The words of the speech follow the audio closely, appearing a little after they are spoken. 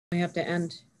I have to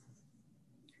end.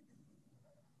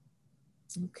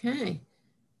 Okay.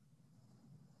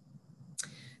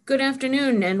 Good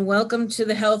afternoon and welcome to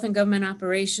the Health and Government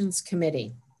Operations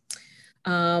Committee.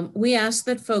 We ask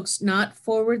that folks not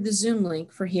forward the Zoom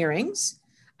link for hearings.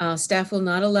 Staff will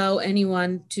not allow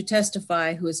anyone to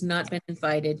testify who has not been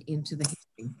invited into the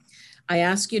hearing. I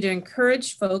ask you to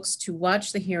encourage folks to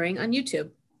watch the hearing on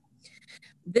YouTube.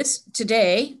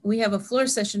 Today, we have a floor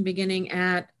session beginning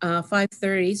at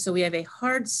 5:30, so we have a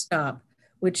hard stop,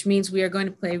 which means we are going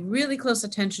to pay really close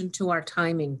attention to our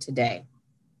timing today.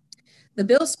 The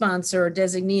bill sponsor or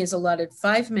designee is allotted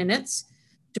 5 minutes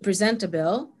to present a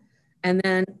bill, and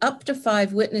then up to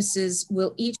 5 witnesses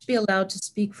will each be allowed to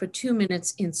speak for 2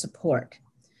 minutes in support.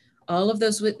 All of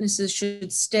those witnesses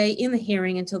should stay in the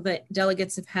hearing until the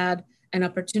delegates have had an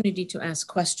opportunity to ask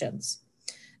questions.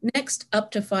 Next,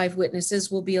 up to 5 witnesses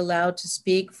will be allowed to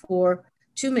speak for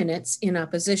 2 minutes in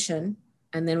opposition,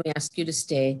 and then we ask you to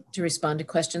stay to respond to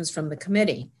questions from the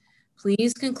committee.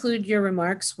 Please conclude your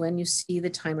remarks when you see the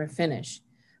timer finish.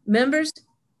 Members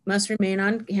must remain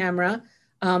on camera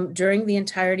during the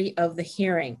entirety of the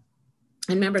hearing.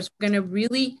 And members, we're going to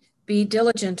really be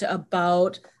diligent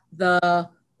about the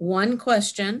 1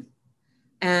 question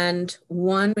and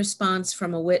 1 response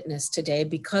from a witness today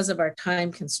because of our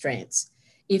time constraints.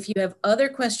 If you have other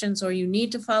questions or you need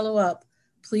to follow up,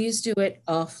 please do it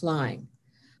offline.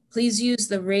 Please use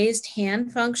the raised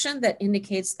hand function that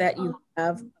indicates that you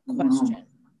have a question.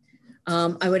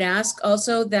 I would ask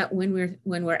also that when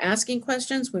we're asking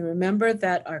questions, we remember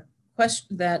that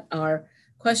our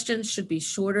questions should be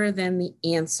shorter than the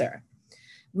answer.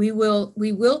 We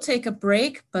will take a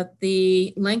break, but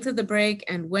the length of the break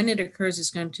and when it occurs is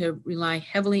going to rely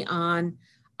heavily on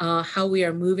how we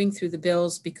are moving through the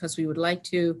bills, because we would like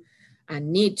to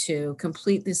and need to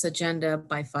complete this agenda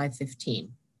by 5:15.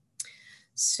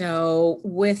 So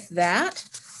with that,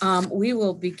 we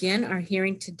will begin our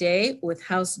hearing today with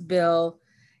House Bill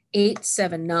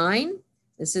 879.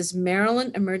 This is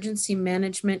Maryland Emergency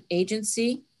Management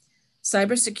Agency,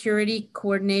 Cybersecurity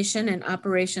Coordination and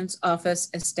Operations Office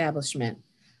Establishment.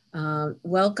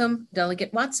 Welcome,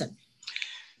 Delegate Watson.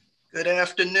 Good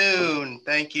afternoon.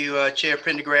 Thank you, Chair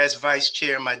Pendergrass, Vice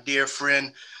Chair, my dear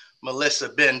friend, Melissa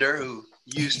Bender, who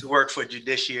used to work for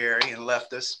Judiciary and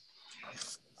left us.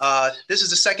 This is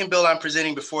the second bill I'm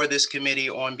presenting before this committee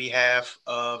on behalf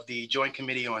of the Joint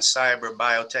Committee on Cyber,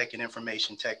 Biotech, and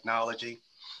Information Technology.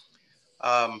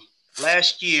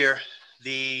 Last year,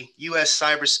 the U.S.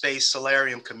 Cyberspace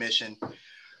Solarium Commission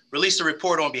released a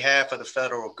report on behalf of the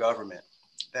federal government.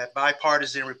 That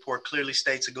bipartisan report clearly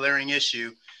states a glaring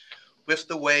issue with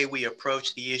the way we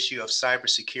approach the issue of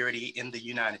cybersecurity in the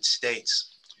United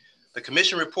States. The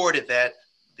commission reported that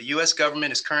the U.S.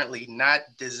 government is currently not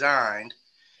designed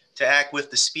to act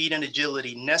with the speed and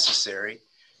agility necessary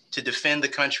to defend the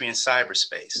country in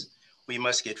cyberspace. We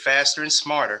must get faster and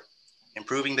smarter,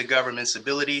 improving the government's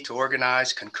ability to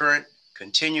organize concurrent,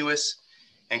 continuous,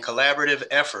 and collaborative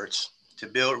efforts to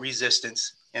build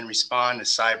resistance and respond to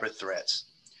cyber threats.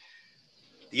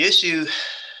 The issue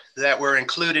that were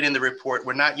included in the report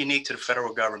were not unique to the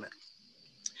federal government.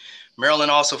 Maryland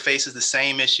also faces the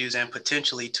same issues and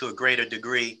potentially to a greater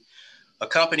degree,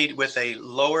 accompanied with a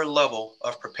lower level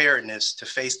of preparedness to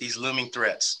face these looming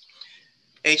threats.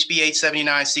 HB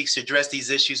 879 seeks to address these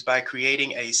issues by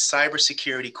creating a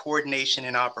Cybersecurity Coordination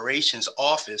and Operations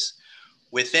Office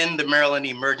within the Maryland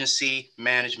Emergency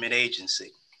Management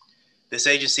Agency. This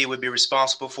agency would be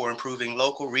responsible for improving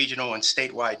local, regional, and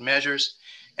statewide measures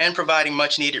and providing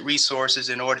much needed resources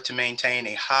in order to maintain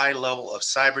a high level of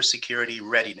cybersecurity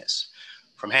readiness,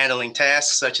 from handling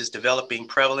tasks such as developing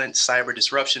prevalent cyber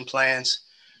disruption plans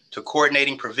to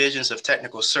coordinating provisions of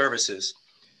technical services.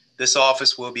 This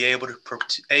office will be able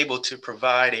to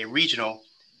provide a regional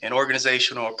and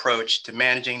organizational approach to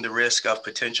managing the risk of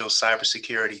potential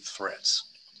cybersecurity threats.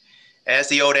 As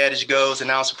the old adage goes, an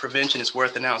ounce of prevention is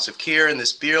worth an ounce of cure, and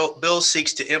this bill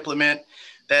seeks to implement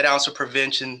that ounce of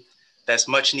prevention that's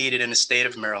much needed in the state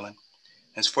of Maryland.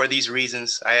 And for these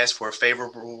reasons, I ask for a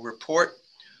favorable report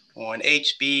on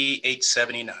HB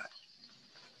 879.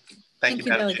 Thank you,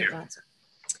 Madam Chair.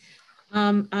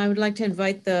 Watson. I would like to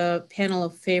invite the panel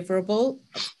of favorable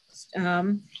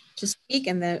to speak,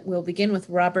 and that we'll begin with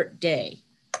Robert Day.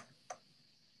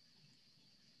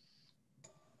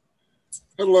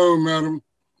 Hello,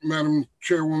 Madam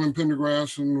Chairwoman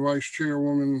Pendergrass and Vice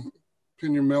Chairwoman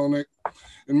Pena-Melnick,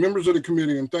 and members of the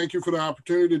committee, and thank you for the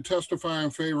opportunity to testify in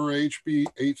favor of HB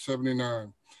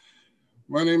 879.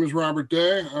 My name is Robert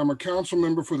Day. I'm a council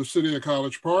member for the City of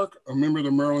College Park, a member of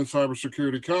the Maryland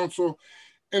Cybersecurity Council,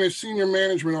 and a senior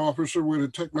management officer with a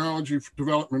technology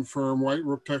development firm, White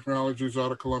Rook Technologies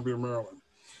out of Columbia, Maryland.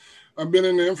 I've been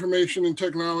in the information and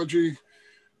technology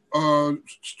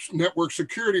network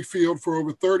security field for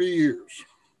over 30 years.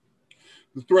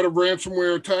 The threat of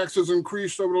ransomware attacks has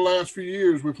increased over the last few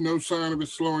years with no sign of it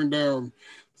slowing down.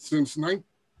 Since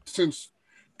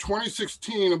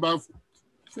 2016, about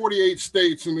 48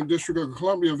 states in the District of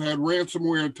Columbia have had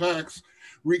ransomware attacks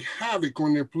wreak havoc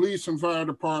on their police and fire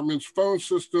departments, phone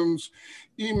systems,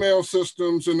 email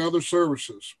systems, and other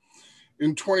services.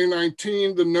 In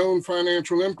 2019, the known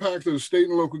financial impact of the state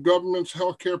and local governments,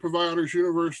 healthcare providers,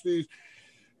 universities,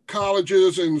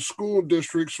 colleges, and school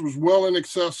districts was well in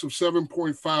excess of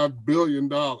 $7.5 billion.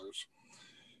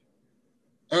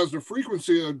 As the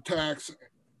frequency of attacks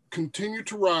continue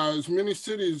to rise, many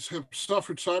cities have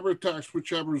suffered cyber attacks which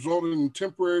have resulted in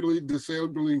temporarily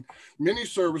disabling many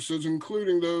services,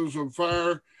 including those of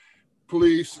fire,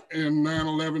 police, and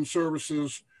 9/11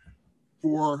 services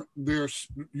for their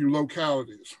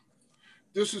localities.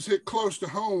 This has hit close to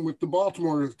home with the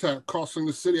Baltimore attack, costing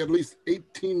the city at least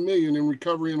 $18 million in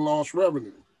recovery and lost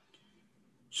revenue.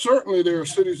 Certainly, there are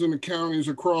cities and counties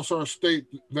across our state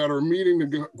that are meeting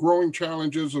the growing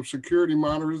challenges of security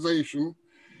modernization,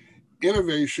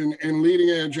 innovation, and leading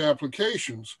edge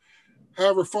applications.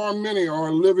 However, far many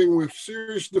are living with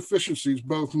serious deficiencies,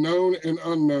 both known and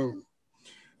unknown.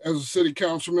 As a city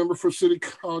council member for City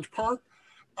College Park,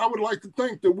 I would like to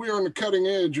think that we are on the cutting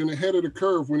edge and ahead of the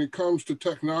curve when it comes to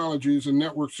technologies and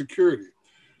network security.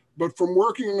 But from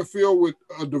working in the field with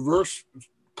a diverse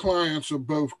clients of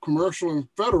both commercial and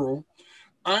federal,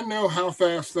 I know how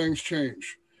fast things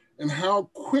change and how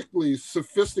quickly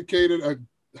sophisticated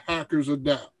hackers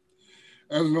adapt.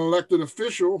 As an elected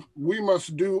official, we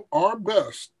must do our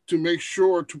best to make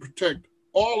sure to protect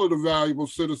all of the valuable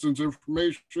citizens'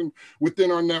 information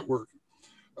within our network.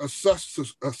 A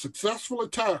successful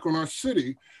attack on our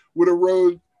city would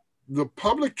erode the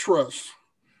public trust,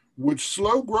 would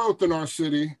slow growth in our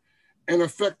city, and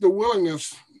affect the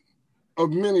willingness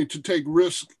of many to take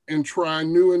risks and try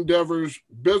new endeavors,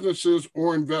 businesses,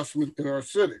 or investment in our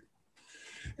city.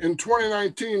 In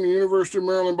 2019, the University of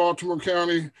Maryland, Baltimore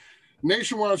County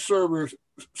nationwide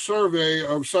survey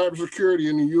of cybersecurity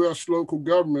in the U.S. local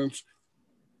governments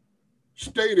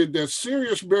stated that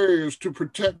serious barriers to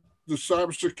protect the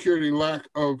cybersecurity lack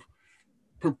of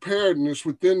preparedness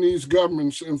within these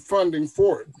governments and funding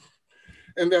for it,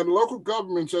 and that local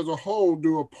governments as a whole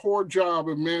do a poor job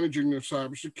of managing their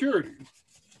cybersecurity.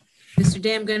 Mr.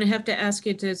 Day, I'm going to have to ask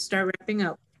you to start wrapping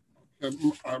up.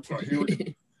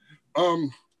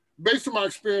 Based on my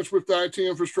experience with the IT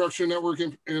infrastructure,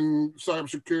 networking, and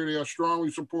cybersecurity, I strongly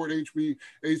support HB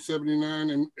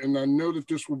 879, and I know that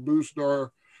this will boost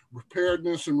our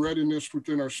preparedness and readiness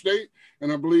within our state.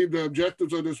 And I believe the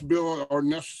objectives of this bill are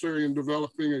necessary in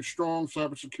developing a strong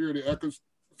cybersecurity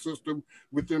ecosystem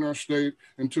within our state.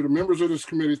 And to the members of this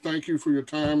committee, thank you for your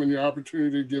time and your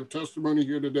opportunity to give testimony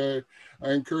here today.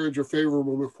 I encourage a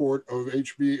favorable report of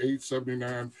HB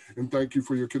 879, and thank you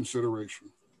for your consideration.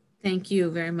 Thank you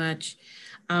very much.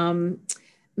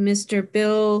 Mr.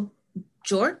 Bill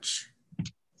George.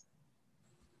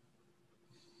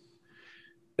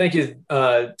 Thank you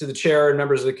to the chair and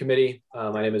members of the committee.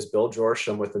 My name is Bill George.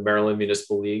 I'm with the Maryland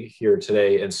Municipal League here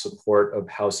today in support of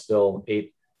House Bill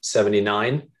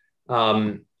 879.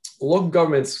 Local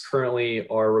governments currently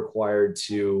are required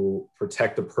to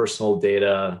protect the personal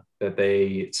data that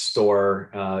they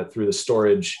store through the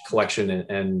storage, collection,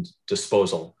 and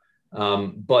disposal.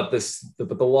 But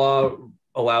the law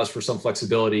allows for some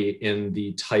flexibility in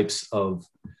the types of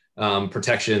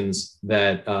protections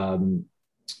that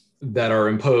that are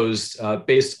imposed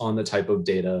based on the type of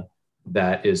data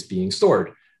that is being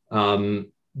stored.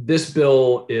 This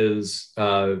bill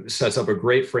sets up a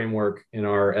great framework in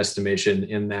our estimation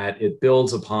in that it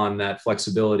builds upon that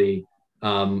flexibility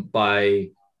by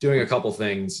doing a couple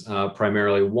things.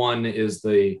 Primarily, one is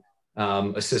the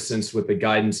assistance with the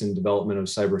guidance and development of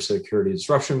cybersecurity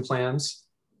disruption plans,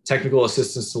 technical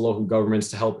assistance to local governments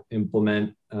to help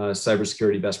implement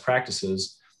cybersecurity best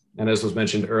practices, and as was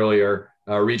mentioned earlier,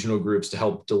 regional groups to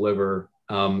help deliver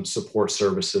support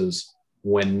services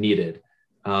when needed.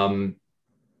 With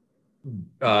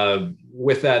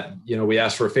that, we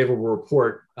asked for a favorable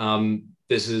report.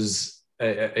 This is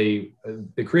the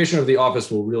creation of the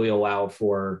office will really allow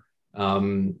for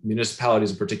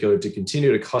municipalities in particular to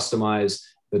continue to customize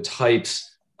the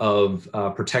types of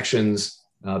protections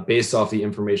based off the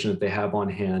information that they have on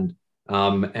hand.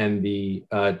 And the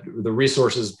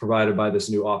resources provided by this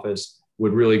new office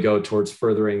would really go towards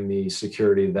furthering the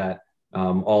security that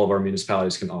all of our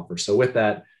municipalities can offer. So with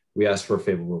that, we ask for a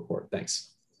favorable report. Thanks.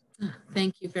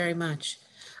 Thank you very much.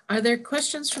 Are there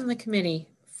questions from the committee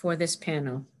for this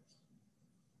panel?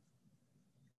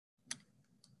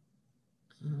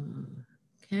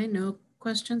 Okay, no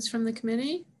questions from the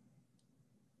committee.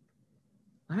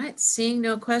 All right, seeing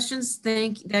no questions,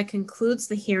 that concludes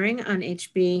the hearing on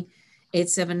HB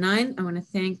 879. I want to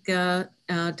thank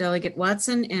Delegate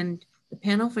Watson and the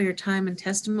panel for your time and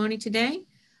testimony today.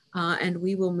 And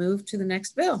we will move to the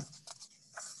next bill,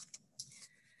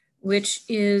 which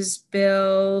is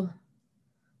Bill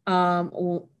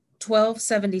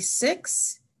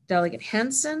 1276, Delegate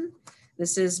Henson.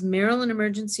 This is Maryland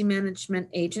Emergency Management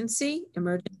Agency,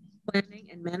 Emergency Planning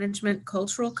and Management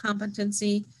Cultural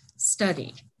Competency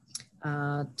Study.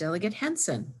 Delegate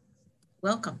Henson,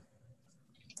 welcome.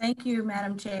 Thank you,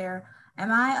 Madam Chair.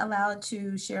 Am I allowed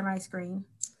to share my screen?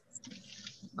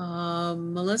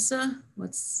 Melissa,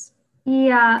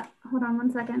 Yeah, hold on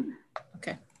one second.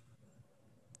 Okay.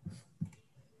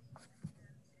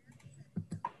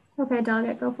 Okay,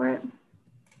 Delegate, go for it.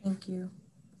 Thank you.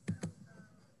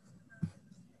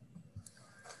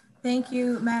 Thank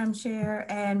you, Madam Chair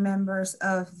and members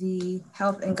of the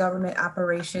Health and Government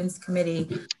Operations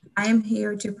Committee. I am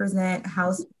here to present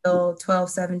House Bill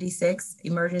 1276,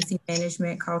 Emergency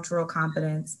Management Cultural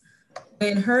Competence.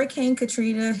 When Hurricane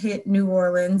Katrina hit New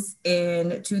Orleans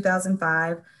in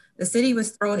 2005, the city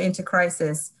was thrown into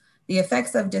crisis. The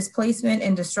effects of displacement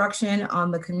and destruction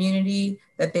on the community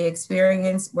that they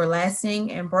experienced were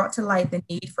lasting and brought to light the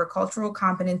need for cultural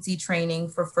competency training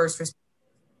for first responders.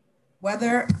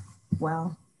 Whether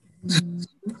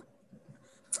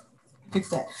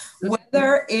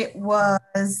it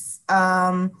was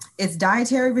its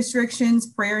dietary restrictions,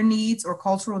 prayer needs, or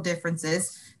cultural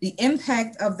differences, the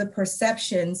impact of the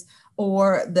perceptions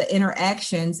or the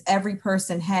interactions every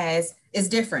person has is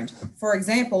different. For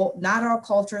example, not all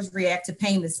cultures react to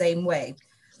pain the same way.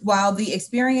 While the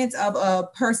experience of a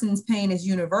person's pain is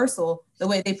universal, the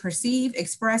way they perceive,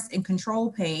 express, and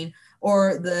control pain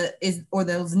or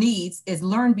those needs is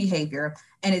learned behavior,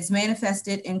 and it's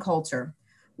manifested in culture.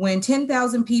 When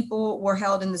 10,000 people were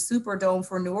held in the Superdome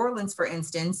for New Orleans, for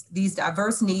instance, these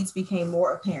diverse needs became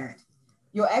more apparent.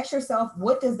 You'll ask yourself,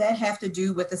 what does that have to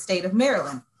do with the state of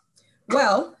Maryland?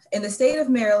 Well, in the state of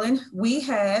Maryland, we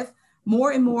have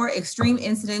more and more extreme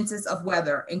incidences of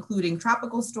weather, including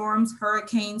tropical storms,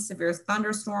 hurricanes, severe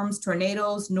thunderstorms,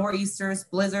 tornadoes, nor'easters,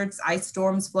 blizzards, ice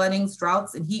storms, floodings,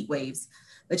 droughts, and heat waves.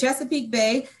 The Chesapeake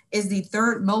Bay is the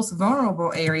third most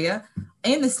vulnerable area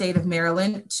in the state of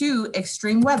Maryland to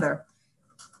extreme weather.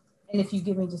 And if you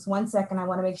give me just 1 second, I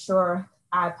want to make sure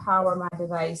I power my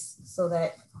device so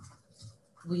that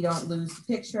we don't lose the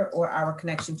picture or our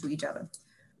connection to each other.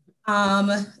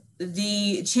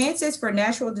 The chances for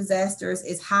natural disasters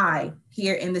is high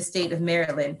here in the state of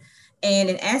Maryland. And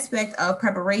an aspect of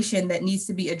preparation that needs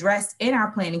to be addressed in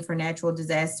our planning for natural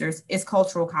disasters is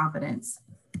cultural competence.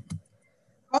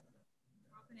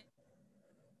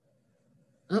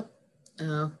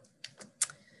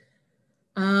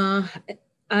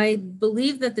 I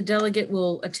believe that the delegate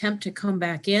will attempt to come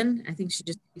back in. I think she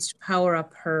just needs to power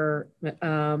up her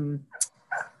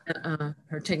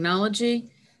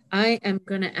technology. I am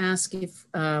going to ask if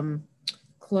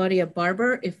Claudia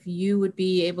Barber, if you would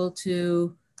be able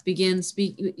to begin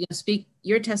speak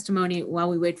your testimony while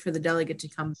we wait for the delegate to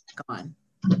come back on.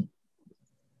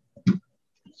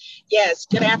 Yes,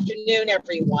 good afternoon,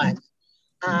 everyone.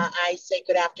 I say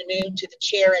good afternoon to the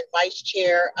chair and vice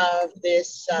chair of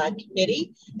this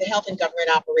committee, the Health and Government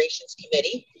Operations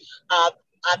Committee. I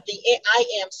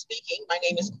am speaking, my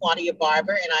name is Claudia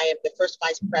Barber, and I am the first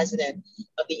vice president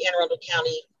of the Anne Arundel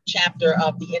County chapter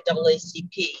of the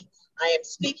NAACP. I am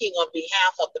speaking on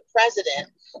behalf of the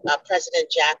president,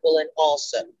 President Jacqueline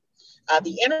Alsop.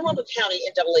 The Anne Arundel County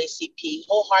NAACP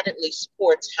wholeheartedly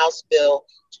supports House Bill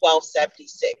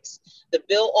 1276. The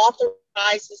bill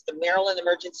authorizes the Maryland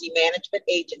Emergency Management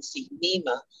Agency,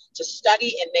 MEMA, to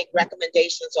study and make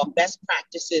recommendations on best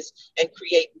practices and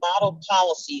create model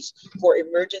policies for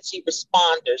emergency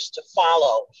responders to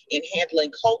follow in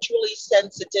handling culturally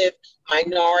sensitive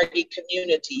minority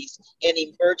communities in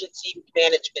emergency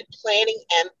management planning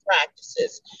and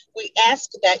practices. We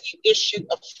ask that you issue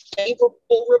a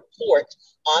favorable report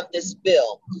on this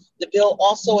bill. The bill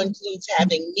also includes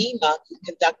having MEMA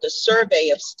conduct a survey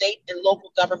of state and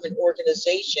local government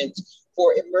organizations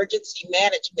for emergency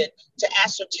management to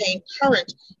ascertain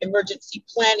current emergency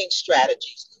planning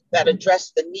strategies that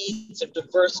address the needs of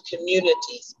diverse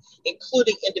communities,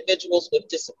 including individuals with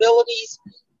disabilities,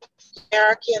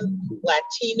 American,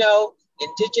 Latino,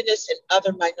 Indigenous, and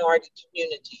other minority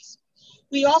communities.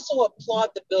 We also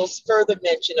applaud the bill's further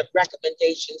mention of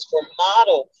recommendations for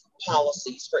model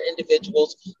policies for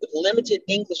individuals with limited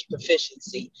English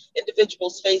proficiency,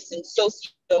 individuals facing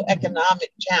socioeconomic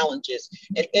challenges,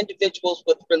 and individuals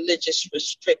with religious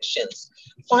restrictions.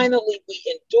 Finally, we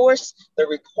endorse the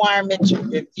requirement to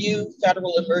review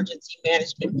federal emergency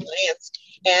management plans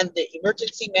and the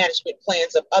emergency management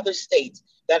plans of other states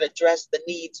that address the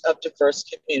needs of diverse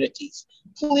communities.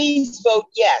 Please vote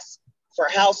yes for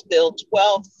House Bill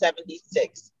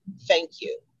 1276. Thank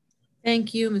you.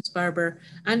 Thank you, Ms. Barber.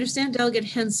 I understand Delegate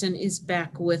Henson is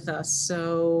back with us,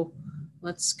 so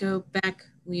let's go back.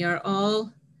 We are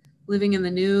all living in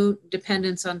the new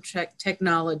dependence on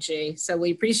technology, so we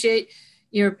appreciate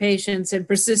your patience and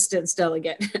persistence,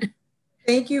 Delegate.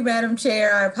 Thank you, Madam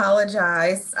Chair. I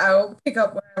apologize. I'll pick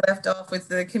up where I left off with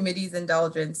the committee's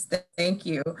indulgence. Thank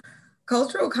you.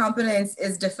 Cultural competence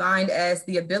is defined as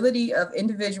the ability of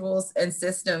individuals and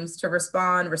systems to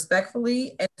respond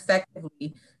respectfully and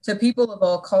effectively to people of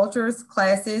all cultures,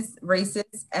 classes,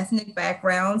 races, ethnic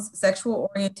backgrounds,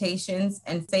 sexual orientations,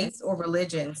 and faiths or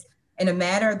religions in a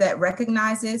manner that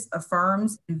recognizes,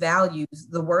 affirms, and values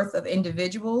the worth of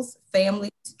individuals,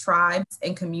 families, tribes,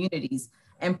 and communities,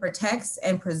 and protects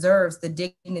and preserves the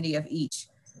dignity of each.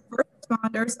 First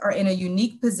responders are in a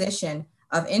unique position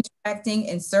of interacting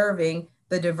and serving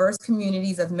the diverse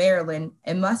communities of Maryland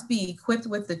and must be equipped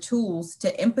with the tools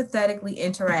to empathetically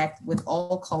interact with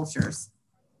all cultures.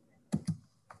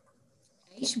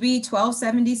 HB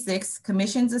 1276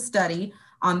 commissions a study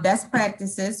on best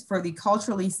practices for the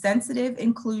culturally sensitive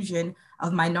inclusion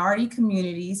of minority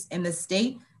communities in the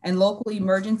state and local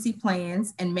emergency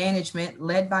plans and management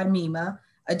led by MEMA,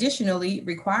 additionally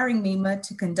requiring MEMA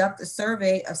to conduct a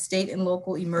survey of state and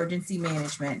local emergency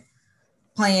management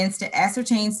plans to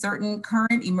ascertain certain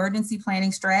current emergency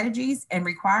planning strategies and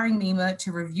requiring MEMA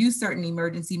to review certain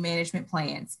emergency management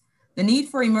plans. The need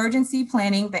for emergency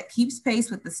planning that keeps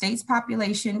pace with the state's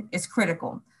population is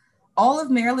critical. All of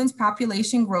Maryland's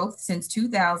population growth since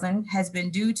 2000 has been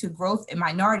due to growth in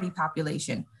minority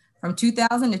population. From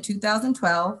 2000 to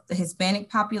 2012, the Hispanic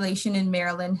population in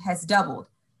Maryland has doubled,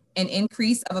 an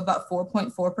increase of about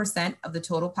 4.4% of the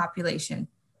total population.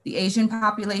 The Asian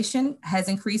population has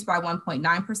increased by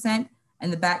 1.9%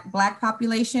 and the Black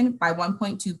population by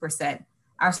 1.2%.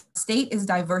 Our state is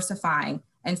diversifying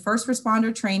and first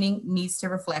responder training needs to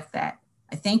reflect that.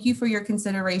 I thank you for your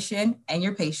consideration and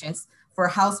your patience for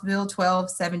House Bill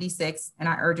 1276, and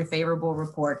I urge a favorable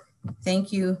report.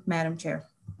 Thank you, Madam Chair.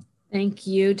 Thank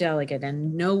you, Delegate,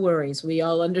 and no worries, we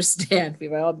all understand,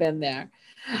 we've all been there.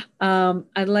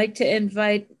 I'd like to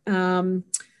invite Husaifa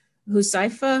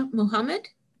Muhammad.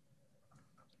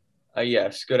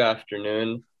 Yes, good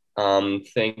afternoon.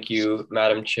 Thank you,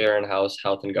 Madam Chair and House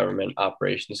Health and Government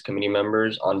Operations Committee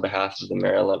members. On behalf of the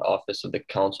Maryland Office of the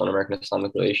Council on American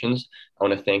Islamic Relations, I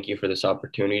want to thank you for this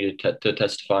opportunity to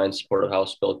testify in support of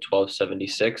House Bill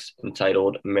 1276,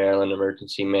 entitled Maryland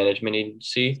Emergency Management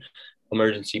Agency,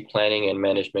 Emergency Planning and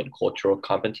Management Cultural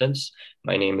Competence.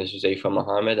 My name is Husaifa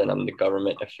Muhammad, and I'm the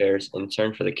Government Affairs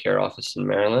Intern for the CARE Office in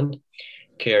Maryland.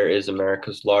 CARE is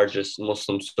America's largest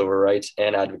Muslim civil rights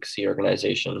and advocacy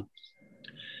organization.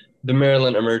 The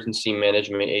Maryland Emergency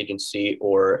Management Agency,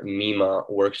 or MEMA,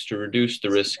 works to reduce the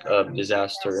risk of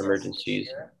disaster emergencies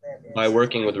by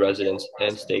working with residents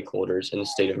and stakeholders in the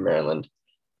state of Maryland.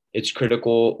 Its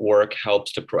critical work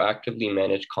helps to proactively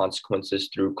manage consequences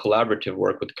through collaborative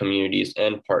work with communities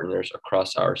and partners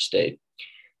across our state.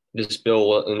 This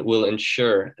bill will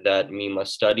ensure that MEMA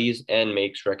studies and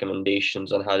makes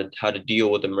recommendations on how to deal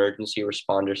with emergency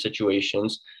responder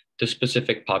situations to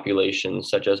specific populations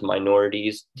such as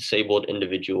minorities, disabled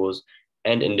individuals,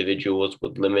 and individuals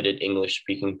with limited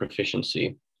English-speaking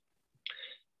proficiency.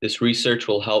 This research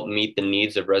will help meet the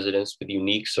needs of residents with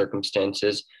unique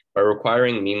circumstances by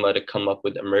requiring MEMA to come up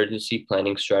with emergency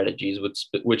planning strategies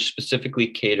which specifically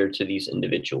cater to these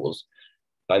individuals.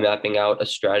 By mapping out a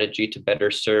strategy to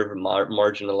better serve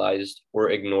marginalized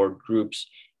or ignored groups,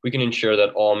 we can ensure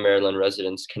that all Maryland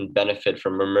residents can benefit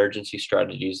from emergency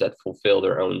strategies that fulfill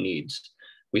their own needs.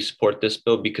 We support this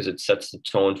bill because it sets the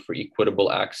tone for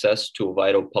equitable access to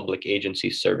vital public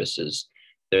agency services.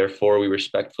 Therefore, we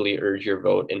respectfully urge your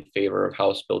vote in favor of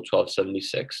House Bill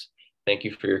 1276. Thank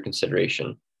you for your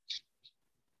consideration.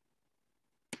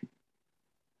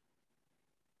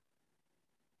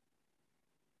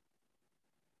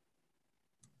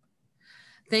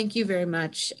 Thank you very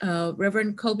much.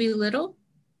 Reverend Kobe Little.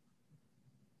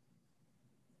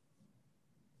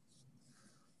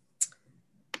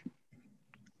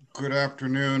 Good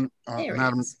afternoon,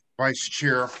 Madam Vice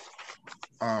Chair,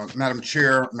 Madam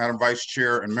Chair, Madam Vice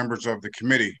Chair, and members of the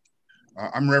committee.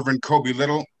 I'm Reverend Kobe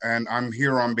Little, and I'm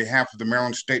here on behalf of the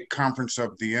Maryland State Conference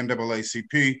of the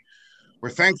NAACP We're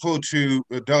thankful to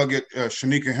Delegate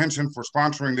Shanika Henson for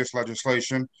sponsoring this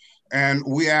legislation, and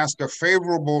we ask a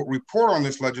favorable report on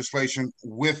this legislation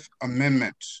with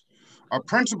amendments.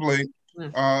 Principally,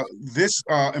 this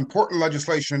important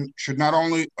legislation should not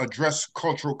only address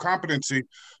cultural competency,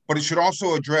 but it should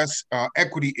also address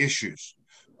equity issues.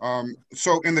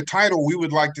 So in the title, we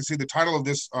would like to see the title of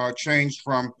this changed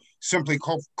from simply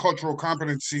cultural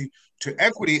competency to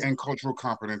equity and cultural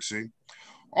competency.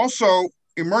 Also,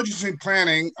 emergency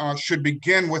planning should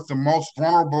begin with the most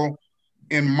vulnerable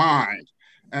in mind,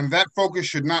 and that focus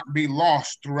should not be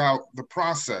lost throughout the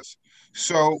process.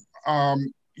 So,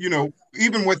 you know,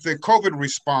 even with the COVID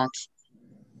response,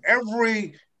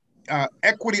 every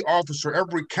equity officer,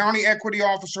 every county equity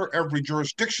officer, every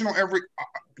jurisdictional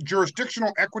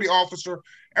equity officer,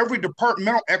 every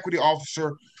departmental equity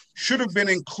officer should have been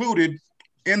included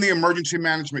in the emergency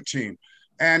management team.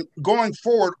 And going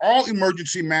forward, all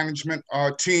emergency management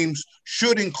teams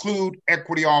should include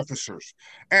equity officers.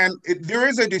 And there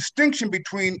is a distinction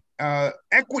between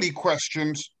equity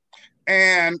questions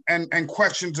and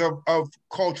questions of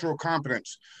cultural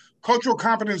competence. Cultural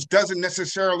competence doesn't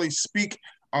necessarily speak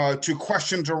to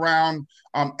questions around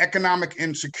economic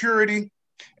insecurity.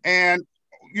 And,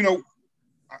 you know,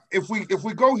 if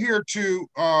we go here to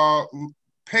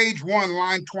page 1,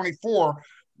 line 24,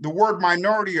 the word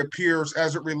minority appears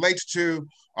as it relates to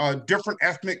different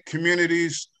ethnic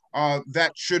communities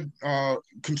that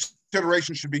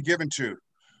consideration should be given to.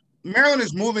 Maryland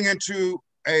is moving into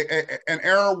an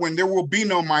era when there will be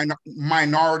no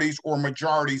minorities or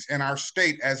majorities in our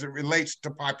state as it relates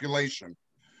to population.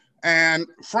 And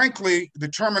frankly, the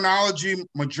terminology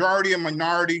majority and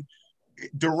minority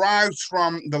derives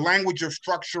from the language of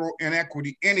structural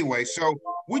inequity anyway. So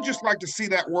we just like to see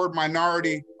that word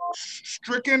minority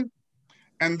stricken.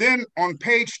 And then on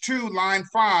page 2, line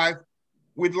 5,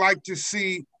 we'd like to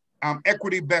see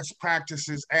equity best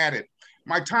practices added.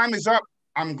 My time is up.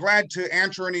 I'm glad to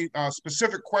answer any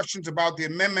specific questions about the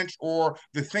amendments or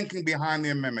the thinking behind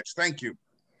the amendments. Thank you.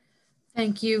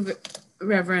 Thank you,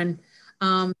 Reverend.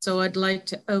 So I'd like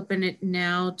to open it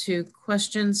now to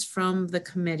questions from the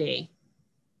committee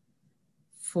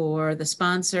for the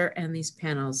sponsor and these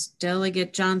panels.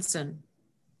 Delegate Johnson.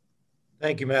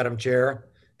 Thank you, Madam Chair.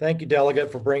 Thank you,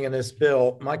 Delegate, for bringing this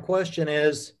bill. My question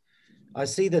is, I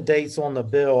see the dates on the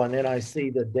bill and then I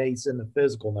see the dates in the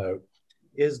physical note.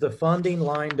 Is the funding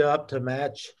lined up to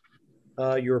match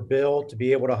your bill to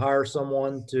be able to hire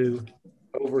someone to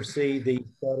oversee the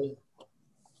study?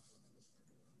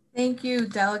 Thank you,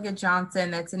 Delegate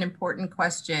Johnson. That's an important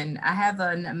question. I have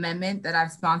an amendment that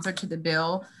I've sponsored to the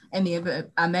bill, and the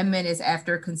amendment is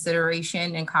after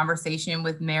consideration and conversation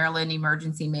with Maryland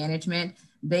Emergency Management.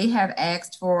 They have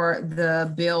asked for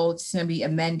the bill to be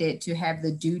amended to have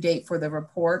the due date for the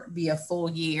report be a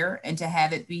full year and to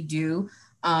have it be due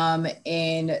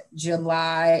in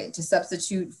July, to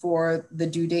substitute for the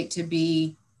due date to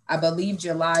be, I believe,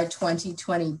 July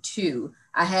 2022.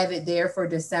 I have it there for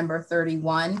December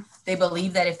 31. They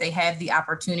believe that if they have the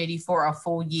opportunity for a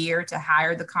full year to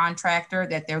hire the contractor,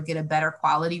 that they'll get a better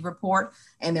quality report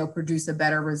and they'll produce a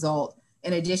better result.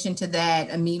 In addition to that,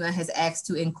 AMEMA has asked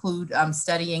to include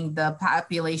studying the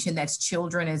population that's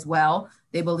children as well.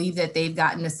 They believe that they've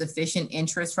gotten a sufficient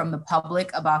interest from the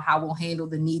public about how we'll handle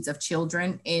the needs of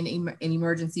children in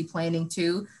emergency planning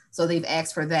too. So they've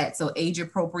asked for that. So age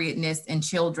appropriateness and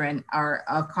children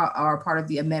are part of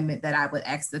the amendment that I would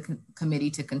ask the committee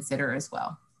to consider as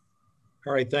well.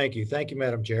 All right, thank you. Thank you,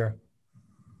 Madam Chair.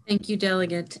 Thank you,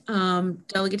 Delegate.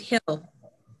 Delegate Hill.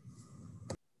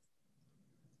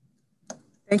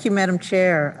 Thank you, Madam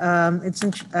Chair.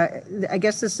 I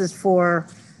guess this is for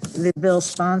the bill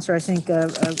sponsor. I think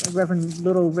Reverend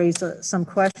Little raised some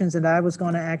questions that I was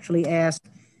going to actually ask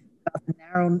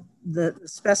about the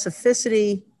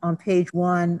specificity on page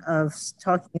 1 of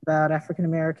talking about African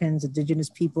Americans, Indigenous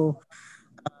people,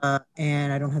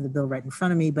 and I don't have the bill right in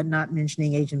front of me, but not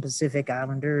mentioning Asian Pacific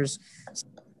Islanders,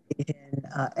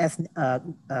 Asian,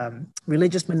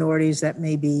 religious minorities that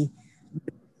may be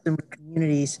in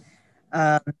communities.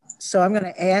 So I'm going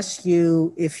to ask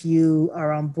you if you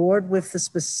are on board with the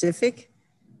specific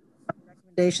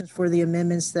recommendations for the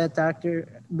amendments that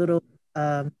Dr. Little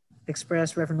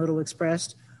expressed, Reverend Little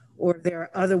expressed, or if there are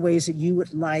other ways that you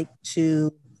would like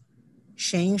to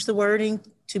change the wording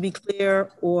to be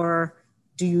clear, or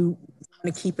do you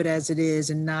want to keep it as it is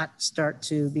and not start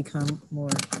to become more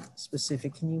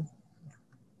specific? Can you?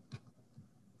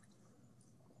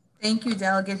 Thank you,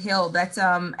 Delegate Hill. That's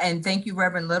and thank you,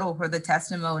 Reverend Little, for the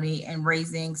testimony and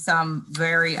raising some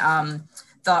very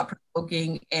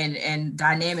thought-provoking and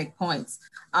dynamic points.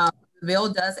 The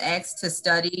bill does ask to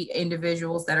study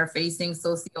individuals that are facing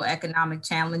socioeconomic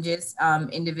challenges,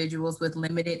 individuals with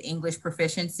limited English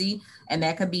proficiency, and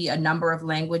that could be a number of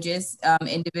languages,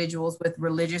 individuals with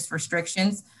religious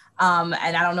restrictions. And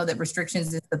I don't know that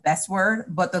restrictions is the best word,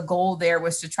 but the goal there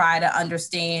was to try to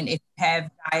understand if you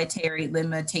have dietary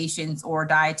limitations or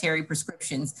dietary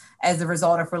prescriptions as a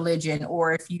result of religion,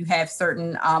 or if you have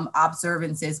certain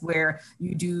observances where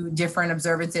you do different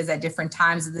observances at different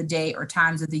times of the day or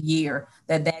times of the year,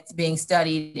 that's being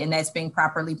studied and that's being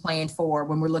properly planned for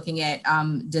when we're looking at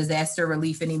disaster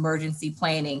relief and emergency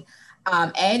planning.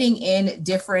 Adding in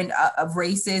different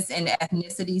races and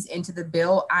ethnicities into the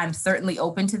bill, I'm certainly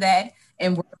open to that.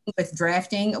 And working with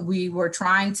drafting, we were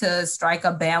trying to strike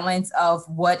a balance of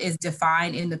what is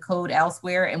defined in the code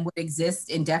elsewhere and what exists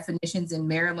in definitions in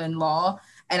Maryland law.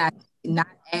 And I think not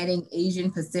adding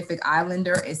Asian Pacific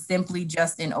Islander is simply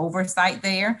just an oversight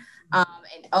there.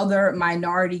 And other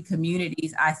minority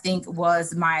communities, I think,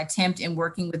 was my attempt in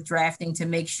working with drafting to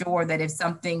make sure that if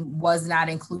something was not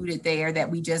included there,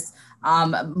 that we just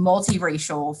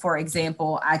multiracial, for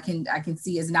example, I can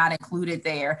see is not included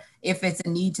there. If it's a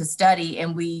need to study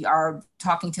and we are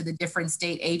talking to the different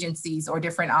state agencies or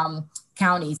different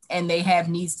counties and they have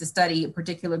needs to study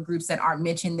particular groups that aren't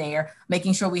mentioned there,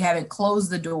 making sure we haven't closed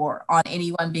the door on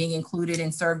anyone being included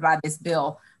and served by this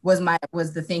bill was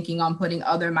the thinking on putting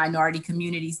other minority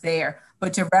communities there.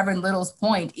 But to Reverend Little's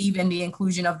point, even the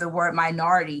inclusion of the word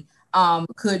minority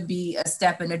could be a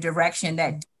step in a direction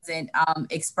that doesn't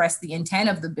express the intent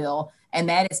of the bill, and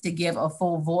that is to give a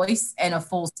full voice and a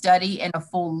full study and a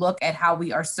full look at how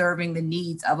we are serving the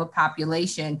needs of a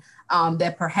population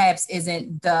that perhaps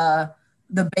isn't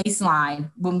the baseline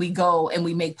when we go and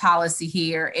we make policy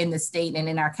here in the state and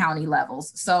in our county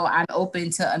levels. So I'm open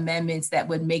to amendments that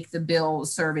would make the bill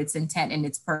serve its intent and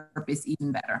its purpose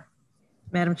even better.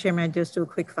 Madam Chairman, I just do a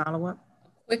quick follow-up.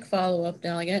 Quick follow-up,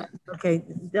 Delegate. Okay,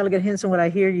 Delegate Henson, what I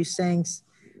hear you saying,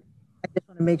 I just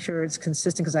want to make sure it's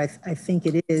consistent because I think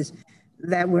it is,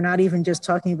 that we're not even just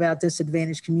talking about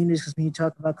disadvantaged communities, because when you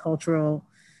talk about cultural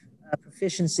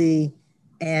proficiency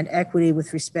and equity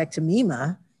with respect to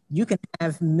MEMA, you can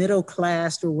have middle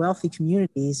class or wealthy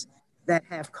communities that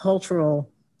have cultural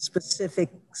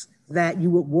specifics that you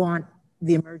would want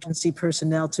the emergency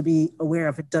personnel to be aware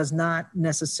of. It does not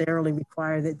necessarily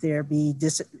require that there be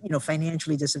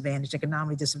financially disadvantaged,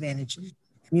 economically disadvantaged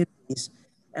communities.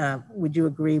 Would you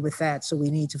agree with that? So we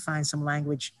need to find some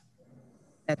language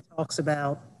that talks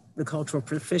about the cultural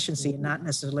proficiency and not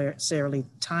necessarily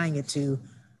tying it to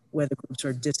whether groups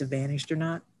are disadvantaged or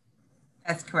not?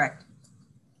 That's correct.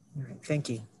 All right, thank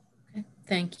you. Okay,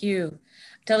 thank you.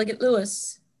 Delegate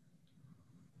Lewis.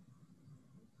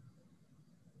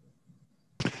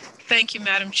 Thank you,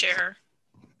 Madam Chair.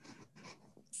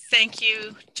 Thank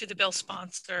you to the bill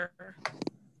sponsor.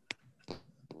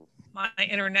 My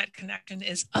internet connection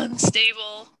is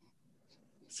unstable,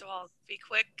 so I'll be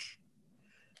quick.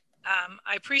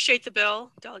 I appreciate the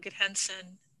bill, Delegate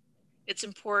Henson. It's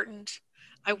important.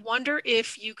 I wonder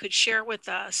if you could share with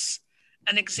us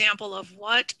an example of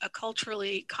what a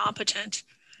culturally competent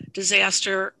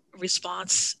disaster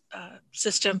response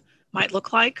system might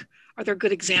look like. Are there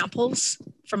good examples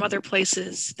from other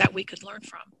places that we could learn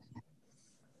from?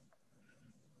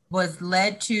 Was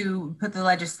led to put the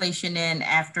legislation in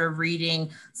after reading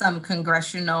some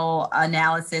congressional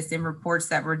analysis and reports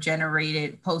that were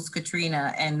generated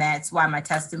post-Katrina. And that's why my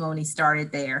testimony started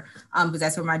there, because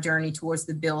that's where my journey towards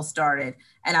the bill started.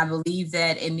 And I believe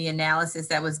that in the analysis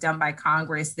that was done by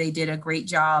Congress, they did a great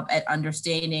job at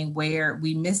understanding where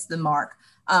we missed the mark.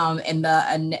 And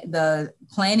the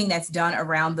planning that's done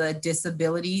around the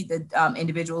disability, the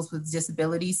individuals with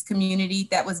disabilities community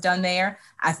that was done there.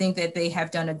 I think that they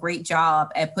have done a great job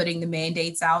at putting the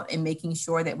mandates out and making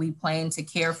sure that we plan to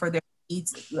care for their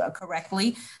needs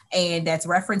correctly. And that's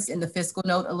referenced in the fiscal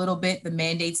note a little bit, the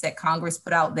mandates that Congress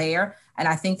put out there. And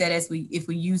I think that if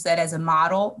we use that as a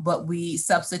model, but we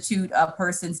substitute a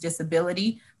person's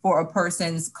disability for a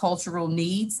person's cultural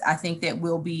needs, I think that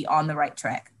we'll be on the right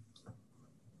track.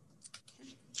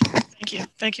 Thank you.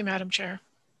 Thank you, Madam Chair.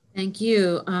 Thank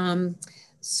you.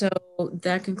 So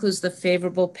that concludes the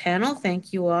favorable panel.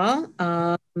 Thank you all.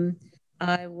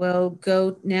 I will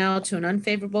go now to an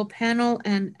unfavorable panel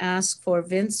and ask for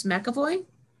Vince McAvoy.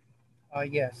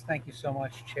 Yes, thank you so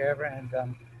much, Chair,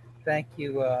 and thank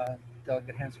you,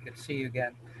 Delegate Henson. Good to see you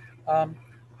again. I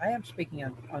am speaking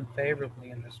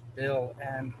unfavorably in this bill,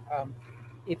 and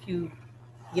if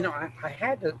I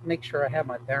had to make sure I have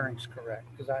my bearings correct,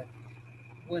 because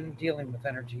when dealing with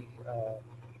energy,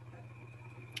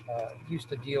 used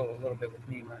to deal a little bit with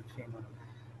MEMA and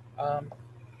FEMA.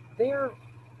 Their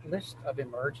list of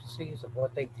emergencies of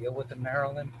what they deal with in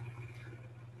Maryland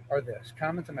are this: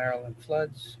 common to Maryland: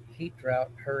 floods, heat,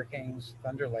 drought, hurricanes,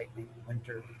 thunder, lightning,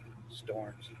 winter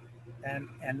storms.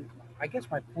 And I guess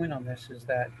my point on this is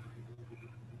that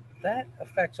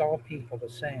affects all people the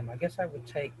same. I guess I would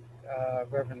take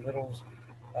Reverend Little's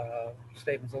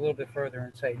statements a little bit further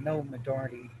and say no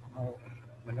majority, no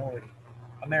minority.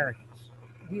 Americans,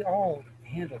 we all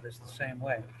handle this the same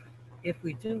way. If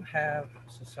we do have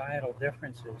societal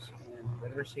differences in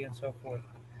literacy and so forth,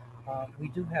 we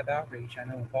do have outreach. I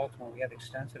know in Baltimore we have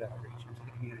extensive outreach into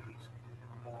the communities.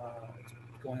 It's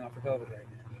going on for COVID right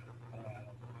now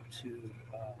to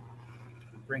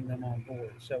bring them on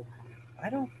board. So I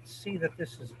don't see that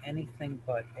this is anything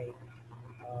but a.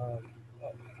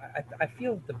 I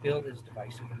feel the bill is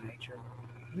divisive in nature.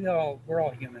 We're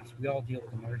all humans. We all deal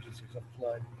with emergencies of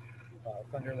flood,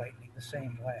 thunder, lightning the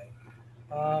same way.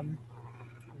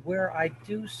 Where I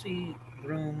do see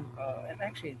room, and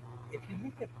actually, if you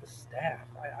look at the staff,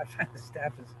 I find the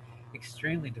staff is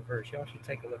extremely diverse. You all should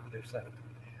take a look at their site.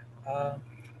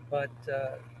 But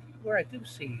where I do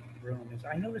see room is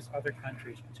I notice other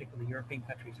countries, particularly European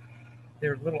countries,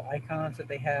 there are little icons that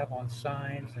they have on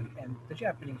signs, and the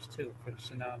Japanese too, for the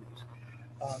tsunamis.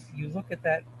 You look at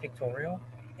that pictorial,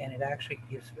 and it actually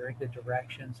gives very good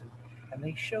directions. And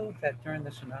they showed that during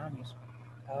the tsunamis,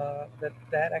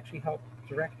 that actually helped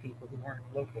direct people who weren't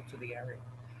local to the area.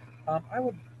 I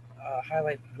would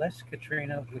highlight less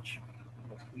Katrina, which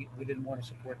we didn't want to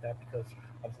support that because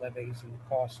of levees and the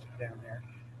cost down there.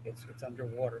 It's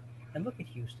underwater. And look at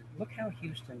Houston. Look how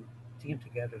Houston teamed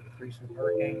together with recent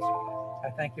hurricanes.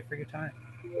 I thank you for your time.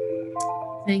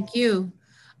 Thank you.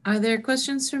 Are there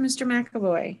questions for Mr.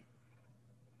 McAvoy?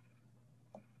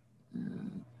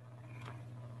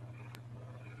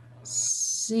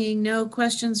 Seeing no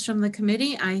questions from the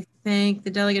committee, I thank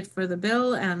the delegate for the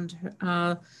bill and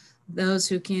those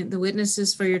who the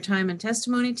witnesses for your time and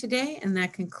testimony today. And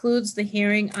that concludes the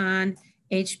hearing on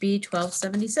HB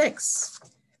 1276.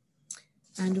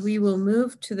 And we will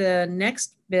move to the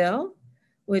next bill,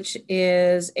 which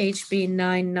is HB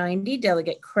 990,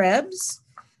 Delegate Krebs,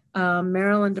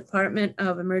 Maryland Department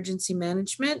of Emergency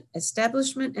Management,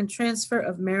 Establishment and Transfer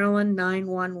of Maryland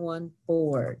 911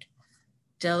 Board.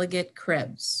 Delegate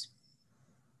Krebs.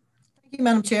 Thank you,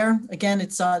 Madam Chair. Again,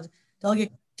 it's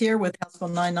Delegate here with House Bill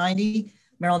 990,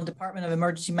 Maryland Department of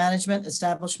Emergency Management,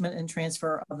 Establishment and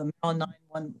Transfer of the Maryland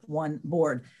 911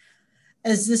 Board.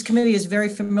 As this committee is very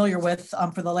familiar with,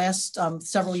 for the last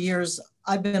several years,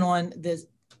 I've been on the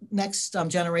next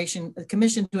generation, the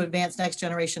Commission to Advance Next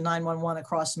Generation 911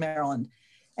 across Maryland.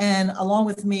 And along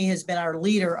with me has been our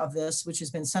leader of this, which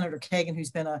has been Senator Kagan, who's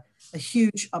been a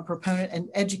huge proponent and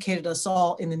educated us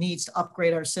all in the needs to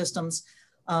upgrade our systems.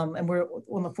 And we're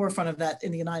on the forefront of that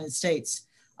in the United States.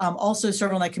 Also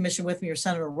served on that commission with me are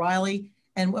Senator Riley,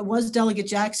 and it was Delegate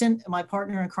Jackson, my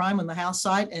partner in crime on the House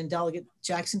side, and Delegate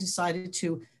Jackson decided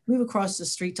to move across the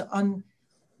street to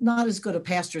not as good of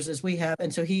pastors as we have.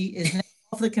 And so he is now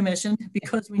off the commission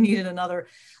because we needed another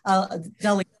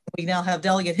delegate. We now have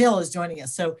Delegate Hill is joining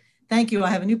us. So thank you. I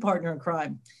have a new partner in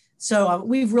crime. So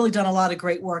we've really done a lot of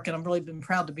great work, and I've really been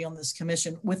proud to be on this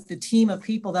commission with the team of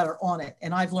people that are on it.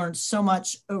 And I've learned so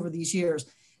much over these years.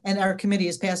 And our committee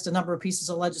has passed a number of pieces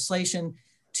of legislation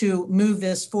to move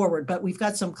this forward, but we've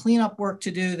got some cleanup work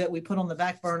to do that we put on the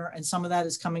back burner, and some of that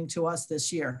is coming to us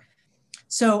this year.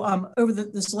 So over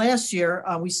this last year,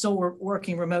 we still were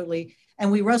working remotely,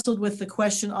 and we wrestled with the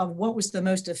question of what was the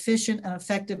most efficient and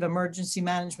effective emergency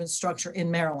management structure in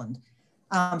Maryland.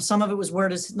 Some of it was, where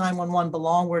does 911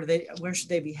 belong? Where should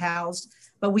they be housed?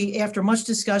 But we, after much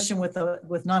discussion with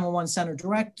 911 center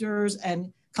directors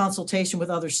and consultation with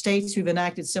other states who've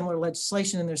enacted similar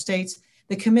legislation in their states,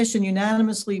 the commission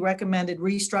unanimously recommended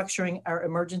restructuring our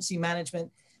emergency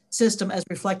management system as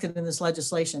reflected in this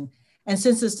legislation. And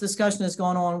since this discussion has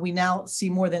gone on, we now see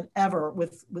more than ever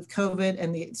with COVID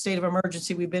and the state of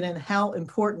emergency we've been in, how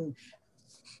important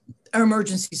our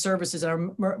emergency services,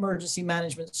 our emergency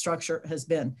management structure has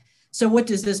been. So what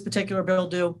does this particular bill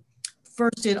do?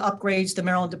 First, it upgrades the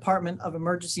Maryland Department of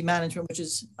Emergency Management, which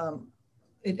is,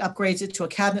 it upgrades it to a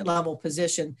cabinet level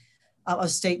position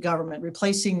of state government,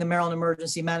 replacing the Maryland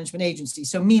Emergency Management Agency.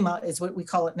 So MEMA is what we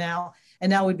call it now. And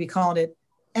now we'd be calling it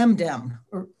MDEM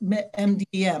or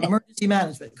MDM, Emergency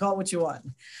Management, call it what you want.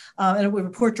 And it would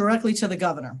report directly to the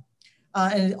governor.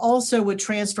 And it also would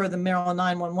transfer the Maryland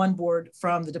 911 Board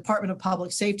from the Department of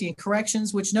Public Safety and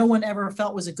Corrections, which no one ever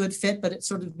felt was a good fit, but it's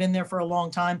sort of been there for a long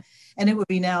time. And it would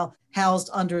be now housed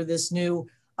under this new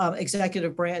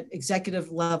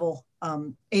executive level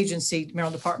agency,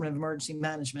 Maryland Department of Emergency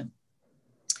Management.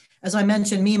 As I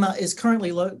mentioned, MEMA is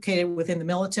currently located within the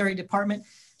military department.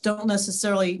 Don't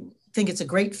necessarily think it's a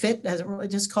great fit. It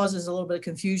just causes a little bit of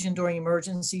confusion during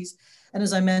emergencies. And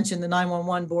as I mentioned, the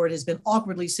 911 board has been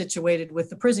awkwardly situated with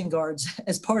the prison guards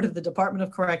as part of the Department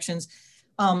of Corrections.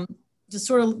 Just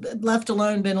sort of left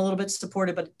alone, been a little bit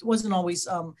supported, but it wasn't always,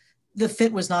 the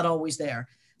fit was not always there.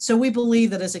 So we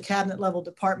believe that as a cabinet level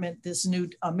department, this new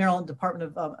Maryland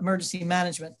Department of Emergency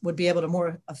Management would be able to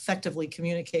more effectively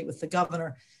communicate with the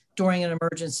governor during an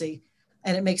emergency.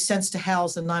 And it makes sense to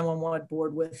house the 911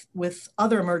 board with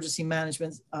other emergency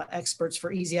management experts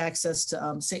for easy access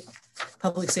to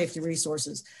public safety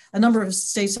resources. A number of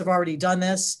states have already done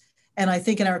this. And I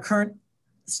think in our current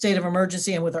state of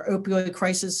emergency and with our opioid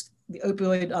crisis, the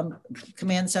opioid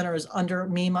command center is under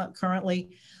MEMA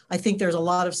currently. I think there's a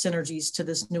lot of synergies to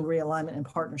this new realignment and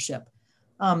partnership.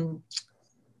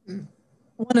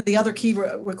 One of the other key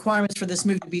requirements for this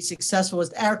move to be successful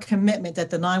is our commitment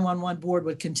that the 911 board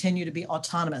would continue to be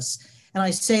autonomous. And I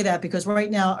say that because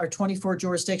right now our 24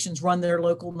 jurisdictions run their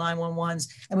local 911s,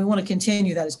 and we want to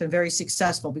continue that. It's been very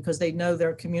successful because they know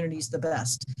their communities the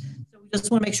best. So we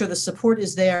just want to make sure the support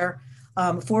is there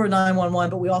for 911,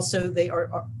 but we also, they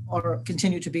are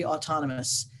continue to be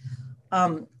autonomous.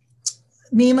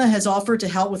 MEMA has offered to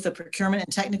help with the procurement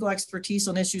and technical expertise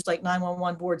on issues like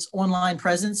 911 board's online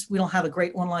presence. We don't have a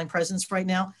great online presence right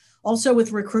now. Also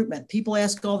with recruitment, people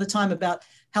ask all the time about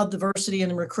how diversity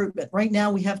in recruitment. Right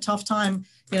now we have tough time,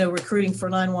 recruiting for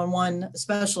 911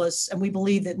 specialists, and we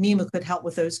believe that MEMA could help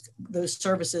with those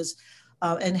services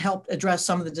and help address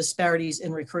some of the disparities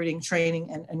in recruiting,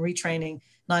 training, and retraining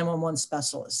 911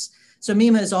 specialists. So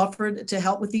MEMA has offered to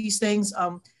help with these things.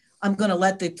 I'm going to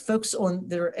let the folks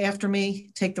that are after me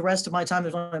take the rest of my time.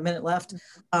 There's only a minute left,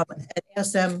 and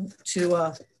ask them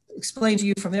to explain to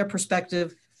you from their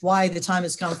perspective why the time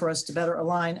has come for us to better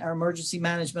align our emergency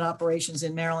management operations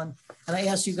in Maryland. And I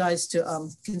ask you guys to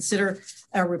consider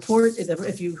our report.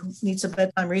 If you need some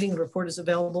bedtime reading, the report is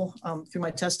available through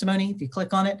my testimony. If you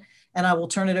click on it, and I will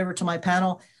turn it over to my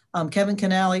panel, Kevin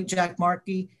Canale, Jack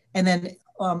Markey, and then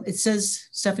it says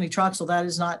Stephanie Troxel. That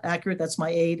is not accurate. That's my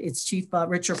aide. It's Chief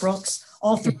Richard Brooks.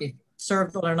 All three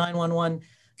served on our 911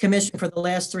 commission for the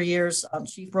last 3 years.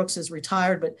 Chief Brooks is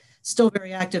retired, but still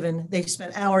very active, and they've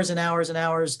spent hours and hours and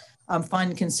hours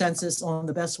finding consensus on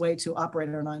the best way to operate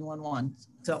our 911.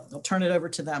 So I'll turn it over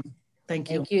to them. Thank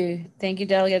you. Thank you. Thank you,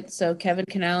 Delegate. So Kevin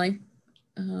Canale,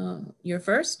 you're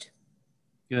first.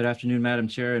 Good afternoon, Madam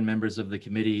Chair and members of the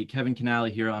committee. Kevin Canale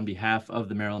here on behalf of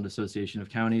the Maryland Association of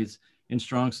Counties in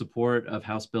strong support of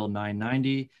House Bill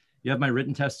 990. You have my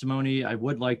written testimony. I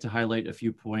would like to highlight a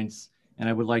few points, and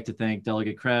I would like to thank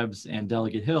Delegate Krebs and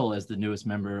Delegate Hill as the newest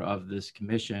member of this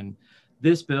commission.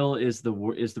 This bill is the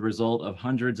result of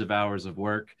hundreds of hours of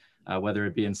work, whether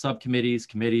it be in subcommittees,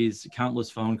 committees,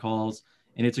 countless phone calls,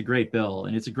 and it's a great bill.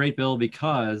 And it's a great bill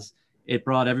because it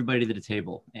brought everybody to the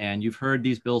table. And you've heard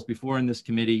these bills before in this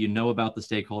committee. You know about the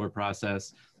stakeholder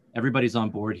process. Everybody's on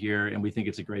board here, and we think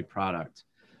it's a great product.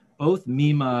 Both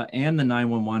MEMA and the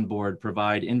 911 board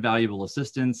provide invaluable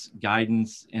assistance,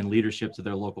 guidance, and leadership to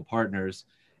their local partners.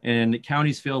 And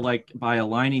counties feel like by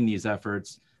aligning these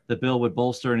efforts, the bill would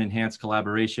bolster and enhance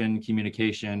collaboration,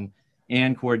 communication,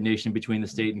 and coordination between the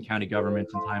state and county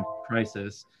governments in times of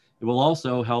crisis. It will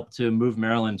also help to move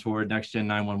Maryland toward Next-Gen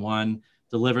 911,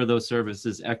 deliver those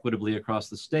services equitably across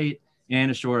the state, and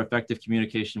assure effective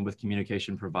communication with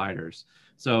communication providers.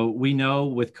 So we know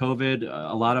with COVID,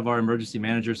 a lot of our emergency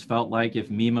managers felt like if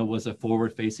MEMA was a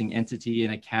forward-facing entity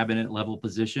in a cabinet level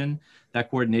position,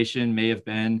 that coordination may have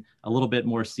been a little bit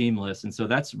more seamless. And so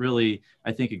that's really,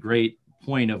 I think, a great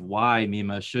point of why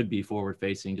MEMA should be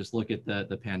forward-facing. Just look at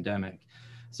the pandemic.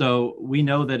 So we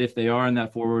know that if they are in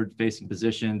that forward-facing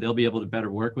position, they'll be able to better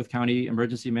work with county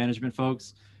emergency management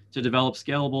folks to develop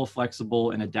scalable,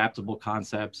 flexible, and adaptable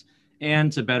concepts,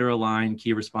 and to better align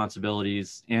key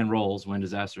responsibilities and roles when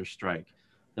disasters strike.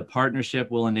 The partnership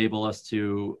will enable us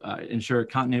to ensure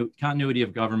continuity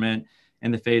of government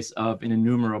in the face of an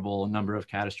innumerable number of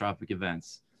catastrophic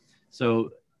events. So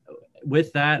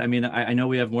with that, I mean, I know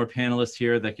we have more panelists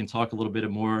here that can talk a little bit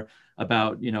more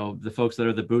about, the folks that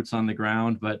are the boots on the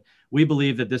ground, but we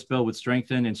believe that this bill would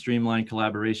strengthen and streamline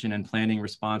collaboration and planning,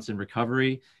 response, and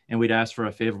recovery, and we'd ask for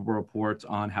a favorable report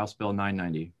on House Bill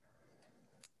 990.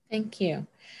 Thank you.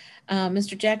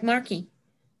 Mr. Jack Markey.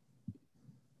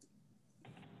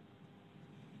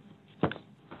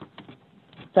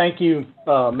 Thank you,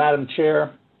 Madam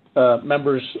Chair,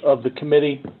 members of the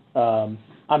committee. I'm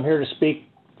here to speak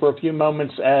for a few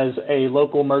moments as a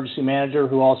local emergency manager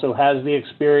who also has the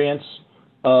experience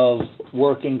of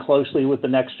working closely with the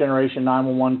Next Generation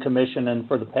 911 Commission, and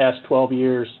for the past 12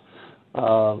 years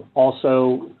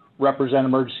also represent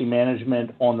emergency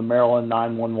management on the Maryland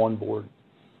 911 board.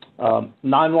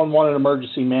 911 and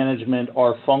emergency management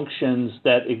are functions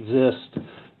that exist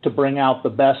to bring out the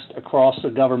best across the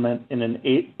government in an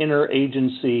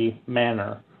interagency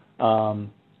manner.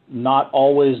 Not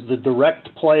always the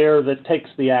direct player that takes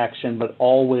the action, but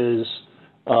always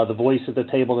the voice at the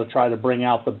table to try to bring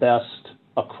out the best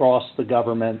across the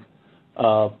government,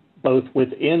 both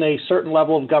within a certain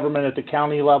level of government at the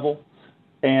county level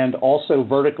and also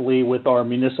vertically with our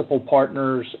municipal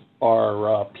partners,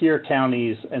 our peer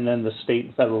counties, and then the state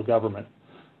and federal government.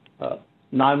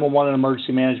 911 and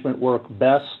emergency management work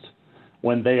best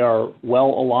when they are well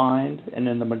aligned, and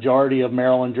in the majority of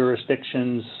Maryland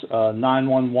jurisdictions,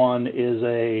 911 is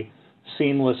a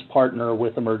seamless partner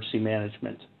with emergency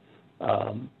management.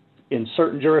 In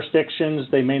certain jurisdictions,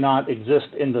 they may not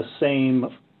exist in the same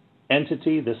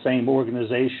entity, the same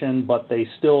organization, but they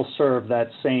still serve that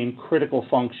same critical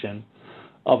function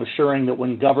of assuring that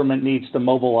when government needs to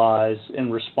mobilize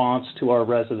in response to our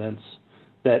residents,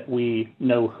 that we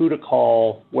know who to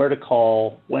call, where to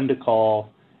call, when to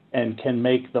call, and can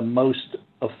make the most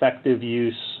effective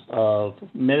use of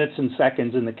minutes and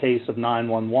seconds in the case of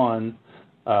 911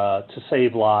 to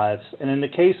save lives. And in the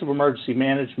case of emergency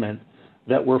management,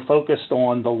 that we're focused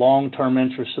on the long-term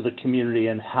interests of the community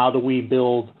and how do we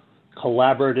build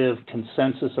collaborative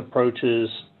consensus approaches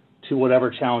to whatever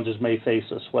challenges may face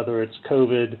us, whether it's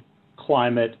COVID,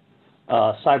 climate,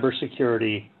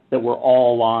 cybersecurity, that we're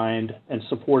all aligned and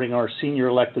supporting our senior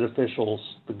elected officials,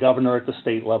 the governor at the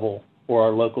state level, or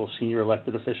our local senior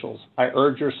elected officials. I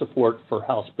urge your support for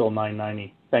House Bill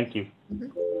 990. Thank you.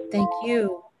 Thank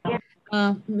you.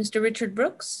 Mr. Richard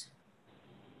Brooks.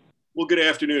 Well, good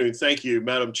afternoon. Thank you,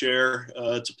 Madam Chair.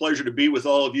 It's a pleasure to be with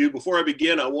all of you. Before I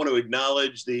begin, I want to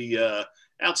acknowledge the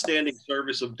outstanding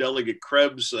service of Delegate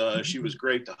Krebs. She was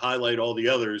great to highlight all the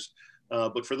others.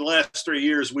 But for the last 3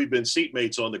 years, we've been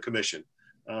seatmates on the commission.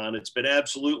 And it's been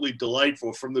absolutely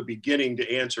delightful from the beginning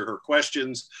to answer her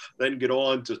questions, then get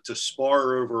on to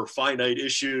spar over finite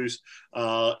issues,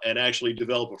 and actually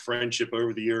develop a friendship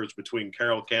over the years between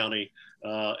Carroll County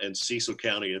and Cecil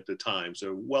County at the time.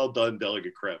 So well done,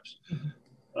 Delegate Krebs.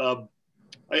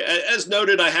 As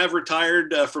noted, I have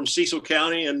retired from Cecil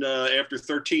County and after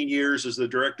 13 years as the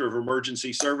Director of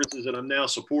Emergency Services, and I'm now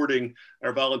supporting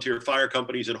our volunteer fire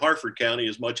companies in Harford County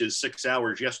as much as 6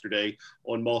 hours yesterday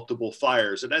on multiple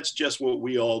fires. And that's just what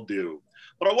we all do.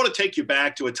 But I want to take you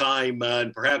back to a time,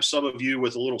 and perhaps some of you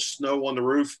with a little snow on the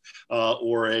roof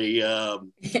or a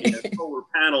solar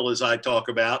panel, as I talk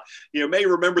about, may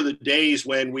remember the days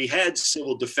when we had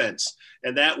civil defense.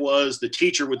 And that was the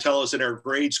teacher would tell us in our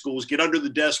grade schools, get under the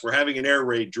desk, we're having an air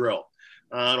raid drill.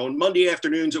 And on Monday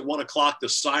afternoons at 1 o'clock, the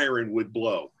siren would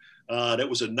blow. That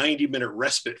was a 90-minute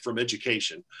respite from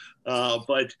education.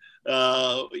 But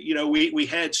we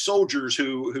had soldiers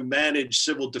who managed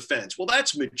civil defense. Well,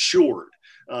 that's matured.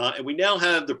 And we now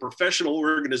have the professional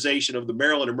organization of the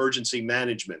Maryland Emergency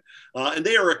Management. And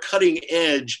they are a cutting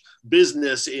edge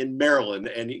business in Maryland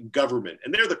and in government.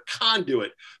 And they're the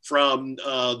conduit from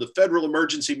the Federal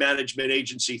Emergency Management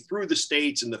Agency through the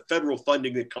states and the federal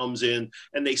funding that comes in.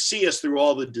 And they see us through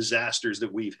all the disasters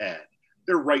that we've had.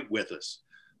 They're right with us.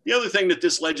 The other thing that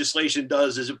this legislation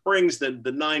does is it brings the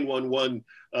 911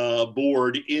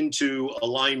 board into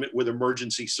alignment with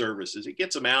emergency services. It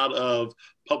gets them out of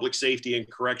public safety and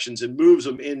corrections and moves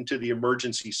them into the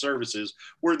emergency services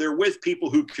where they're with people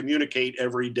who communicate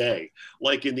every day,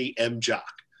 like in the MJOC.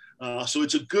 So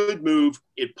it's a good move.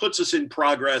 It puts us in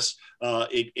progress.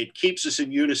 It keeps us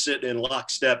in unison and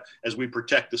lockstep as we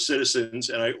protect the citizens.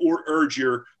 And I urge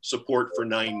your support for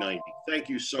 990. Thank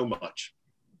you so much.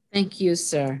 Thank you,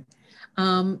 sir.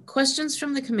 Questions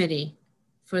from the committee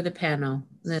for the panel,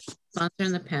 the sponsor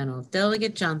and the panel.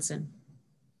 Delegate Johnson.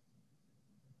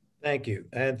 Thank you.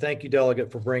 And thank you, Delegate,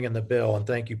 for bringing the bill. And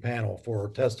thank you, panel, for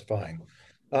testifying.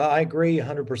 I agree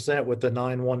 100% with the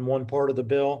 911 part of the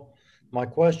bill. My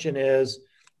question is,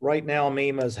 right now,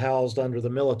 MEMA is housed under the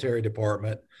military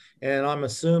department. And I'm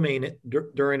assuming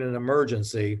during an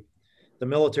emergency, the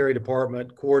military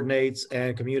department coordinates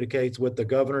and communicates with the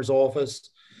governor's office.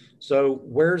 So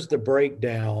where's the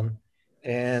breakdown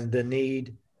and the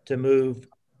need to move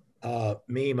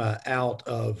MEMA out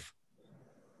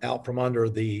from under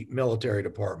the military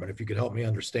department? If you could help me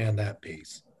understand that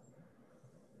piece.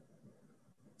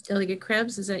 Delegate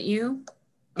Krebs, is that you?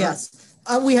 Yes,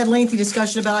 we had lengthy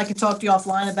discussion about it. I could talk to you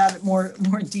offline about it more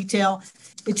in detail.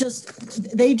 It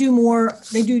just, they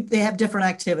have different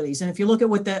activities. And if you look at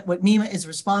what MEMA is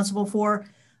responsible for,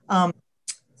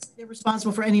 they're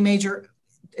responsible for any major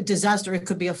a disaster. It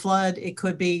could be a flood. It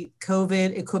could be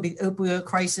COVID. It could be opioid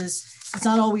crisis. It's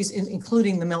not always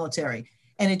including the military.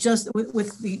 And it just,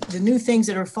 with the new things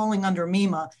that are falling under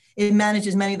MEMA, it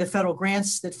manages many of the federal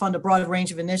grants that fund a broad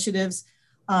range of initiatives,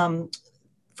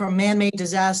 from man-made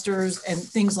disasters and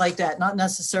things like that, not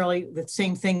necessarily the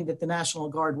same thing that the National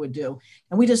Guard would do.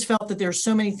 And we just felt that there's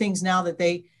so many things now that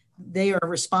they are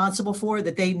responsible for,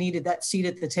 that they needed that seat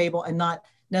at the table and not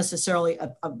necessarily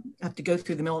have to go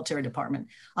through the military department.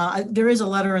 There is a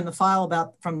letter in the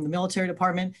file from the military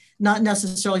department, not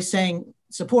necessarily saying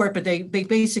support, but they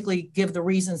basically give the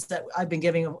reasons that I've been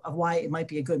giving of why it might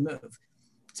be a good move.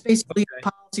 It's basically a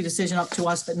policy decision up to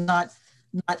us, but not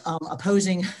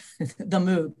opposing the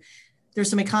move. There's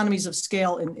some economies of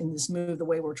scale in this move, the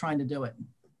way we're trying to do it.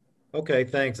 Okay,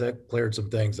 thanks. That cleared some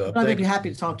things up. I'd be happy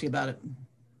to talk to you about it.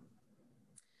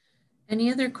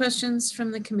 Any other questions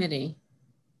from the committee?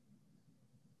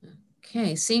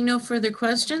 Okay, seeing no further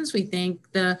questions, we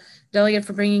thank the delegate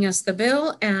for bringing us the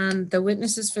bill and the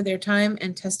witnesses for their time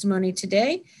and testimony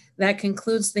today. That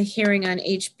concludes the hearing on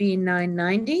HB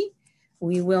 990.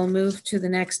 We will move to the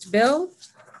next bill,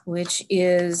 which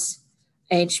is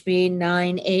HB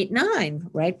 989,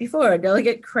 right before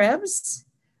Delegate Krebs.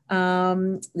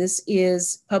 This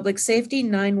is Public Safety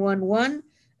 911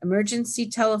 Emergency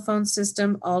Telephone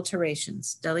System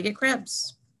Alterations. Delegate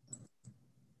Krebs.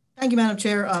 Thank you, Madam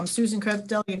Chair. Susan Krebs,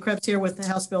 Delegate Krebs here with the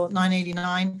House Bill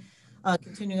 989,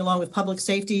 continuing along with Public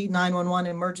Safety 911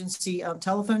 Emergency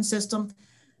Telephone System.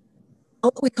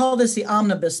 We call this the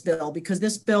omnibus bill because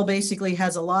this bill basically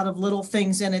has a lot of little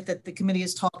things in it that the committee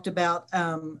has talked about.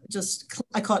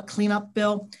 I call it cleanup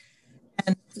bill.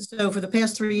 And so for the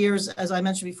past 3 years, as I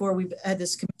mentioned before, we've had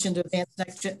this commission to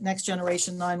advance next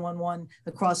generation 911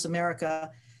 across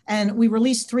America. And we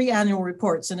released 3 annual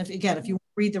reports. And if you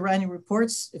read the annual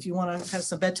reports, if you want to have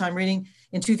some bedtime reading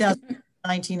in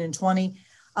 2019 and 20,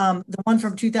 the one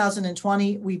from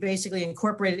 2020, we basically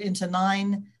incorporated into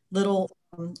 9 little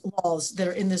laws that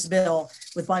are in this bill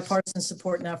with bipartisan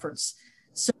support and efforts.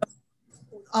 So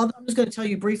I'm just going to tell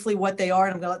you briefly what they are,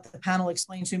 and I'm going to let the panel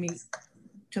explain to me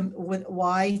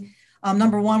why.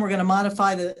 Number one, we're going to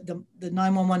modify the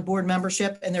 911 board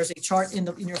membership, and there's a chart in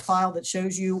your file that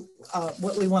shows you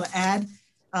what we want to add.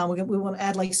 We want to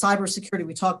add like cybersecurity.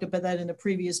 We talked about that in the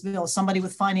previous bill. Somebody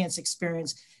with finance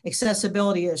experience,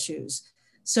 accessibility issues.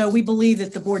 So we believe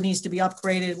that the board needs to be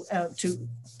upgraded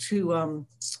to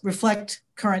reflect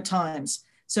current times.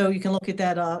 So you can look at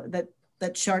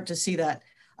that chart to see that.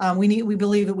 We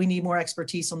believe that we need more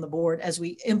expertise on the board as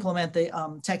we implement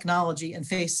the technology and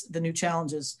face the new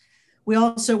challenges. We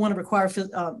also want to require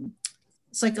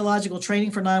psychological training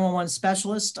for 911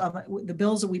 specialists. The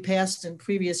bills that we passed in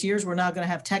previous years, we're now going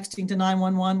to have texting to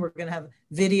 911. We're going to have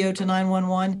video to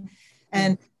 911.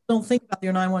 And don't think about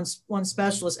your 911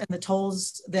 specialists and the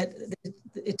tolls that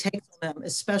it takes on them,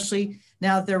 especially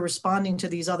now that they're responding to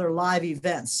these other live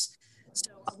events.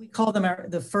 So we call them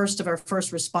the first of our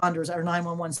first responders, our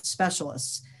 911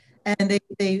 specialists. And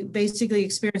they basically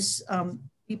experience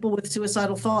people with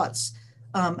suicidal thoughts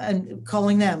and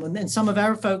calling them. And some of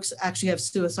our folks actually have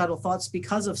suicidal thoughts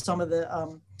because of some of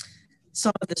the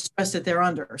stress that they're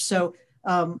under. So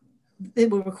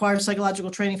it will require psychological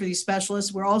training for these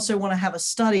specialists. We also want to have a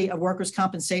study of workers'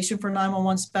 compensation for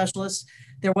 911 specialists.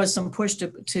 There was some push to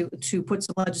put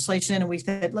some legislation in, and we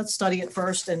said, let's study it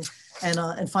first and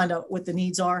find out what the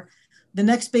needs are. The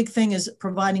next big thing is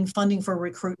providing funding for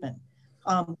recruitment.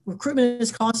 Recruitment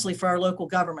is costly for our local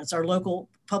governments, our local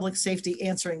public safety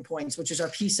answering points, which is our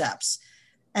PSAPs.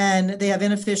 And they have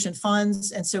inefficient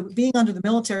funds. And so being under the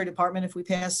military department, if we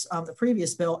pass the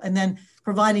previous bill, and then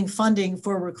providing funding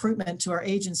for recruitment to our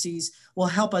agencies will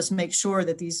help us make sure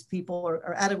that these people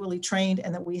are adequately trained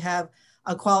and that we have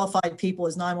qualified people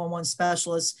as 911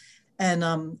 specialists.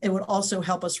 And it would also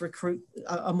help us recruit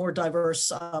a more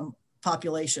diverse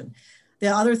population. The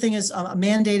other thing is a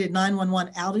mandated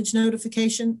 911 outage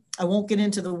notification. I won't get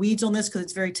into the weeds on this because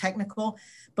it's very technical,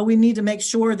 but we need to make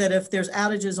sure that if there's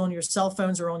outages on your cell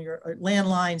phones or on your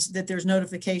landlines, that there's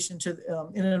notification to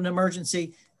in an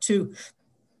emergency to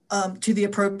the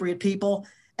appropriate people.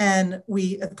 And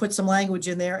we put some language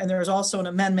in there. And there is also an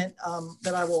amendment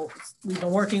that we've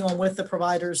been working on with the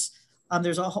providers.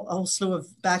 There's a whole slew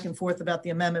of back and forth about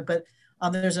the amendment, but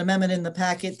there's an amendment in the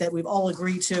packet that we've all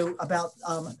agreed to about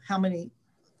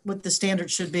what the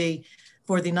standard should be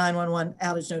for the 911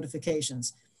 outage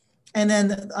notifications. And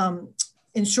then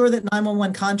ensure that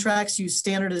 911 contracts use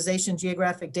standardization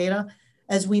geographic data.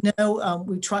 As we know,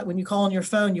 when you call on your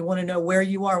phone, you want to know where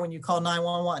you are when you call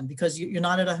 911 because you're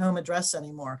not at a home address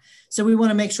anymore. So we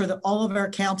want to make sure that all of our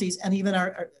counties and even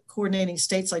our coordinating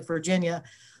states like Virginia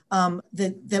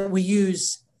that we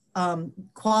use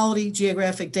quality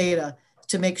geographic data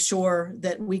to make sure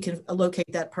that we can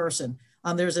locate that person.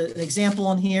 There's an example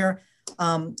on here.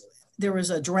 There was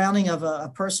a drowning of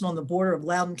a person on the border of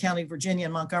Loudoun County, Virginia,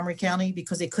 and Montgomery County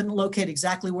because they couldn't locate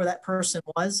exactly where that person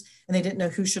was, and they didn't know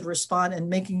who should respond. And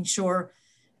making sure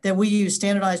that we use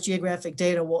standardized geographic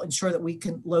data will ensure that we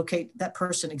can locate that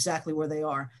person exactly where they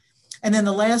are. And then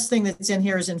the last thing that's in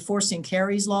here is enforcing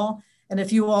Carey's Law. And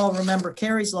if you all remember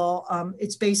Carey's Law,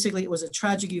 it was a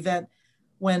tragic event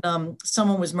when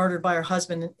someone was murdered by her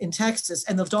husband in Texas,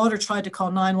 and the daughter tried to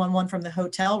call 911 from the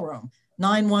hotel room.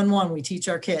 911, we teach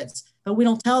our kids, but we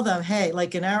don't tell them, hey,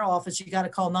 like in our office, you got to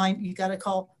call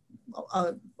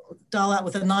dial out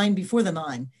with a 9 before the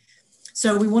 9.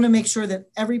 So we want to make sure that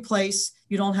every place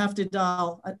you don't have to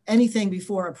dial anything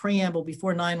before a preamble,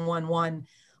 before 911,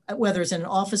 whether it's in an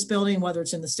office building, whether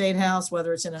it's in the State House,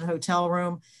 whether it's in a hotel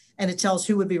room, and it tells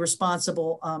who would be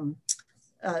responsible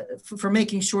for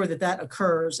making sure that that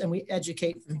occurs, and we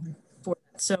educate for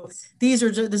that. So this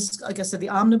is, like I said, the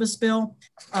omnibus bill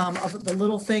of the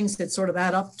little things that sort of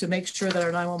add up to make sure that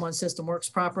our 911 system works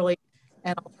properly.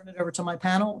 And I'll turn it over to my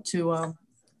panel to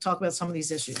talk about some of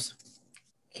these issues.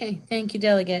 Okay, thank you,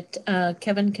 Delegate.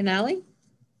 Kevin Canale.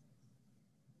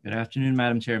 Good afternoon,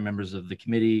 Madam Chair, members of the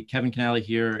committee. Kevin Canale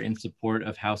here in support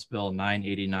of House Bill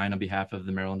 989 on behalf of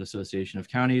the Maryland Association of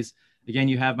Counties. Again,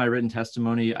 you have my written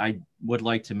testimony. I would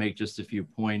like to make just a few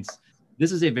points.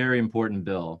 This is a very important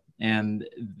bill, and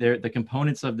the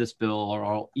components of this bill are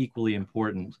all equally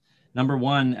important. Number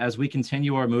one, as we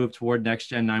continue our move toward Next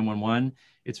Gen 911,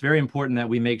 it's very important that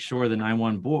we make sure the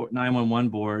 911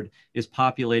 board is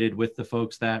populated with the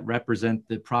folks that represent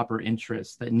the proper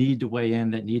interests, that need to weigh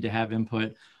in, that need to have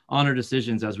input on our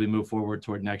decisions as we move forward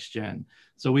toward Next Gen.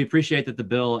 So we appreciate that the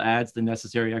bill adds the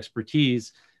necessary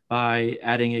expertise by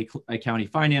adding a county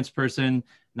finance person,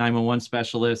 911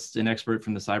 specialists, an expert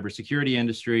from the cybersecurity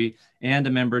industry, and a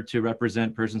member to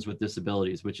represent persons with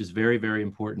disabilities, which is very, very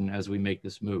important as we make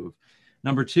this move.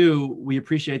 Number two, we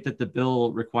appreciate that the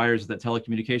bill requires that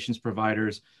telecommunications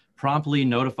providers promptly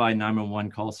notify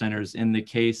 911 call centers in the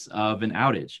case of an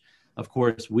outage. Of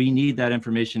course, we need that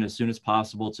information as soon as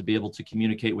possible to be able to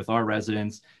communicate with our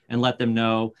residents and let them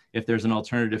know if there's an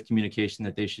alternative communication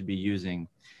that they should be using.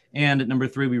 And number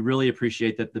three, we really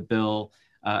appreciate that the bill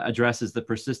addresses the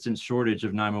persistent shortage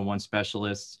of 911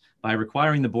 specialists by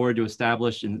requiring the board to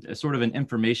establish a sort of an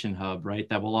information hub, right,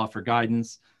 that will offer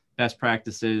guidance, best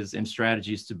practices, and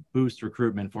strategies to boost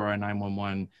recruitment for our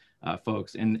 911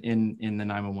 folks in the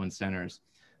 911 centers.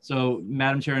 So,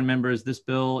 Madam Chair and members, this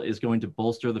bill is going to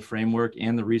bolster the framework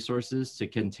and the resources to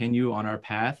continue on our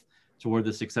path toward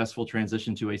the successful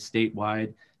transition to a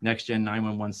statewide Next Gen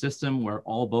 911 system where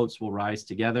all boats will rise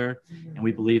together. And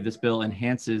we believe this bill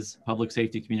enhances public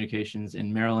safety communications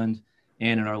in Maryland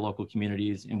and in our local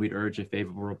communities. And we'd urge a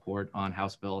favorable report on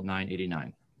House Bill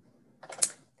 989.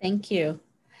 Thank you.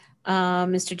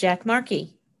 Mr. Jack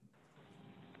Markey.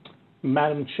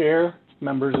 Madam Chair,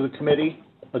 members of the committee,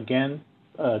 again,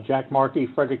 Jack Markey,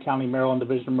 Frederick County, Maryland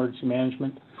Division of Emergency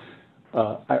Management.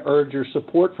 I urge your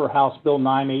support for House Bill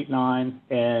 989,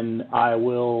 and I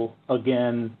will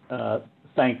again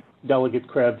thank Delegate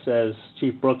Krebs, as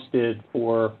Chief Brooks did,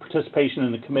 for participation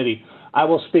in the committee. I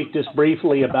will speak just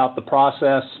briefly about the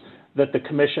process that the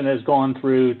commission has gone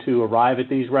through to arrive at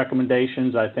these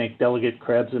recommendations. I think Delegate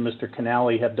Krebs and Mr.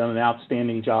 Canale have done an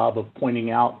outstanding job of pointing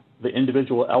out the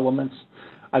individual elements.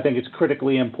 I think it's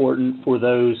critically important for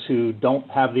those who don't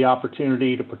have the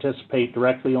opportunity to participate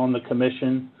directly on the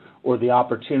commission or the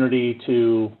opportunity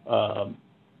to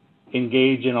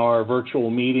engage in our virtual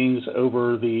meetings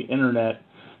over the internet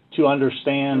to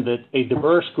understand that a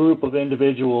diverse group of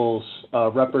individuals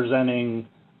representing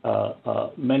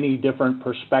many different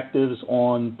perspectives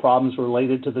on problems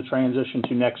related to the transition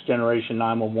to Next Generation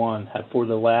 911 have for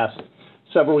the last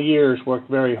several years worked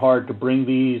very hard to bring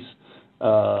these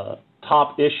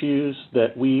top issues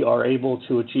that we are able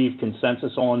to achieve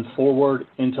consensus on forward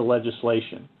into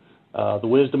legislation. The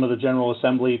wisdom of the General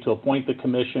Assembly to appoint the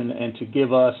commission and to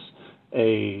give us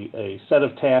a set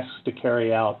of tasks to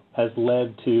carry out has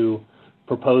led to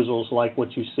proposals like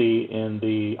what you see in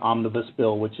the omnibus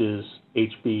bill, which is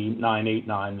HB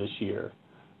 989 this year.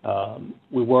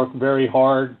 We work very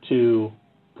hard to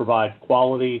provide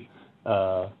quality,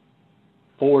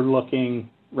 forward-looking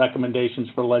recommendations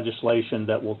for legislation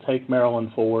that will take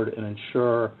Maryland forward and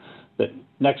ensure that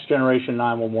Next Generation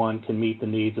 911 can meet the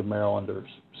needs of Marylanders.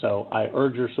 So I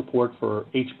urge your support for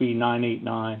HB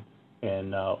 989,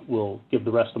 and we'll give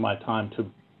the rest of my time to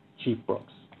Chief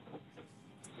Brooks.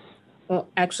 Well,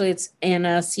 actually, it's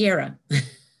Anna Sierra.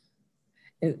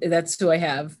 That's who I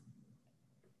have.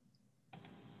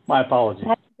 My apologies.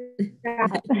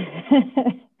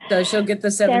 So she'll get the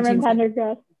 17th. Chairman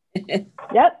Pendergrass.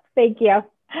 Yep, thank you.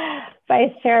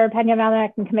 Vice Chair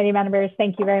Pena-Melnick and committee members,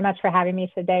 thank you very much for having me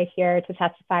today here to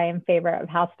testify in favor of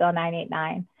House Bill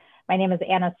 989. My name is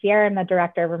Anna Sierra. I'm the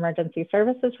Director of Emergency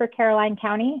Services for Caroline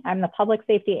County. I'm the Public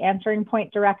Safety Answering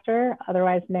Point Director,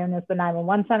 otherwise known as the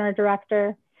 911 Center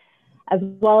Director, as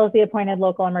well as the appointed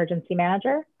local emergency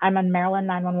manager. I'm a Maryland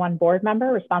 911 board member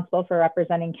responsible for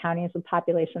representing counties with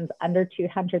populations under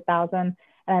 200,000, and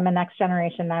I'm a Next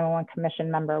Generation 911 Commission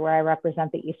member where I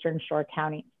represent the Eastern Shore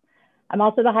counties. I'm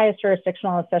also the highest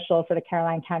jurisdictional official for the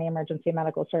Caroline County Emergency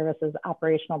Medical Services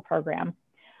operational program.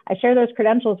 I share those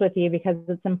credentials with you because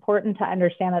it's important to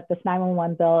understand that this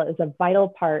 911 bill is a vital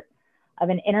part of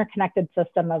an interconnected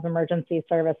system of emergency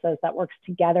services that works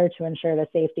together to ensure the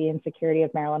safety and security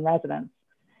of Maryland residents.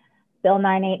 Bill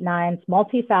 989's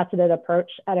multifaceted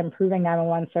approach at improving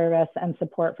 911 service and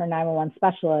support for 911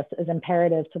 specialists is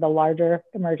imperative to the larger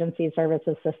emergency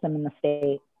services system in the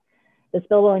state. This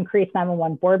bill will increase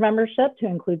 911 board membership to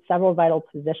include several vital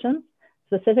positions.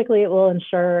 Specifically, it will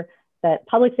ensure that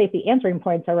public safety answering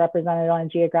points are represented on a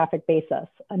geographic basis.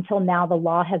 Until now, the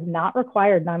law has not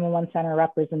required 911 center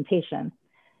representation.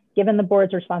 Given the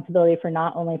board's responsibility for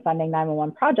not only funding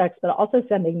 911 projects, but also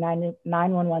sending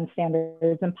 911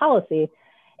 standards and policy,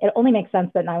 it only makes sense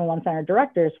that 911 center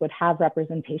directors would have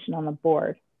representation on the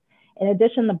board. In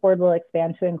addition, the board will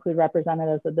expand to include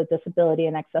representatives of the disability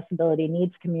and accessibility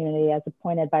needs community as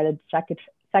appointed by the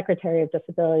Secretary of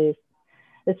Disabilities.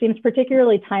 This seems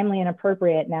particularly timely and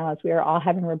appropriate now as we are all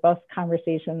having robust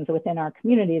conversations within our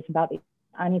communities about the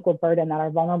unequal burden that our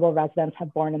vulnerable residents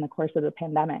have borne in the course of the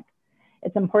pandemic.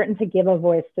 It's important to give a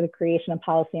voice to the creation of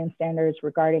policy and standards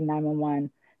regarding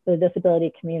 911 for the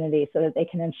disability community so that they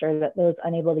can ensure that those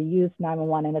unable to use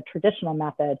 911 in a traditional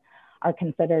method are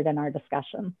considered in our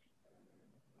discussions.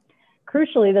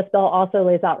 Crucially, this bill also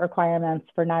lays out requirements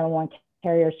for 911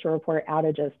 carriers to report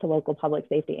outages to local public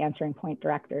safety answering point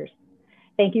directors.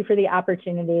 Thank you for the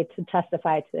opportunity to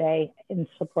testify today in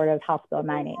support of House Bill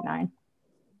 989.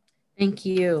 Thank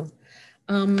you.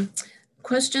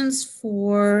 Questions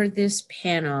for this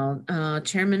panel?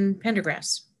 Chairman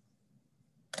Pendergrass.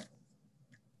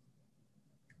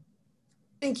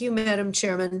 Thank you, Madam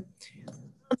Chairman.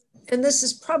 And this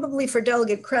is probably for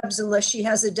Delegate Krebs, unless she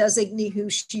has a designee who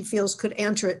she feels could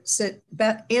answer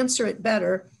it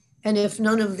better. And if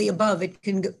none of the above, it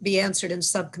can be answered in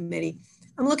subcommittee.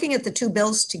 I'm looking at the two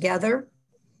bills together.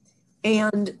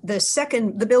 And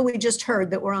the bill we just heard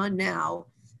that we're on now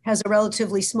has a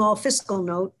relatively small fiscal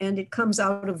note, and it comes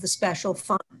out of the special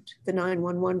fund, the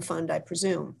 911 fund, I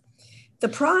presume. The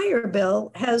prior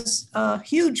bill has a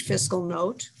huge fiscal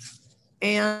note,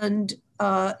 and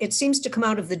it seems to come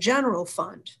out of the general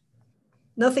fund.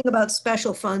 Nothing about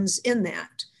special funds in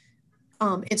that.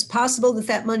 It's possible that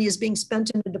that money is being spent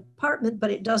in a department,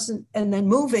 but it doesn't, and then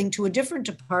moving to a different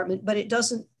department, but it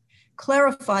doesn't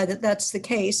clarify that that's the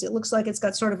case. It looks like it's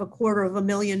got sort of a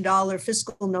 $250,000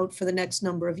 fiscal note for the next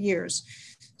number of years.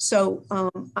 So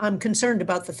I'm concerned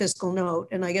about the fiscal note,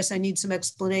 and I guess I need some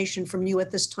explanation from you at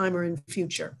this time or in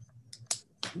future.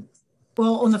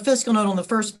 Well, on the fiscal note on the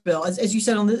first bill, as you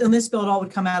said, on this bill, it all would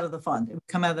come out of the fund. It would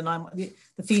come out of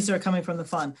the fees that are coming from the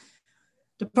fund.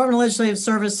 Department of Legislative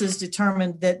Services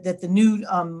determined that the new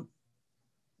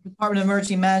Department of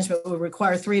Emergency Management would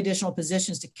require 3 additional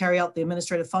positions to carry out the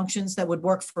administrative functions that would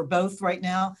work for both right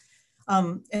now.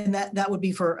 And that would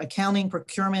be for accounting,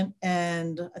 procurement,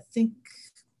 and I think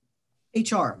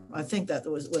HR. I think that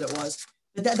was what it was.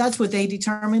 But that's what they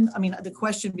determined. I mean, the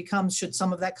question becomes, should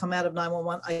some of that come out of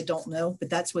 911? I don't know, but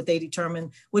that's what they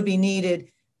determined would be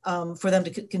needed for them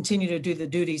to continue to do the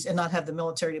duties and not have the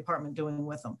military department doing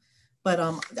with them. But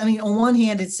I mean, on one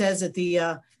hand, it says that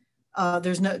the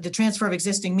transfer of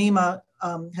existing MEMA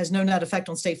has no net effect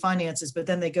on state finances, but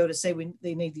then they go to say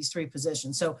they need these 3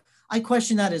 positions. So I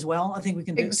question that as well. I think we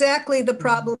can do exactly the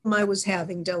problem I was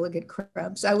having, Delegate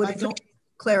Krebs. I would appreciate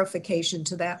clarification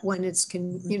to that when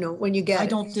when you get I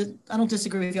don't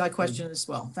disagree with you. I question it as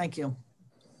well. Thank you.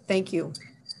 Thank you.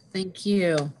 Thank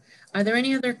you. Are there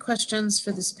any other questions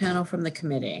for this panel from the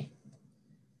committee?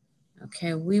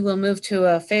 Okay, we will move to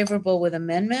a favorable with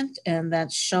amendment, and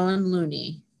that's Sean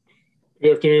Looney.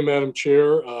 Good afternoon, Madam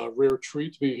Chair. Rare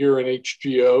treat to be here in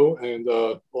HGO, and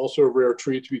also a rare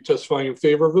treat to be testifying in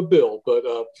favor of a bill. But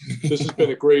this has been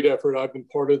a great effort. I've been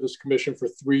part of this commission for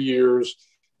 3 years,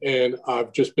 and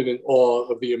I've just been in awe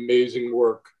of the amazing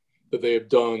work that they have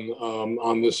done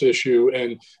on this issue.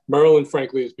 And Maryland,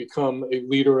 frankly, has become a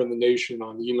leader in the nation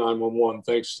on E911,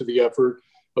 thanks to the effort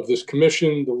of this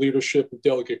commission, the leadership of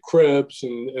Delegate Krebs,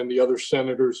 and the other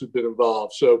senators who've been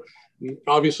involved. So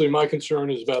Obviously, my concern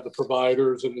is about the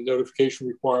providers and the notification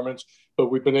requirements,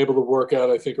 but we've been able to work out,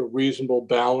 I think, a reasonable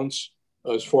balance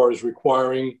as far as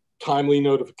requiring timely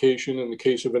notification in the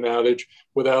case of an outage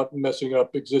without messing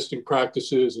up existing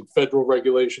practices and federal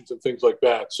regulations and things like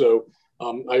that. So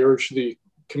I urge the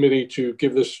committee to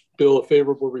give this bill a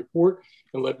favorable report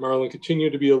and let Maryland continue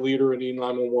to be a leader in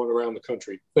E911 around the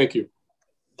country. Thank you.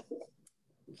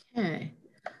 Okay.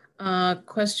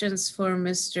 Questions for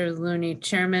Mr. Looney?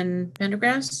 Chairman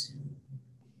Pendergrass?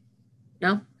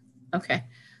 No? Okay.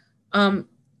 I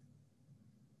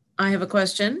have a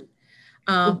question.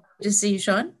 To see you,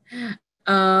 Sean.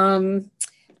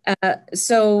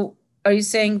 So are you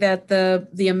saying that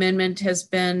the amendment has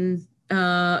been,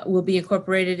 will be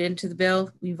incorporated into the bill?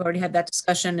 We've already had that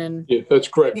discussion and. Yeah, that's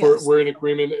correct. Yes. We're in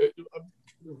agreement.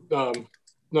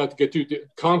 Not to get too,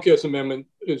 Comcast amendment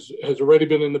has already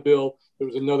been in the bill. There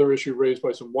was another issue raised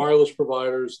by some wireless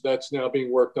providers that's now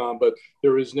being worked on, but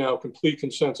there is now complete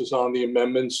consensus on the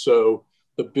amendments. So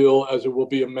the bill as it will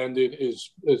be amended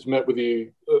is met with the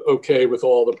okay with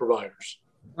all the providers.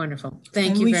 Wonderful. Thank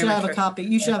and you we very should much. Have a copy.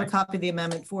 You should have a copy of the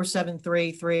amendment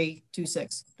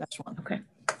 473326. Okay,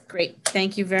 great.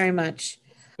 Thank you very much.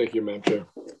 Thank you, Madam Chair.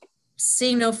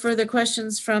 Seeing no further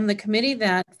questions from the committee,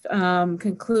 that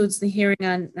concludes the hearing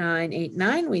on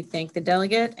 989. We thank the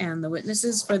delegate and the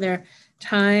witnesses for their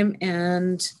time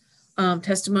and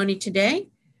testimony today.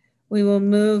 We will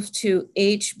move to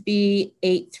HB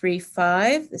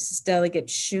 835. This is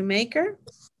Delegate Shoemaker.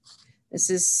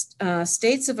 This is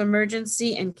states of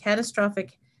emergency and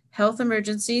catastrophic health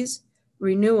emergencies,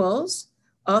 renewals,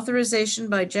 authorization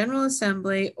by General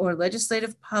Assembly or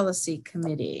Legislative Policy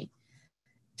Committee.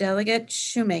 Delegate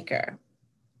Shoemaker.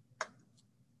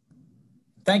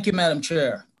 Thank you, Madam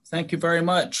Chair. Thank you very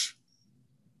much.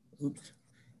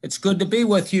 It's good to be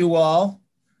with you all.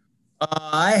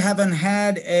 I haven't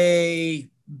had a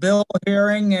bill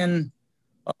hearing in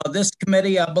this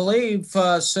committee, I believe,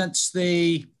 since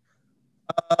the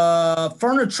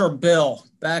furniture bill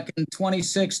back in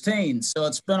 2016. So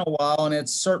it's been a while, and it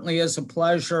certainly is a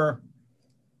pleasure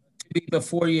to be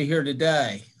before you here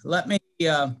today. Let me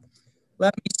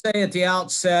say at the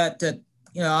outset that,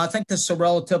 I think this is a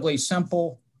relatively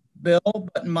simple bill,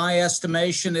 but in my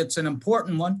estimation, it's an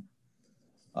important one.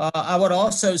 I would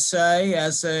also say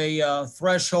as a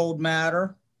threshold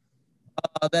matter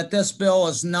that this bill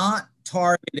is not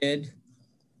targeted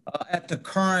at the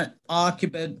current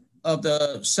occupant of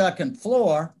the second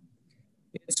floor.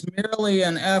 It's merely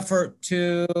an effort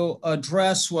to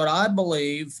address what I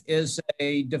believe is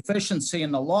a deficiency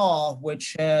in the law,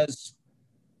 which has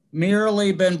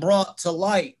merely been brought to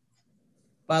light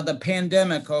by the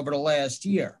pandemic over the last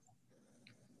year.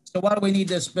 So why do we need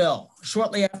this bill?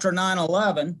 Shortly after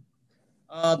 9/11,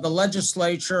 the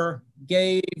legislature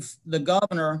gave the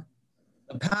governor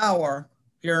the power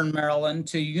here in Maryland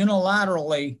to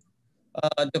unilaterally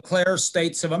declare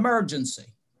states of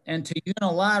emergency and to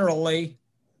unilaterally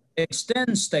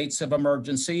extend states of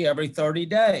emergency every 30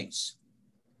 days.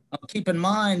 Now, keep in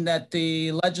mind that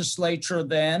the legislature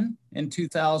then in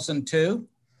 2002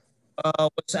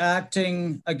 was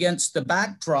acting against the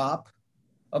backdrop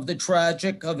of the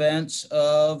tragic events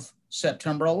of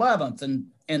September 11th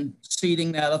and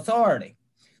ceding that authority.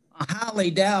 I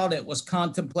highly doubt it was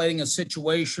contemplating a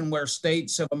situation where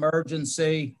states of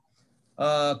emergency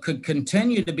could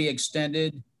continue to be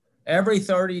extended every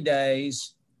 30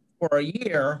 days for a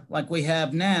year like we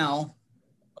have now,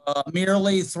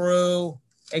 merely through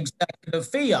executive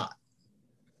fiat.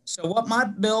 So what my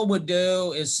bill would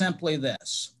do is simply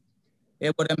this.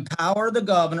 It would empower the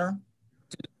governor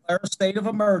to declare a state of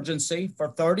emergency for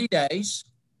 30 days.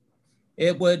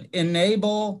 It would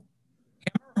enable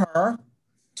him or her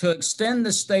to extend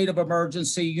the state of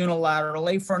emergency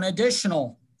unilaterally for an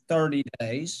additional 30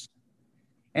 days.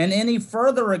 And any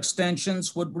further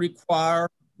extensions would require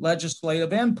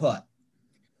legislative input.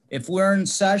 If we're in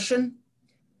session,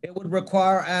 it would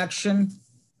require action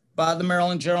by the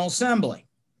Maryland General Assembly.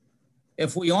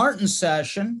 If we aren't in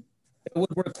session, it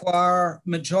would require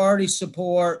majority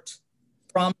support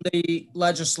from the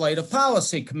Legislative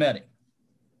Policy Committee.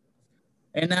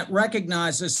 And that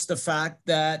recognizes the fact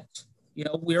that,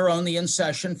 we're only in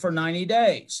session for 90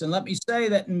 days. And let me say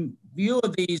that in view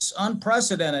of these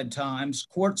unprecedented times,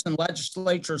 courts and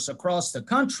legislatures across the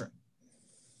country,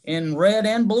 in red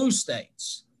and blue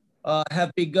states,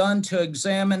 have begun to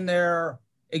examine their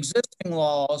existing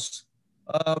laws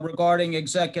regarding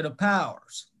executive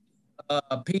powers.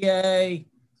 PA,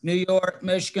 New York,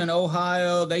 Michigan,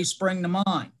 Ohio, they spring to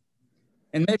mind.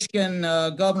 In Michigan,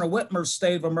 Governor Whitmer's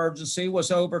state of emergency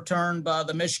was overturned by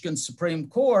the Michigan Supreme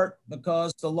Court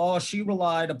because the law she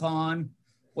relied upon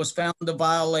was found to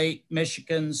violate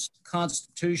Michigan's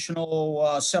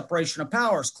constitutional separation of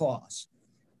powers clause.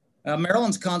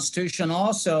 Maryland's Constitution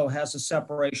also has a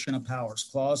separation of powers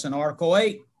clause in Article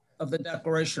 8 of the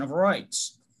Declaration of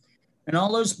Rights. And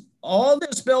all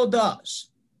this bill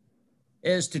does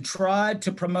is to try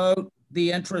to promote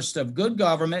the interest of good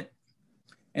government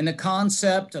and the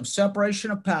concept of separation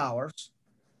of powers.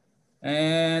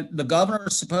 And the governor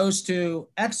is supposed to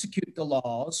execute the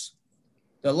laws.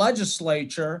 The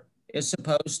legislature is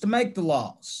supposed to make the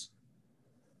laws.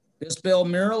 This bill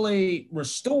merely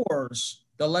restores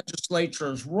the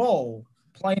legislature's role,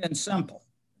 plain and simple.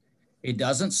 It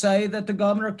doesn't say that the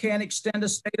governor can't extend a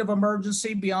state of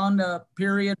emergency beyond the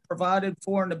period provided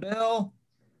for in the bill.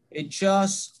 It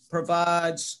just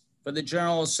provides for the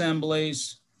General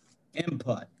Assembly's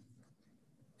input.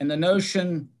 And the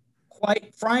notion,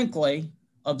 quite frankly,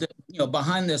 of the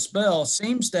behind this bill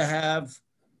seems to have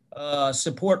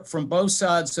support from both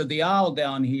sides of the aisle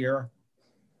down here,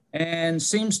 and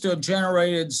seems to have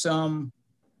generated some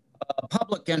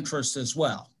public interest as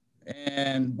well.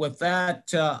 And with that,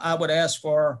 I would ask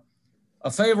for a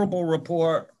favorable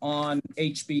report on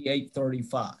HB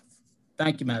 835.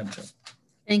 Thank you, Madam Chair.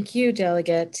 Thank you,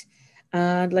 Delegate.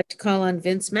 I'd like to call on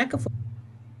Vince McAvoy.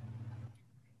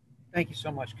 Thank you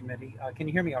so much, committee. Can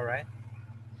you hear me all right?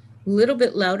 A little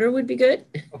bit louder would be good.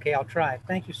 Okay, I'll try.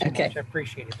 Thank you so much. I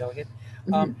appreciate it, Delegate.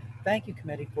 Thank you,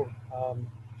 committee, for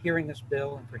hearing this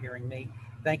bill and for hearing me.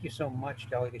 Thank you so much,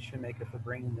 Delegate Shoemaker, for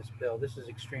bringing this bill. This is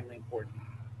extremely important.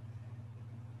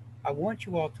 I want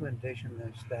you all to envision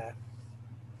this, that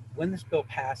when this bill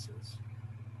passes,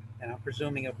 and I'm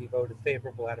presuming it'll be voted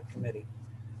favorable out of committee,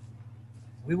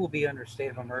 we will be under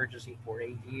state of emergency for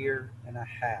a year and a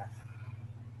half.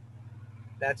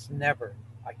 That's never,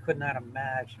 I could not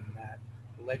imagine that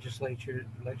the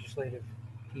legislative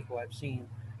people I've seen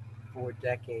for a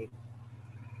decade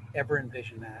ever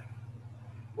envisioned that,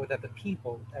 or that the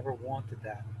people ever wanted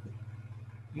that.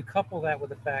 You couple that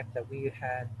with the fact that we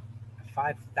had a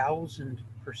 5,000%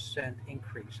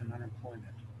 increase in unemployment.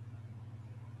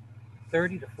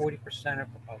 30 to 40%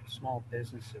 of small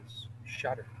businesses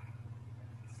shuttered.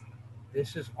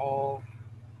 This is all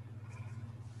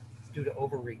due to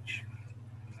overreach.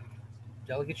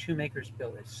 Delegate Shoemaker's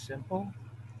bill is simple,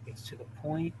 it's to the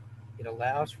point, it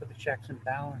allows for the checks and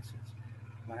balances.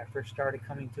 When I first started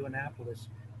coming to Annapolis,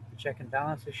 the check and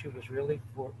balance issue was really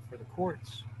for the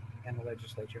courts and the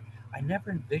legislature. I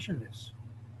never envisioned this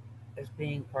as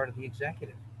being part of the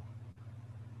executive.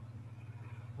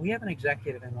 We have an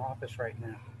executive in office right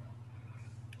now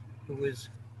who is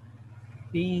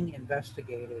being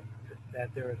investigated,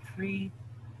 that there are 3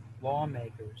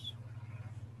 lawmakers,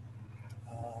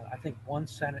 I think 1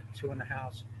 Senate, 2 in the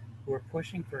House, who are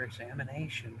pushing for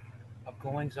examination of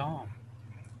goings on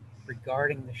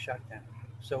regarding the shutdown.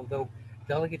 So though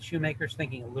Delegate Shoemaker's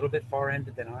thinking a little bit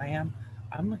far-ended than I am,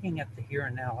 I'm looking at the here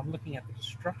and now. I'm looking at the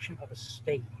destruction of a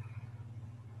state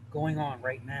going on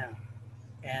right now.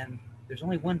 And there's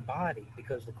only one body,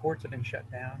 because the courts have been shut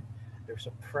down. They're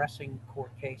suppressing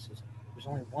court cases. There's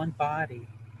only one body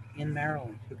in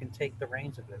Maryland who can take the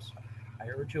reins of this. I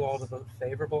urge you all to vote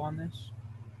favorable on this,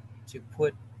 to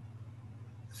put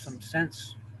some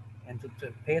sense and to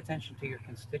pay attention to your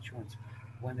constituents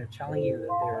when they're telling you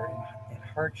that they're in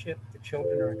hardship, the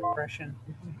children are in depression,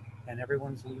 and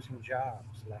everyone's losing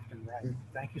jobs left and right.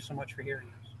 Thank you so much for hearing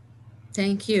us.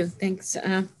 Thank you. Thanks.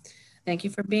 Thank you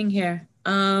for being here.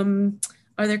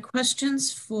 Are there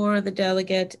questions for the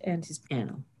delegate and his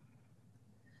panel?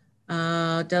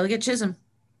 Delegate Chisholm.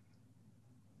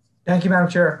 Thank you, Madam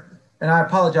Chair. And I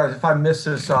apologize if I missed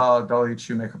this, Delegate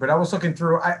Shoemaker, but I was looking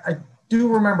through, I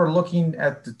do remember looking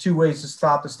at the 2 ways to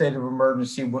stop the state of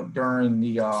emergency during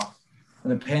the,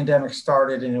 when the pandemic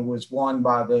started, and it was one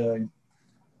by the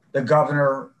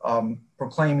governor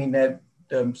proclaiming that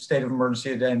the state of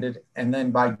emergency had ended, and then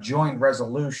by joint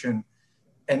resolution.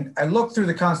 And I looked through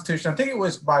the Constitution, I think it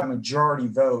was by majority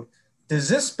vote. Does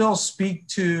this bill speak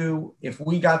to, if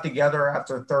we got together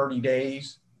after 30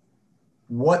 days,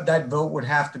 what that vote would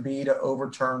have to be to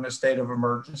overturn a state of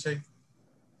emergency?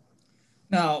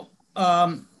 Now,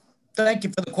 thank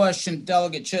you for the question,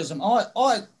 Delegate Chisholm. All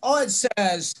it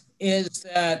says is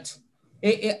that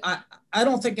I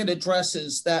don't think it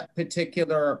addresses that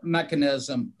particular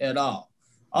mechanism at all.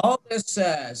 All this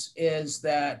says is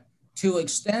that to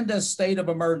extend a state of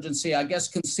emergency, I guess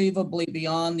conceivably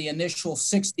beyond the initial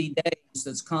 60 days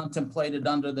that's contemplated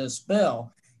under this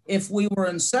bill, if we were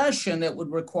in session, it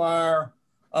would require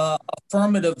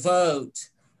affirmative vote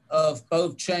of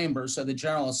both chambers of the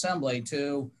General Assembly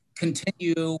to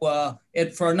continue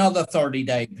it for another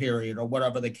 30-day period or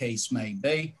whatever the case may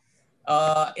be.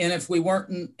 And if we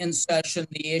weren't in session,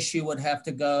 the issue would have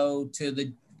to go to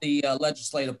the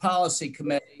Legislative Policy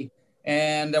Committee,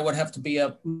 and there would have to be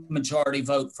a majority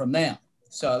vote from them.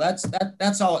 So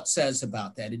that's all it says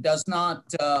about that. It does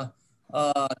not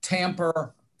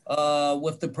tamper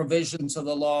with the provisions of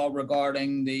the law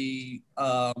regarding the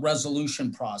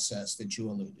resolution process that you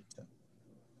alluded to.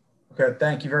 Okay,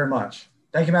 thank you very much.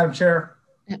 Thank you, Madam Chair.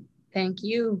 Thank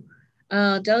you.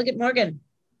 Delegate Morgan.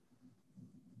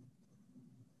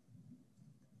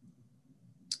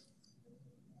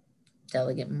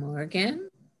 Delegate Morgan,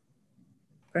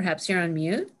 perhaps you're on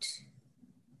mute.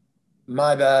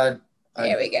 My bad.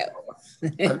 There we go.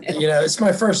 You know, it's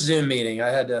my first Zoom meeting. I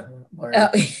had to learn.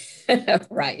 Oh,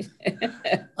 right.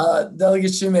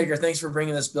 Delegate Shoemaker, thanks for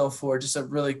bringing this bill forward. Just a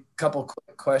really couple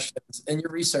quick questions. In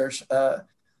your research,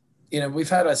 you know, we've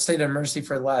had a state of emergency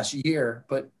for the last year,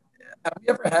 but have we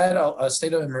ever had a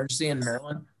state of emergency in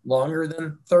Maryland longer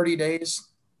than 30 days?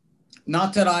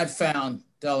 Not that I've found,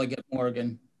 Delegate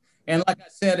Morgan. And like I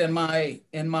said in my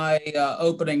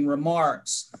opening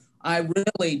remarks, I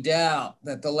really doubt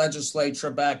that the legislature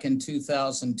back in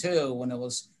 2002, when it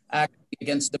was acting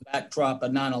against the backdrop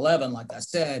of 9/11, like I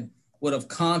said, would have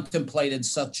contemplated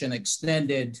such an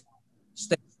extended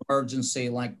state of emergency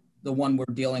like the one we're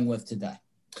dealing with today.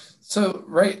 So,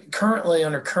 currently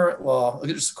under current law,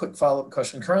 just a quick follow-up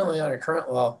question. Currently under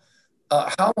current law,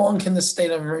 how long can the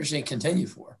state of emergency continue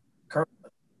for?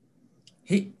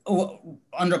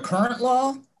 Under current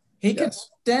law, he could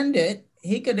extend it.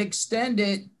 He could extend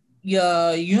it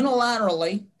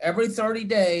unilaterally every 30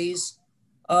 days,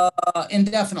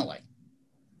 indefinitely.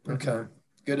 Okay,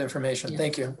 good information. Yeah.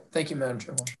 Thank you. Thank you, Madam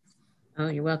Chair. Oh,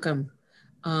 you're welcome.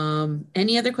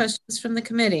 Any other questions from the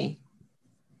committee?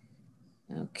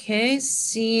 Okay,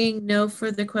 seeing no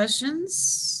further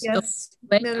questions. Yes, oh,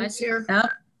 wait, Madam Chair. Oh,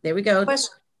 there we go.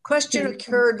 Question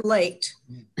occurred late.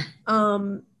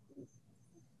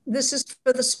 This is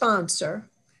for the sponsor.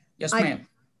 Yes, ma'am.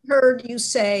 I heard you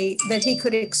say that he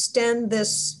could extend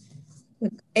this,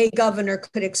 a governor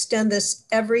could extend this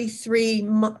every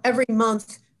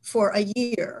month for a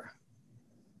year.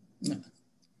 No.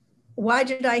 Why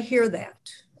did I hear that?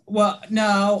 Well,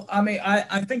 no, I mean,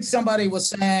 I think somebody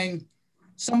was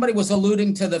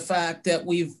alluding to the fact that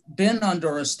we've been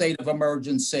under a state of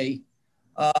emergency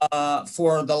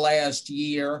for the last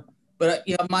year. But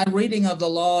you know, my reading of the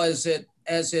law as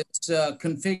it's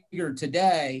configured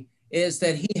today is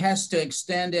that he has to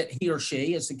extend it, he or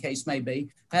she, as the case may be,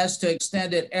 has to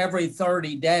extend it every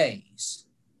 30 days.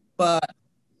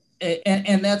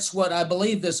 And that's what I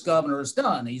believe this governor has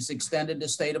done. He's extended the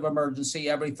state of emergency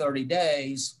every 30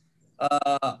 days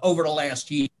over the last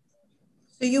year.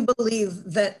 So you believe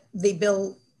that the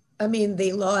bill, I mean,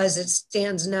 the law as it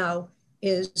stands now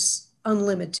is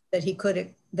unlimited,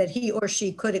 that he or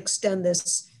she could extend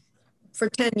this for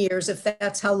 10 years if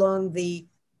that's how long the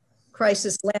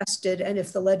crisis lasted and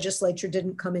if the legislature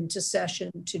didn't come into session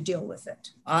to deal with it.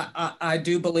 I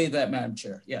do believe that, Madam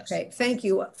Chair, yes. Okay, thank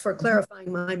you for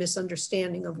clarifying my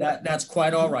misunderstanding of that. That's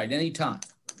quite all right, anytime.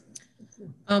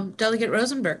 Delegate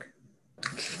Rosenberg.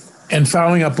 And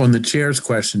following up on the chair's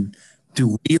question,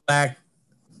 do we lack,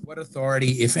 what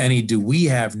authority, if any, do we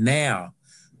have now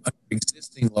under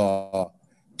existing law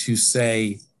to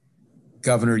say,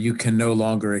 Governor, you can no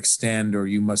longer extend, or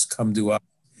you must come to us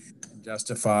and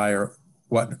justify, or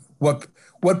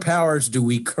what powers do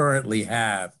we currently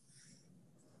have?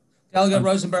 Delegate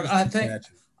Rosenberg, I think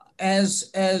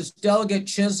as Delegate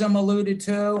Chisholm alluded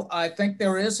to, I think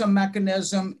there is a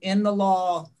mechanism in the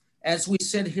law as we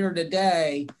sit here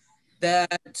today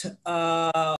that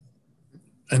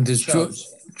and this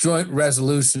joint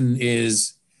resolution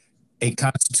is a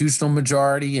constitutional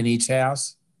majority in each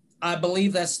house? I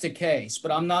believe that's the case,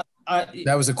 but I'm not.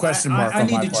 That was a question mark. I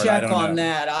need to check on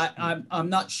that. I'm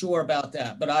not sure about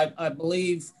that, but I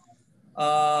believe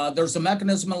there's a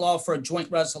mechanism in law for a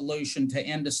joint resolution to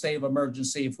end a state of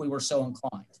emergency if we were so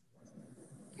inclined.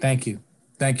 Thank you.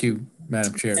 Thank you,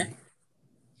 Madam Chair.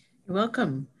 You're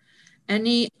welcome.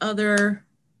 Any other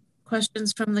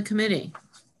questions from the committee?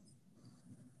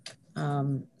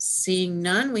 Seeing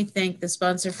none, we thank the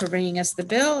sponsor for bringing us the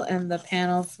bill and the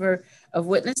panel of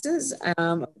witnesses.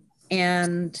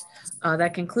 And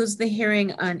that concludes the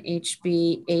hearing on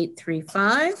HB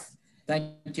 835.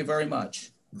 Thank you very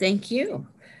much. Thank you.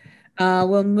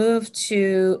 We'll move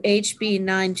to HB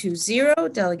 920,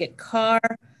 Delegate Carr,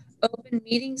 Open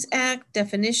Meetings Act,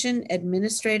 definition,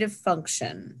 administrative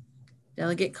function.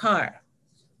 Delegate Carr.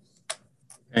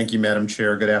 Thank you, Madam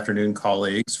Chair. Good afternoon,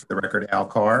 colleagues. For the record, Al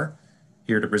Carr,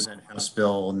 here to present House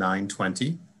Bill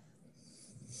 920.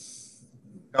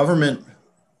 Government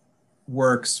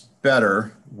works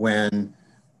better when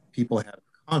people have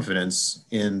confidence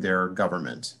in their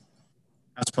government.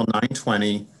 House Bill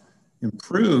 920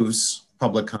 improves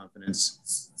public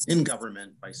confidence in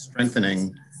government by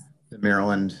strengthening the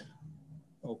Maryland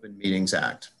Open Meetings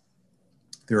Act.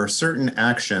 There are certain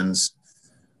actions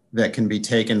that can be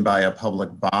taken by a public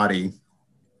body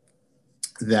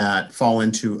that fall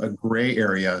into a gray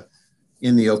area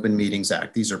in the Open Meetings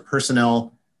Act. These are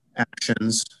personnel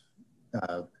actions,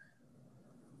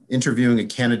 interviewing a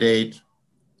candidate,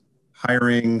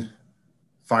 hiring,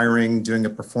 firing, doing a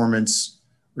performance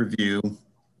review.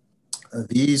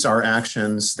 These are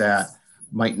actions that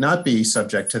might not be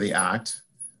subject to the act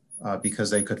because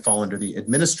they could fall under the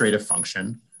administrative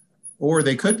function, or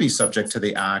they could be subject to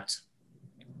the act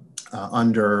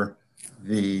under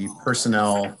the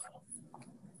personnel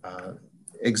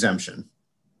exemption.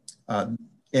 And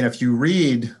if you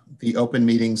read the Open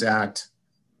Meetings Act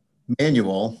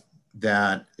manual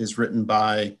that is written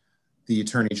by the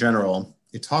Attorney General,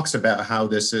 it talks about how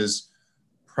this is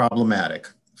problematic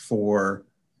for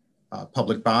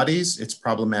public bodies, it's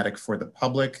problematic for the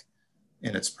public,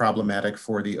 and it's problematic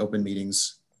for the Open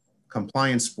Meetings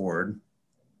Compliance Board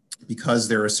because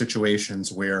there are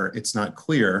situations where it's not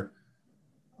clear.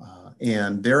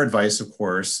 And their advice, of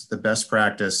course, the best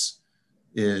practice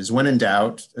is when in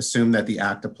doubt, assume that the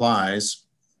act applies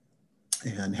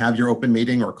and have your open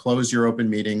meeting or close your open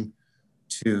meeting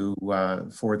to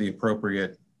for the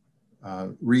appropriate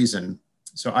reason.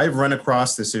 So I've run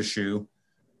across this issue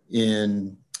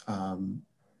in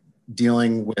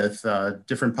dealing with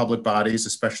different public bodies,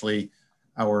 especially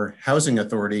our housing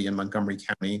authority in Montgomery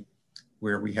County,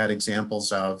 where we had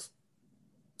examples of,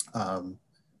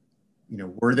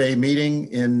 were they meeting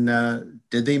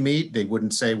did they meet? They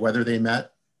wouldn't say whether they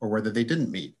met or whether they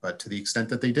didn't meet, but to the extent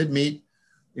that they did meet,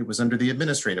 it was under the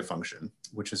administrative function,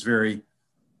 which is very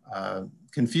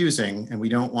confusing. And we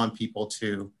don't want people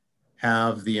to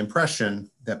have the impression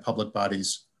that public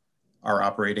bodies are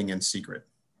operating in secret.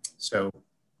 So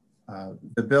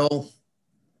the bill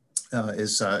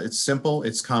it's simple,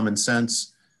 it's common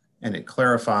sense, and it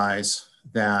clarifies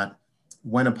that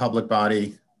when a public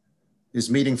body is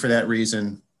meeting for that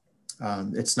reason,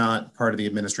 it's not part of the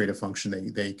administrative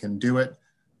function. They can do it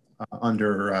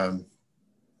under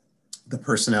the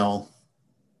personnel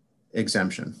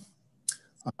exemption.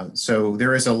 So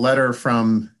there is a letter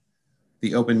from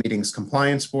the Open Meetings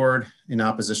Compliance Board in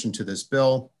opposition to this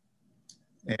bill,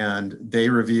 and they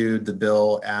reviewed the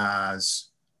bill as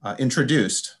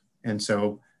introduced. And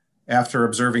so after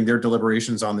observing their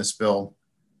deliberations on this bill,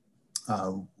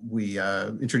 we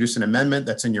introduced an amendment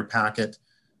that's in your packet.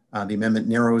 The amendment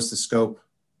narrows the scope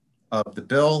of the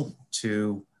bill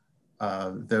to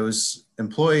those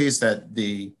employees that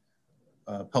the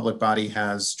public body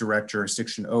has direct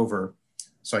jurisdiction over.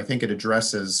 So I think it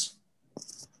addresses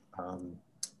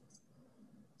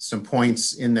some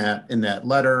points in that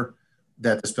letter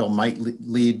that this bill might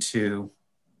lead to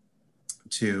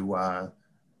a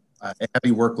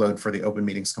heavy workload for the Open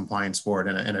Meetings Compliance Board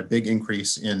and a big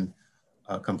increase in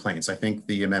complaints. I think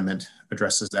the amendment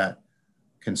addresses that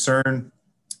concern.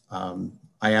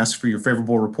 I ask for your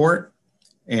favorable report,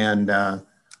 and I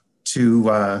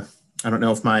don't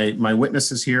know if my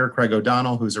witness is here, Craig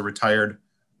O'Donnell, who's a retired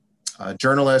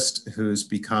journalist who's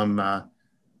become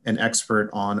an expert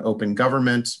on open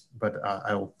government, but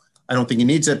I don't think he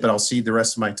needs it, but I'll cede the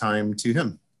rest of my time to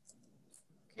him.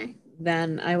 Okay,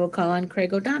 then I will call on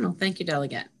Craig O'Donnell. Thank you,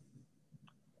 Delegate.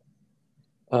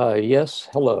 Yes,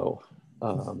 hello.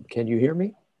 Can you hear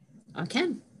me? I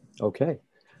can. Okay.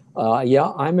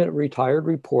 Yeah, I'm a retired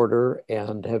reporter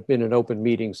and have been an open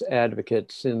meetings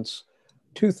advocate since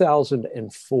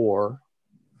 2004.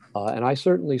 And I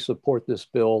certainly support this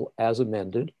bill as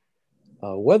amended.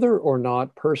 Whether or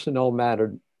not personnel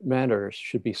matters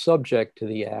should be subject to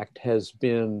the act has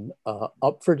been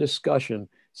up for discussion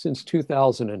since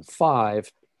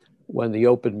 2005, when the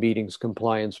Open Meetings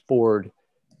Compliance Board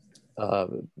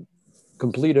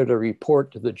completed a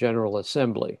report to the General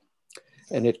Assembly.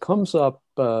 And it comes up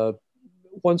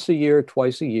once a year,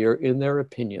 twice a year in their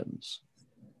opinions.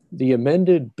 The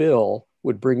amended bill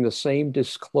would bring the same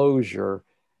disclosure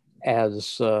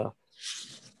as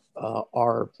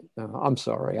I'm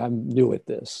sorry, I'm new at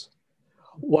this.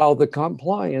 While the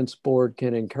Compliance Board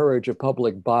can encourage a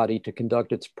public body to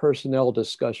conduct its personnel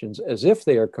discussions as if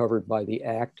they are covered by the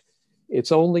Act,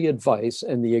 it's only advice,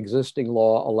 and the existing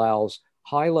law allows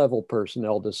high-level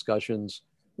personnel discussions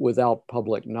without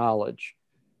public knowledge.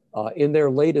 In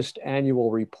their latest annual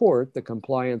report, the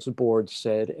Compliance Board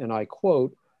said, and I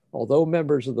quote, "Although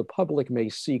members of the public may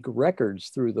seek records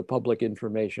through the Public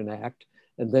Information Act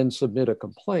and then submit a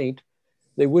complaint,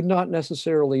 They would not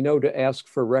necessarily know to ask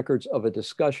for records of a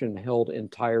discussion held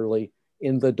entirely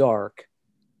in the dark.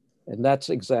 And that's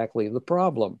exactly the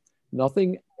problem.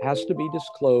 Nothing has to be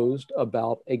disclosed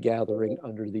about a gathering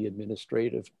under the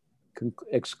administrative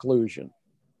exclusion.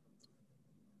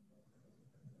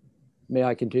 May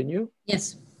I continue?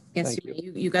 Yes, yes,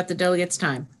 you got the delegate's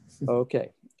time.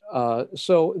 Okay,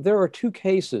 so there are two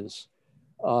cases.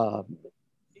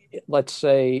 Let's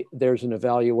say there's an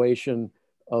evaluation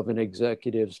of an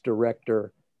executive's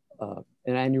director, an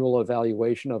annual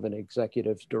evaluation of an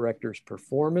executive's director's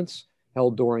performance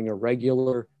held during a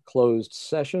regular closed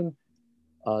session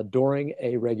during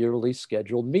a regularly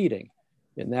scheduled meeting.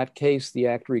 In that case, the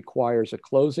act requires a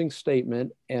closing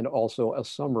statement and also a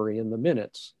summary in the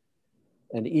minutes.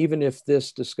 And even if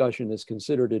this discussion is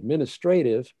considered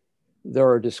administrative, there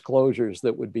are disclosures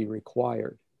that would be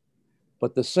required.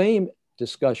 But the same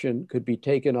discussion could be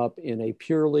taken up in a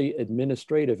purely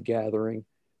administrative gathering,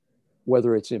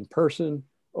 whether it's in person,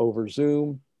 over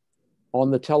Zoom,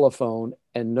 on the telephone,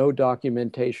 and no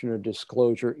documentation or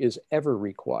disclosure is ever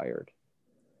required.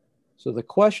 So the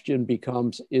question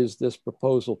becomes, is this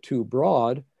proposal too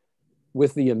broad?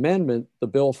 With the amendment, the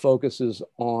bill focuses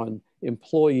on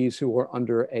employees who are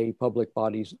under a public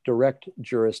body's direct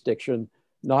jurisdiction,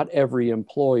 not every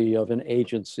employee of an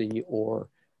agency or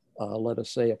let us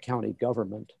say a county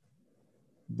government.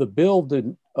 The bill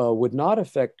would not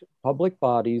affect public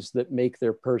bodies that make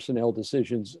their personnel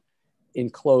decisions in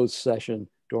closed session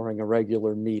during a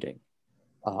regular meeting.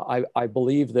 I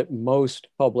believe that most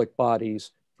public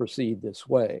bodies proceed this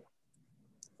way.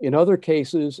 In other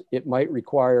cases, it might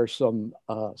require some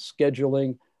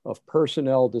scheduling of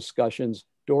personnel discussions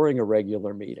during a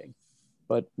regular meeting.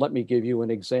 But let me give you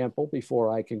an example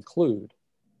before I conclude.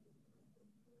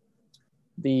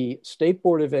 The State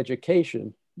Board of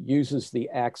Education uses the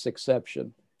Act's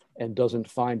exception and doesn't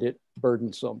find it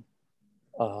burdensome.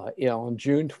 On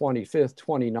June 25th,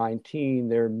 2019,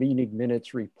 their meeting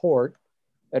minutes report,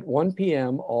 at 1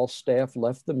 p.m., all staff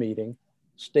left the meeting.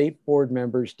 State board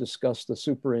members discussed the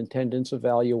superintendent's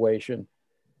evaluation.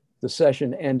 The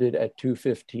session ended at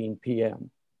 2:15 p.m.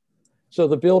 So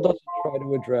the bill doesn't try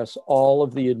to address all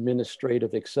of the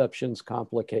administrative exceptions,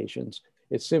 complications.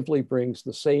 It simply brings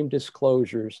the same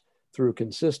disclosures through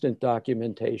consistent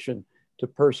documentation to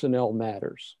personnel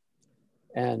matters.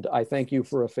 And I thank you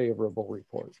for a favorable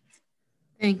report.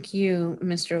 Thank you,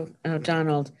 Mr.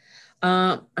 O'Donnell.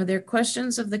 Are there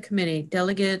questions of the committee?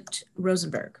 Delegate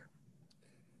Rosenberg.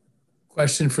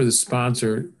 Question for the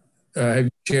sponsor. Have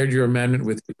you shared your amendment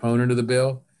with the opponent of the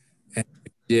bill? And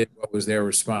if you did, what was their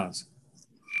response?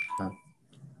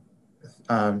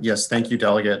 Yes, thank you,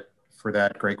 Delegate, for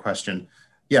that great question.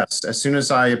 Yes, as soon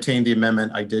as I obtained the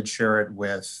amendment, I did share it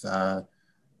with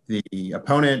the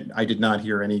opponent. I did not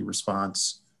hear any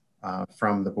response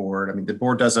from the board. I mean, the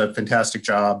board does a fantastic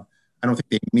job. I don't think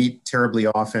they meet terribly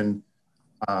often.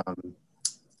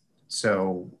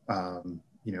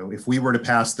 You know, if we were to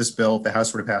pass this bill, if the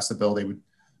House were to pass the bill, they would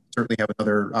certainly have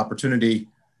another opportunity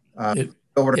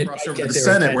over to cross over to the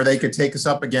Senate where they could take us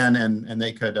up again and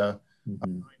they could on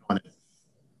it.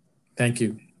 Thank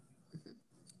you.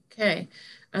 Okay.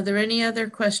 Are there any other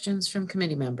questions from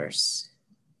committee members?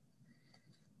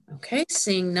 Okay,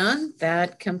 seeing none,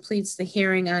 that completes the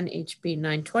hearing on HB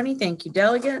 920. Thank you,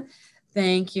 Delegate.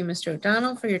 Thank you, Mr.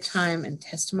 O'Donnell, for your time and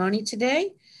testimony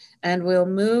today. And we'll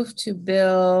move to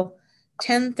Bill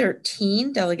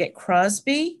 1013, Delegate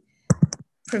Crosby.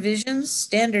 Provisions,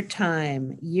 standard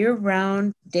time,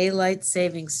 year-round daylight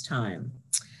savings time.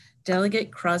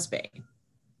 Delegate Crosby.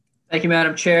 Thank you,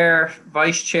 Madam Chair,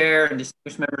 Vice Chair, and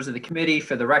distinguished members of the committee.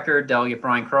 For the record, Delegate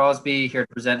Brian Crosby here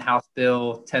to present House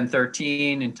Bill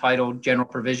 1013 entitled General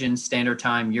Provisions, Standard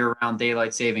Time, Year-Round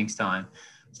Daylight Savings Time.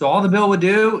 So all the bill would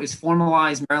do is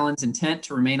formalize Maryland's intent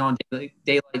to remain on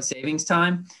daylight savings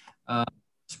time,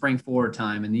 spring forward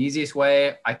time. And the easiest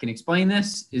way I can explain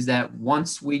this is that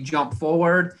once we jump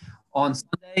forward on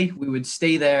Sunday, we would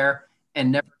stay there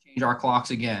and never change our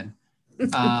clocks again.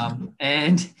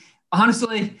 And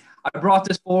honestly, I brought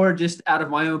this forward just out of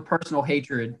my own personal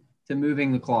hatred to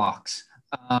moving the clocks.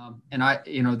 And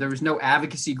there was no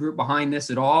advocacy group behind this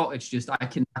at all. It's just, I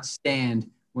cannot stand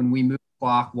when we move the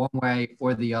clock one way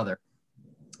or the other.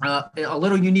 A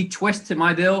little unique twist to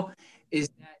my bill is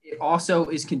that it also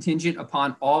is contingent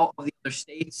upon all of the other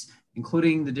states,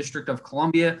 including the District of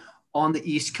Columbia on the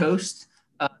East Coast,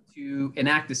 to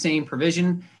enact the same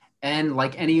provision. And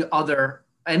like any of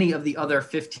the other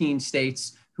 15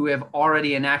 states who have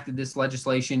already enacted this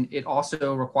legislation, it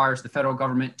also requires the federal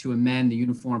government to amend the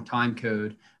Uniform Time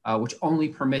Code, which only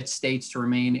permits states to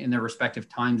remain in their respective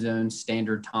time zones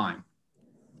standard time.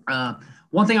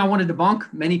 One thing I want to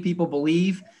debunk, many people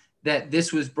believe that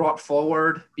this was brought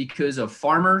forward because of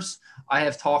farmers. I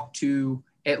have talked to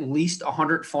at least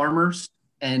 100 farmers,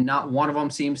 and not one of them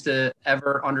seems to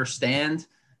ever understand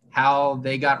how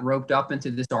they got roped up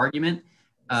into this argument.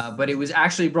 But it was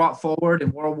actually brought forward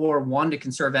in World War I to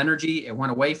conserve energy. It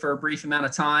went away for a brief amount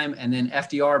of time, and then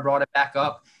FDR brought it back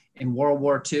up in World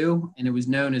War II, and it was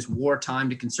known as wartime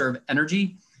to conserve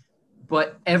energy.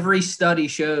 But every study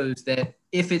shows that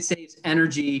if it saves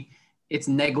energy, it's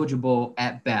negligible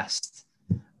at best.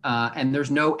 And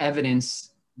there's no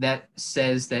evidence that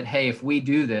says that, hey, if we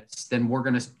do this, then we're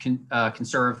going to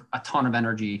conserve a ton of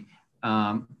energy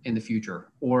in the future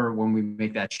or when we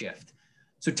make that shift.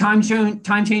 So time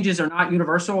changes are not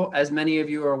universal. As many of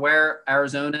you are aware,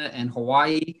 Arizona and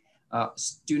Hawaii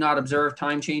do not observe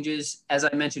time changes. As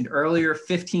I mentioned earlier,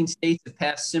 15 states have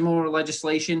passed similar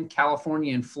legislation.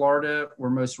 California and Florida were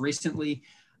most recently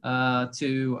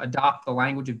to adopt the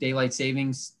language of daylight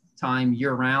savings time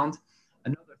year-round.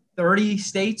 Another 30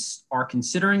 states are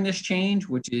considering this change,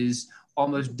 which is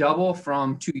almost double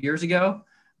from 2 years ago,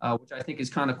 which I think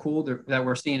is kind of cool that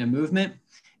we're seeing a movement.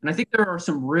 And I think there are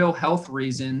some real health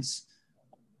reasons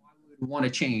why we would want to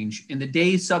change. In the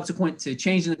days subsequent to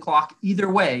changing the clock,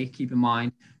 either way, keep in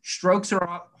mind, strokes are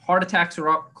up, heart attacks are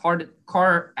up,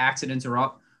 car accidents are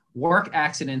up, work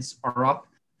accidents are up.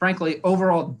 Frankly,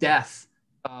 overall death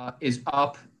is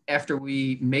up after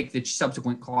we make the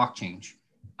subsequent clock change.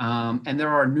 And there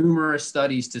are numerous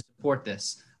studies to support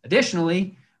this.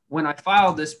 Additionally, when I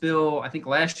filed this bill, I think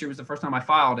last year was the first time I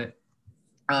filed it.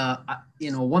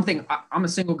 One thing, I'm a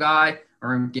single guy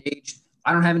or engaged.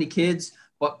 I don't have any kids,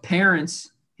 but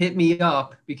parents hit me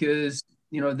up because,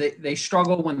 they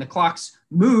struggle when the clocks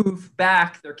move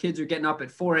back. Their kids are getting up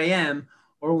at 4 a.m.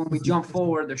 or when we jump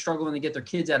forward, they're struggling to get their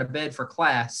kids out of bed for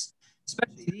class,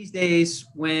 especially these days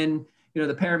when,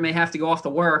 the parent may have to go off to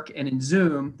work, and in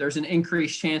Zoom, there's an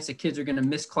increased chance that kids are going to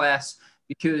miss class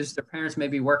because their parents may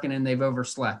be working and they've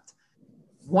overslept.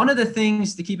 One of the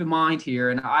things to keep in mind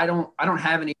here, and I don't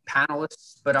have any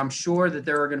panelists, but I'm sure that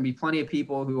there are going to be plenty of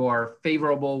people who are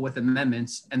favorable with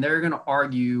amendments, and they're going to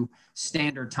argue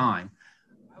standard time.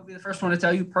 I'll be the first one to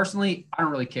tell you, personally, I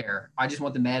don't really care. I just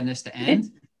want the madness to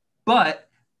end. But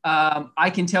I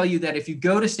can tell you that if you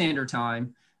go to standard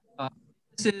time,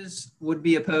 businesses would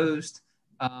be opposed.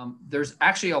 There's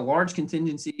actually a large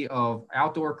contingency of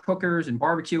outdoor cookers and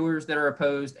barbecuers that are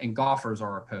opposed, and golfers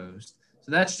are opposed. So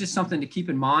that's just something to keep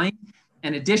in mind.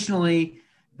 And additionally,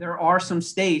 there are some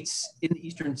states in the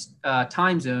Eastern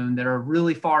time zone that are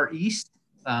really far east.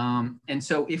 And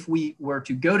so if we were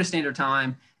to go to standard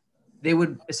time, they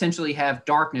would essentially have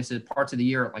darkness at parts of the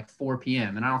year at like 4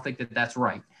 p.m. And I don't think that that's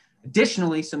right.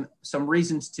 Additionally, some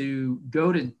reasons to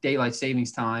go to daylight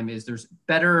savings time is there's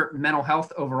better mental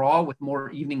health overall with more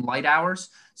evening light hours.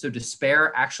 So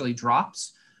despair actually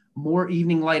drops. More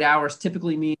evening light hours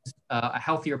typically means a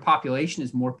healthier population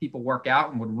as more people work out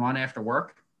and would run after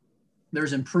work.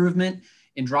 There's improvement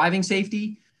in driving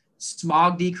safety.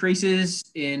 Smog decreases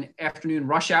in afternoon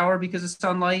rush hour because of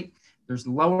sunlight. There's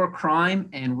lower crime,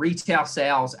 and retail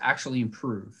sales actually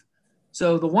improve.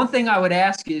 So the one thing I would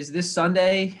ask is this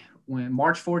Sunday, when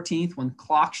March 14th, when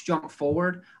clocks jump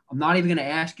forward, I'm not even going to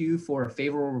ask you for a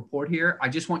favorable report here. I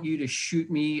just want you to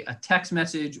shoot me a text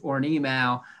message or an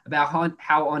email about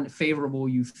how unfavorable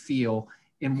you feel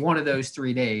in one of those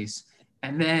 3 days.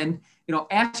 And then,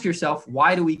 ask yourself,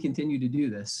 why do we continue to do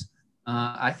this?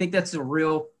 I think that's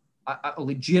a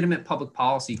legitimate public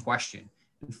policy question.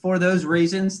 And for those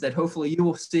reasons that hopefully you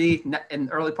will see in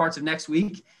early parts of next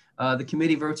week, the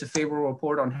committee votes a favorable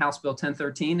report on House Bill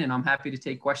 1013, and I'm happy to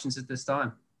take questions at this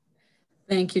time.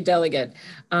 Thank you, Delegate.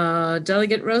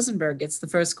 Delegate Rosenberg gets the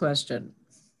first question.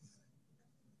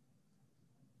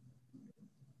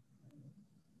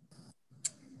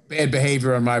 Bad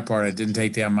behavior on my part. I didn't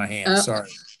take down my hand. Sorry.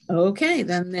 Okay,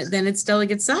 then it's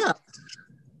Delegate Saab.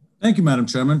 Thank you, Madam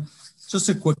Chairman. Just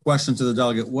a quick question to the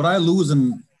delegate. Would I lose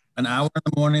an hour in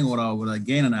the morning, or would I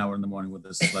gain an hour in the morning with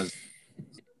this?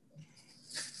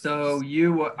 So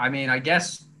I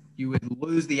guess you would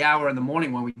lose the hour in the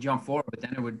morning when we jump forward, but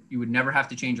then you would never have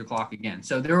to change your clock again.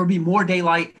 So there would be more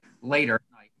daylight later,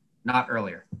 not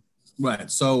earlier. Right.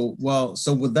 So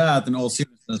with that, in all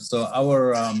seriousness, so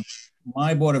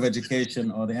my Board of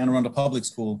Education, or the Anne Arundel Public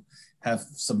School, have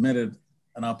submitted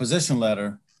an opposition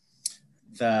letter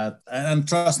that, and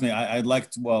trust me, I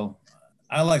like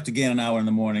to gain an hour in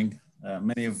the morning.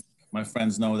 Many of my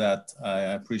friends know that I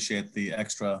appreciate the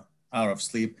extra hour of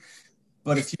sleep.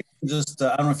 But if you just,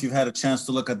 I don't know if you've had a chance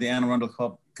to look at the Anne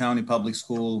Arundel County Public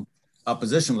School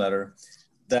opposition letter,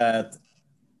 that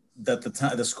that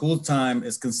the school time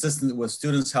is consistent with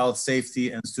students' health,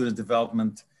 safety, and student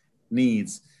development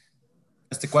needs.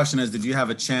 The question is, did you have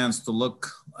a chance to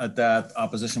look at that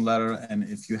opposition letter? And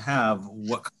if you have,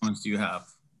 what comments do you have?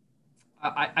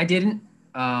 I didn't.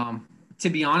 To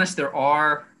be honest, there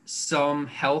are some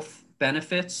health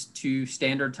benefits to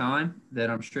standard time that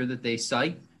I'm sure that they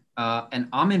cite. And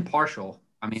I'm impartial.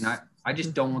 I mean, I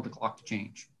just don't want the clock to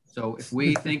change. So if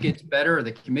we think it's better, or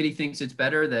the committee thinks it's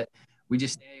better that we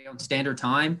just stay on standard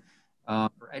time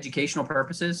for educational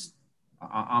purposes,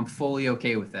 I'm fully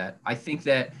okay with that. I think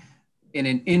that in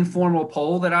an informal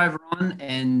poll that I've run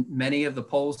and many of the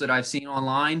polls that I've seen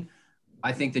online,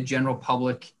 I think the general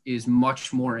public is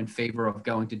much more in favor of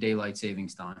going to daylight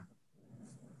savings time.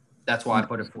 That's why I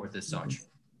put it forth as such.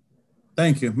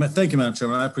 Thank you. Thank you, Madam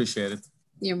Chairman. I appreciate it.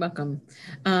 You're welcome.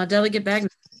 Delegate Bagner.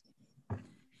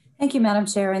 Thank you, Madam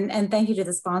Chair, and thank you to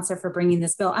the sponsor for bringing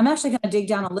this bill. I'm actually going to dig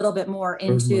down a little bit more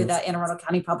into the Anne Arundel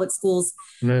County Public Schools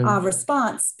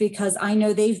response, because I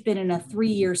know they've been in a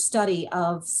 3-year study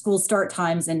of school start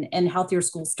times and healthier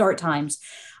school start times.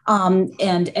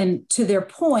 And to their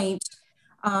point,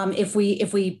 if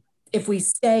we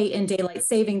stay in daylight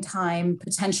saving time,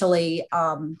 potentially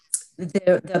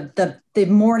the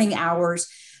morning hours,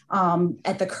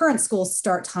 at the current school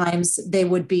start times, they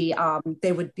would be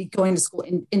going to school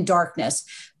in darkness.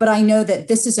 But I know that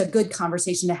this is a good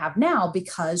conversation to have now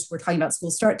because we're talking about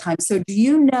school start times. So do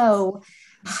you know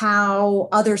how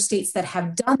other states that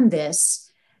have done this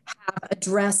have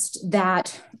addressed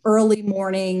that early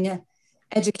morning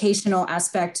educational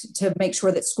aspect to make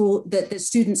sure that the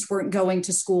students weren't going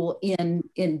to school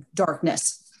in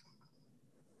darkness?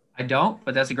 I don't,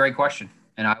 but that's a great question.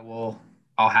 And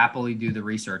I'll happily do the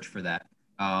research for that.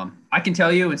 I can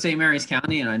tell you in St. Mary's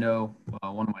County, and I know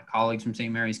one of my colleagues from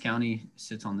St. Mary's County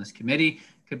sits on this committee,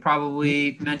 could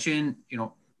probably mention,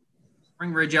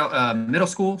 Spring Ridge Middle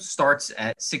School starts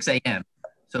at 6 a.m.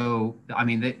 So, I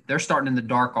mean, they're starting in the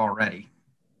dark already.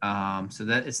 So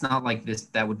that it's not like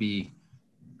that would be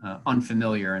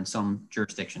unfamiliar in some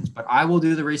jurisdictions. But I will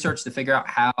do the research to figure out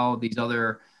how these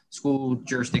other school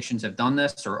jurisdictions have done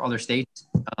this, or other states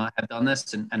have done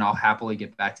this, and I'll happily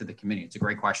get back to the committee. It's a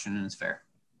great question and it's fair.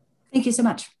 Thank you so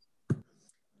much.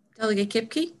 Delegate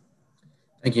Kipke.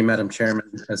 Thank you, Madam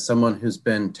Chairman. As someone who's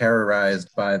been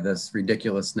terrorized by this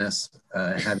ridiculousness,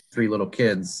 having 3 little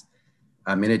kids,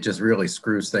 I mean, it just really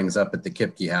screws things up at the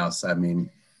Kipke house. I mean,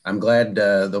 I'm glad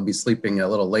they'll be sleeping a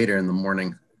little later in the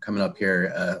morning coming up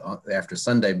here after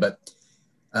Sunday. But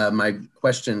my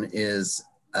question is,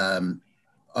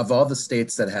 of all the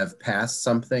states that have passed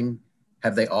something,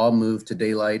 have they all moved to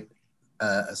daylight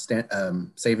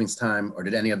savings time, or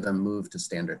did any of them move to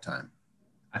standard time?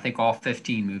 I think all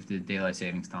 15 moved to daylight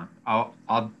savings time.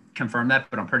 I'll confirm that,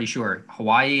 but I'm pretty sure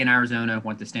Hawaii and Arizona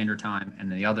went to standard time,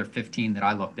 and the other 15 that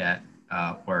I looked at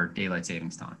were daylight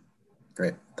savings time.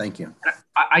 Great, thank you.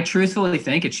 I truthfully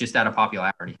think it's just out of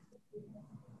popularity.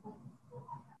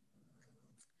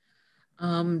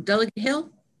 Delegate Hill.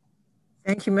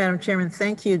 Thank you, Madam Chairman.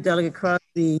 Thank you, Delegate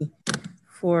Crosby,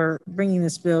 for bringing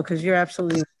this bill, because you're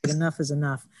absolutely right. Enough is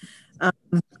enough.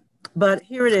 But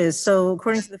here it is. So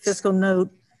according to the fiscal note,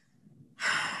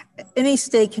 any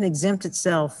state can exempt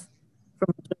itself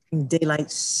from observing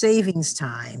daylight savings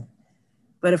time.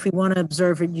 But if we want to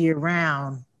observe it year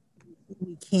round,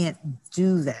 we can't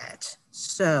do that.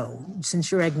 So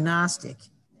since you're agnostic,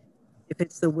 if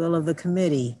it's the will of the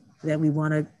committee that we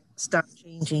want to stop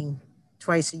changing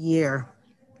twice a year,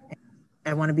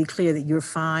 I want to be clear that you're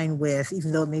fine with,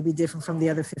 even though it may be different from the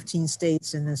other 15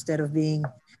 states, and instead of being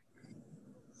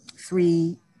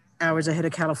 3 hours ahead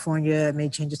of California, it may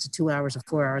change it to 2 hours or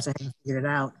 4 hours. I haven't figured it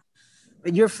out.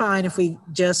 But you're fine if we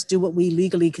just do what we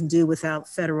legally can do without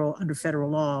under federal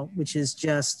law, which is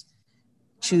just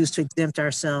choose to exempt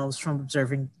ourselves from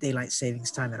observing daylight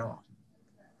savings time at all.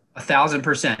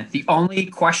 1,000%. The only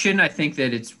question I think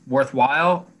that it's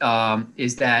worthwhile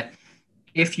is that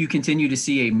if you continue to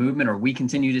see a movement, or we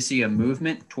continue to see a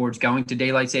movement towards going to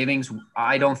daylight savings,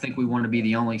 I don't think we want to be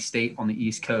the only state on the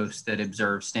East Coast that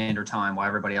observes standard time while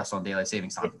everybody else on daylight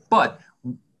savings time. But,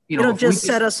 it'll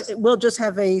just we'll just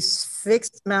have a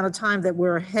fixed amount of time that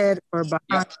we're ahead or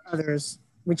behind others,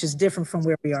 which is different from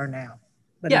where we are now.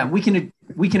 But yeah, we can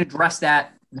address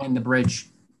that when the bridge,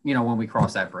 when we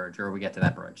cross that bridge or we get to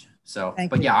that bridge. So,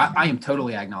 but yeah, I am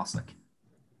totally agnostic.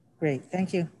 Great,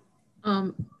 thank you.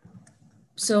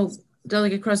 So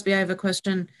Delegate Crosby, I have a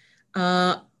question.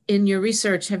 In your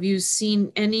research, have you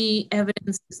seen any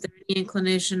evidence, is there any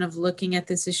inclination of looking at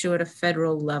this issue at a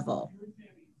federal level?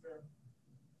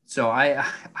 So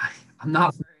I'm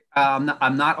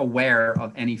not aware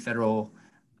of any federal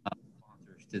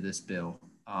sponsors to this bill.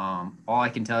 All I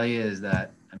can tell you is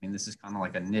that, I mean, this is kind of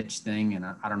like a niche thing, and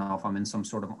I don't know if I'm in some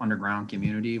sort of underground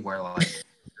community where like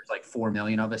there's like 4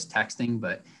 million of us texting,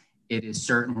 but it is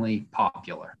certainly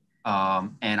popular.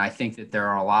 And I think that there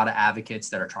are a lot of advocates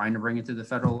that are trying to bring it to the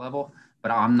federal level,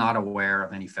 but I'm not aware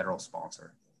of any federal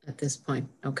sponsor. At this point.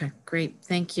 Okay, great.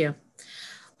 Thank you.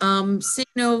 Seeing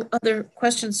no other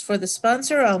questions for the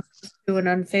sponsor, I'll do an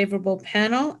unfavorable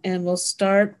panel, and we'll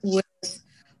start with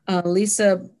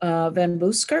Lisa Van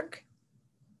Buskirk.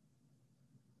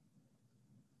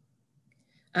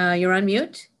 You're on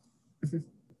mute.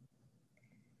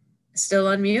 Still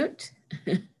on mute.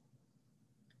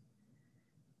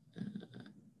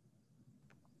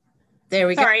 There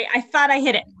we go. Sorry, I thought I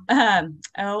hit it.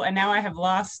 Oh, and now I have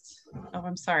lost. Oh,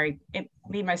 I'm sorry. It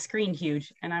made my screen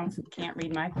huge and I can't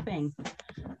read my thing.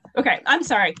 Okay, I'm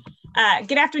sorry.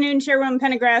 Good afternoon, Chairwoman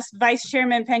Pendergrass, Vice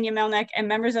Chairman Pena-Melnick, and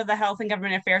members of the Health and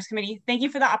Government Affairs Committee. Thank you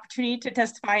for the opportunity to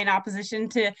testify in opposition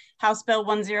to House Bill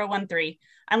 1013.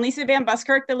 I'm Lisa Van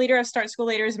Buskirk, the leader of Start School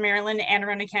Laters Maryland and Anne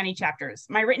Arundel County chapters.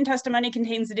 My written testimony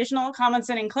contains additional comments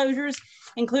and enclosures,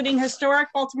 including historic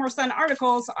Baltimore Sun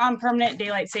articles on permanent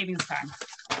daylight savings time.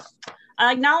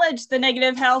 I acknowledge the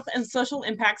negative health and social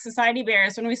impact society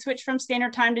bears when we switch from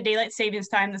standard time to daylight savings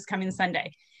time this coming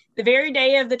Sunday. The very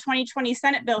day of the 2020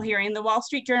 Senate bill hearing, the Wall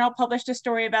Street Journal published a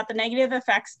story about the negative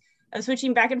effects of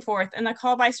switching back and forth and the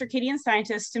call by circadian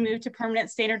scientists to move to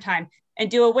permanent standard time and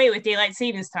do away with daylight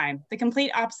savings time, the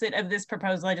complete opposite of this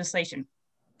proposed legislation.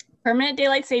 Permanent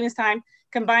daylight savings time,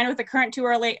 combined with the current 2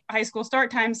 hour late high school start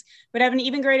times, would have an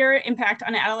even greater impact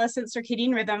on adolescent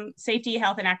circadian rhythm, safety,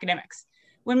 health, and academics.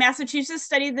 When Massachusetts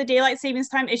studied the daylight savings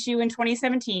time issue in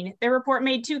 2017, their report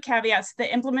made 2 caveats to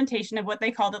the implementation of what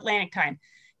they called Atlantic time: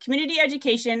 community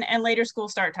education and later school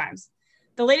start times.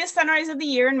 The latest sunrise of the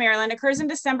year in Maryland occurs in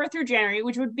December through January,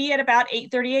 which would be at about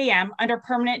 8:30 a.m. under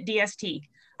permanent DST.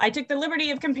 I took the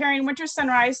liberty of comparing winter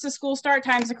sunrise to school start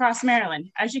times across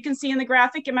Maryland. As you can see in the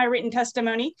graphic in my written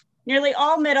testimony, nearly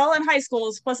all middle and high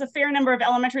schools, plus a fair number of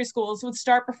elementary schools, would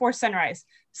start before sunrise,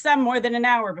 some more than an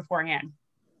hour beforehand.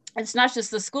 It's not just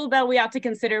the school bell we ought to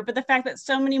consider, but the fact that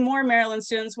so many more Maryland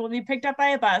students will be picked up by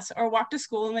a bus or walk to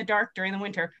school in the dark during the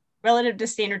winter relative to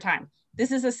standard time.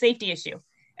 This is a safety issue.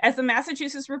 As the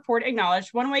Massachusetts report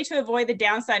acknowledged, one way to avoid the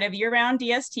downside of year-round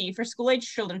DST for school-age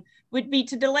children would be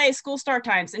to delay school start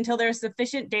times until there is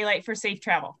sufficient daylight for safe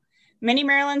travel. Many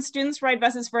Maryland students ride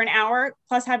buses for an hour,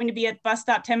 plus having to be at bus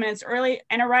stop 10 minutes early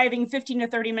and arriving 15 to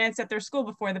 30 minutes at their school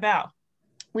before the bell.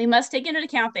 We must take into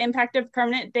account the impact of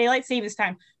permanent daylight savings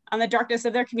time on the darkness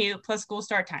of their commute plus school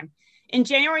start time. In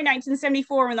January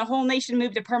 1974, when the whole nation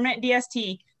moved to permanent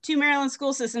DST, 2 Maryland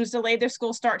school systems delayed their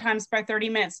school start times by 30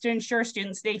 minutes to ensure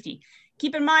student safety.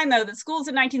 Keep in mind, though, that schools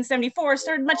in 1974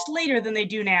 started much later than they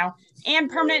do now, and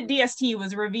permanent DST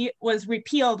was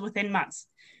repealed within months.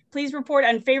 Please report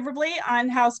unfavorably on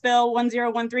House Bill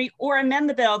 1013 or amend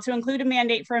the bill to include a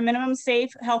mandate for a minimum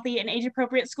safe, healthy, and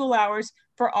age-appropriate school hours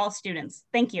for all students.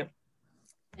 Thank you.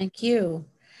 Thank you.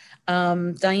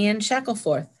 Diane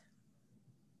Shackelforth.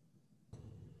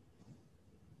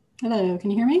 Hello, can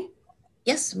you hear me?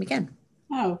 Yes, we can.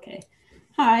 Oh, okay.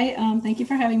 Hi, thank you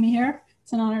for having me here.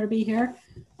 It's an honor to be here.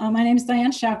 My name is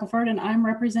Diane Shackelford, and I'm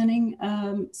representing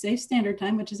Safe Standard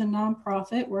Time, which is a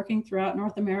nonprofit working throughout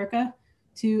North America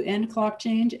to end clock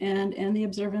change and end the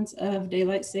observance of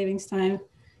daylight savings time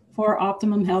for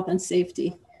optimum health and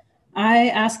safety. I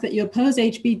ask that you oppose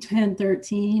HB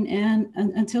 1013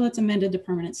 until it's amended to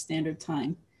permanent standard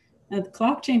time. Now, the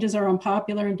clock changes are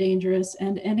unpopular and dangerous,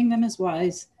 and ending them is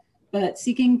wise, but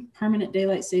seeking permanent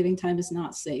daylight saving time is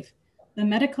not safe. The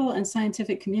medical and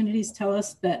scientific communities tell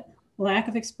us that lack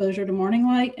of exposure to morning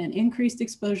light and increased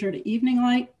exposure to evening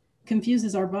light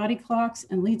confuses our body clocks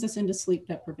and leads us into sleep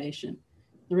deprivation.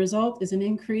 The result is an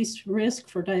increased risk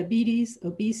for diabetes,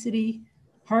 obesity,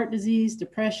 heart disease,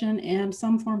 depression, and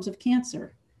some forms of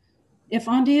cancer. If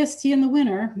on DST in the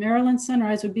winter, Maryland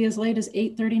sunrise would be as late as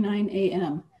 8:39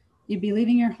 a.m. You'd be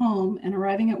leaving your home and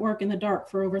arriving at work in the dark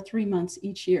for over 3 months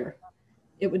each year.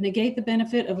 It would negate the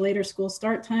benefit of later school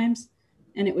start times,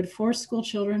 and it would force school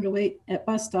children to wait at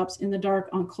bus stops in the dark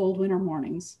on cold winter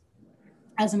mornings.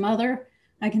 As a mother,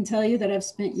 I can tell you that I've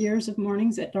spent years of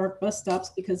mornings at dark bus stops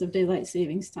because of daylight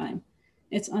savings time.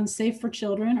 It's unsafe for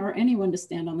children or anyone to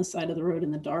stand on the side of the road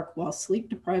in the dark while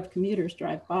sleep-deprived commuters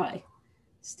drive by.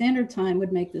 Standard time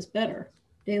would make this better.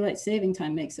 Daylight saving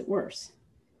time makes it worse.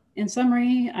 In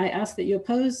summary, I ask that you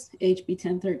oppose HB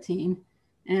 1013,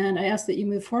 and I ask that you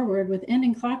move forward with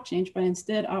ending clock change by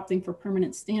instead opting for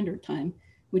permanent standard time,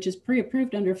 which is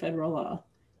pre-approved under federal law.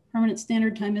 Permanent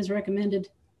standard time is recommended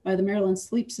by the Maryland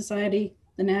Sleep Society,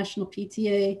 the National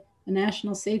PTA, the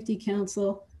National Safety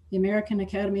Council, the American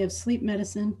Academy of Sleep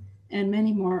Medicine, and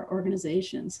many more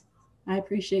organizations. I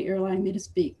appreciate your allowing me to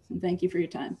speak, and thank you for your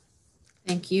time.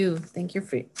 Thank you. Thank you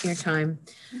for your time.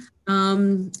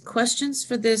 Questions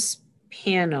for this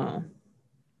panel?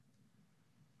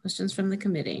 Questions from the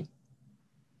committee?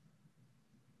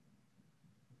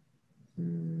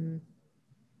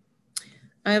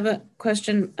 I have a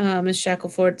question, Ms.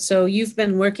 Shackelford. So you've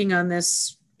been working on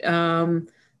this, the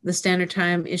standard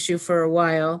time issue for a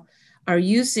while. Are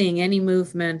you seeing any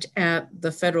movement at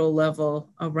the federal level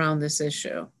around this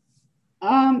issue?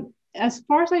 As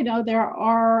far as I know, there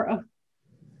are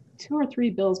 2 or 3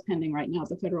 bills pending right now at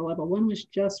the federal level. One was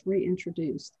just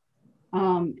reintroduced.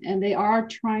 And they are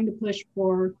trying to push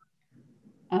for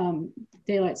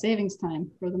daylight savings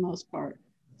time for the most part.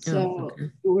 So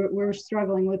we're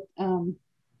struggling with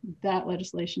that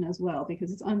legislation as well,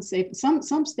 because it's unsafe.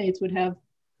 Some states would have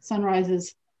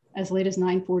sunrises as late as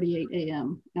 9:48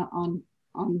 a.m. on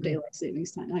daylight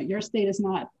savings time. Now, your state is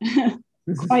not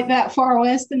quite that far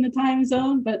west in the time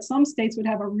zone, but some states would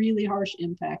have a really harsh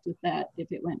impact with that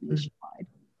if it went nationwide.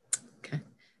 Okay,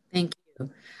 thank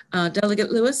you.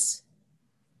 Delegate Lewis.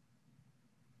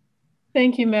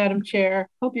 Thank you, Madam Chair.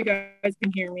 Hope you guys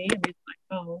can hear me. I'm using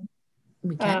my phone.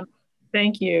 We can.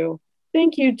 Thank you.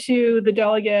 Thank you to the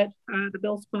delegate, the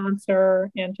bill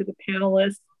sponsor, and to the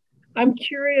panelists. I'm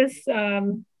curious,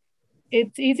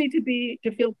 it's easy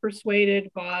to feel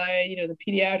persuaded by, the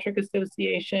Pediatric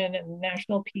Association and the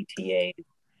National PTAs.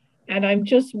 And I'm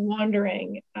just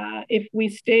wondering if we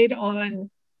stayed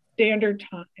on standard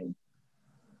time,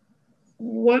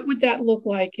 what would that look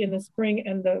like in the spring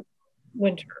and the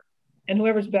winter? And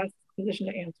whoever's best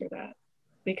positioned to answer that,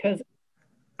 because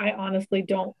I honestly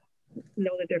don't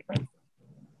know the difference.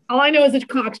 All I know is the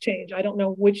clocks change. I don't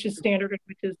know which is standard and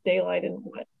which is daylight and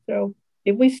what. So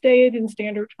if we stayed in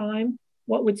standard time,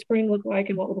 what would spring look like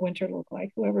and what would winter look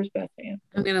like? Whoever's best to answer.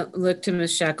 I'm going to look to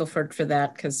Ms. Shackelford for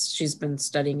that, because she's been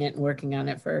studying it and working on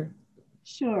it for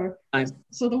Sure. time.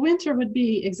 So the winter would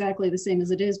be exactly the same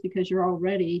as it is, because you're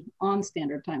already on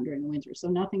standard time during the winter. So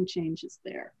nothing changes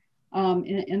there.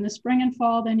 In the spring and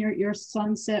fall, then your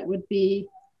sunset would be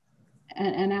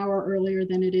an hour earlier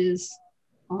than it is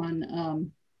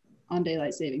on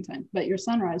daylight saving time, but your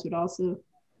sunrise would also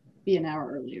be an hour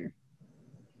earlier.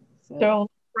 So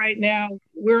right now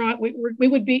we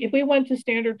would be, if we went to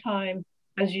standard time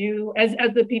as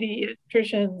the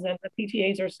pediatricians and the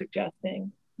PTAs are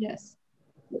suggesting. Yes.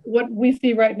 What we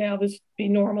see right now, this would be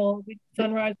normal.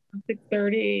 Sunrise at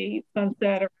 6:30,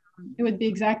 sunset. It would be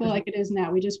exactly like it is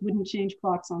now. We just wouldn't change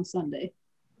clocks on Sunday.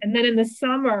 And then in the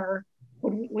summer,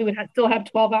 we would still have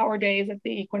 12-hour days at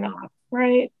the equinox,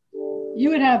 right? You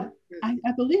would have,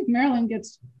 I believe Maryland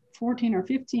gets 14 or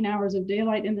 15 hours of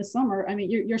daylight in the summer. I mean,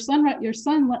 your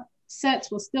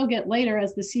sunsets will still get later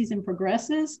as the season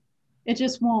progresses. It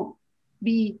just won't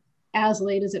be as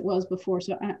late as it was before.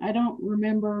 So I don't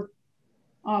remember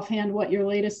offhand what your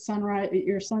latest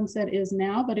sunset is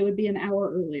now, but it would be an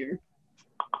hour earlier.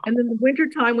 And then the winter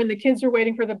time, when the kids are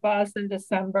waiting for the bus in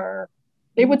December,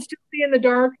 they would still be in the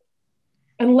dark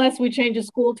unless we change the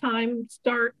school time,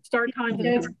 start times.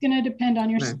 Yeah, it's going to depend on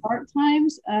your start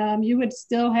times. You would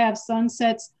still have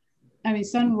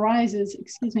sunrises,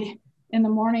 in the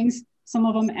mornings, some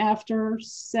of them after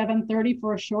 7:30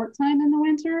 for a short time in the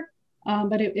winter,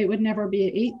 but it would never be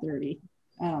at 8:30,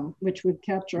 which would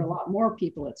capture a lot more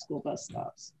people at school bus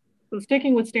stops. So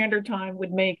sticking with standard time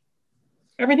would make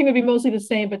everything would be mostly the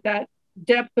same, but that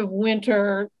depth of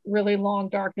winter, really long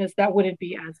darkness, that wouldn't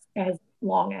be as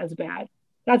long as bad.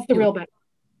 That's the real bad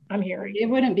I'm hearing. It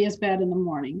wouldn't be as bad in the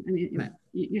morning. I mean,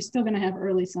 you're still going to have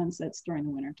early sunsets during the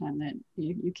wintertime. That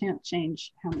you can't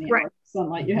change how many hours of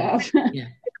sunlight you have. The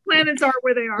planets are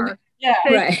where they are. Yeah.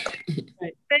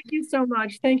 Thank you so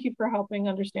much. Thank you for helping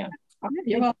understand.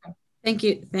 You're welcome. Thank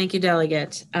you,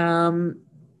 Delegate.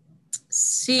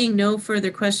 Seeing no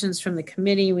further questions from the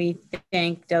committee, we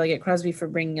thank Delegate Crosby for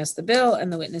bringing us the bill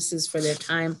and the witnesses for their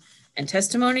time and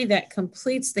testimony. That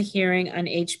completes the hearing on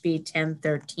HB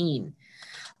 1013.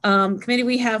 Committee,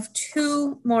 we have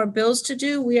 2 more bills to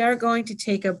do. We are going to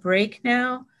take a break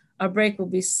now. Our break will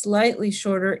be slightly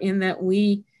shorter in that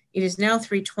it is now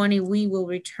 3:20. We will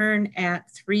return at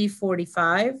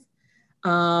 3:45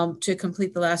 to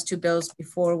complete the last 2 bills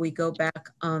before we go back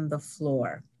on the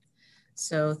floor.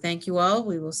 So thank you all.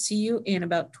 We will see you in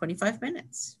about 25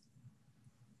 minutes.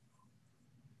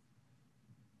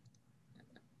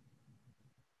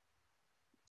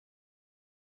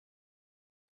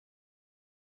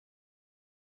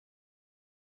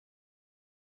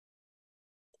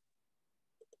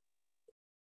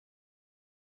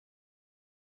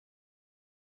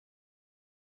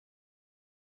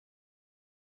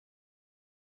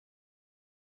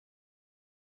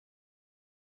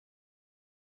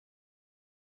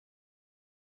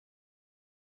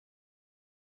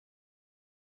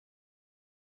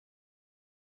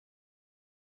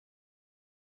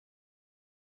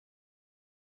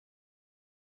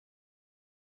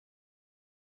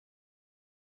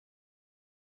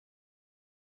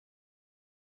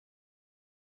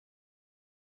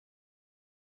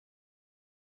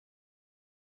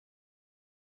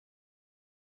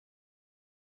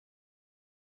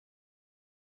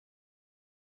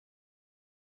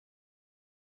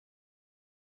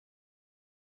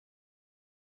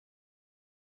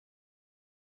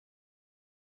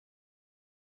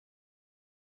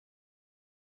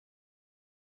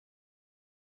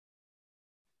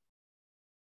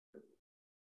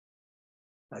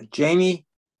 Jamie?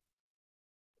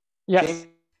 Yes. Jamie?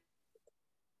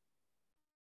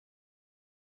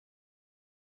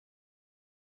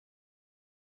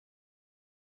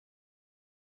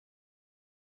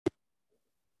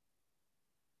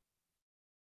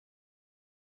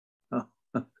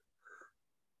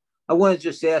 I want to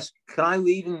just ask, can I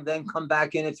leave and then come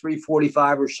back in at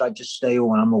 3:45, or should I just stay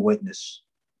on? I'm a witness.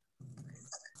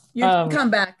 You can come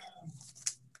back.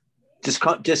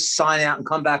 Just sign out and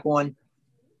come back on?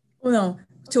 No,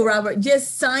 to Robert,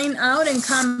 just sign out and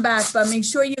come back, but make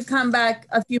sure you come back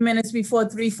a few minutes before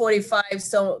 3:45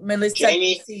 so Melissa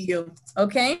Jamie? can see you,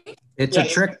 okay? It's a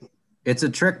trick. It's a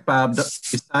trick, Bob. You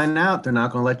sign out, they're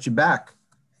not going to let you back.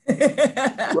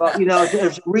 Well,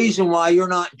 there's a reason why you're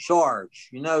not in charge.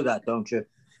 You know that, don't you?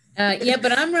 Yeah,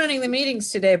 but I'm running the meetings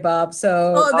today, Bob.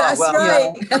 So that's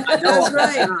right. That's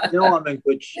right. I know I'm in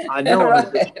good shape. I'm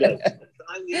in good shape.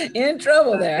 In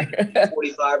trouble there.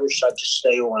 45, or should I just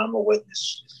stay on? I'm a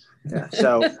witness. Yeah.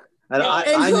 So, and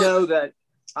I know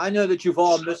that you've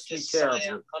all missed me terribly.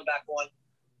 Come back on.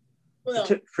 Well,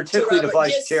 particularly the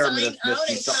vice just chairman sign has missed out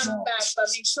me and something come else. back, but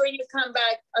make sure you come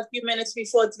back a few minutes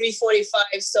before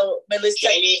 3:45 so Melissa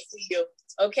can see you,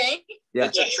 okay? Yeah.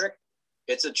 It's a trick.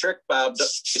 It's a trick, Bob.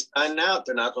 You sign out,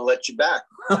 they're not going to let you back.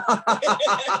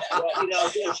 Well,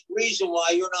 there's a reason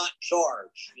why you're not in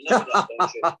charge. You know that,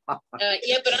 don't you?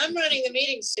 Yeah, but I'm running the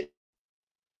meetings today.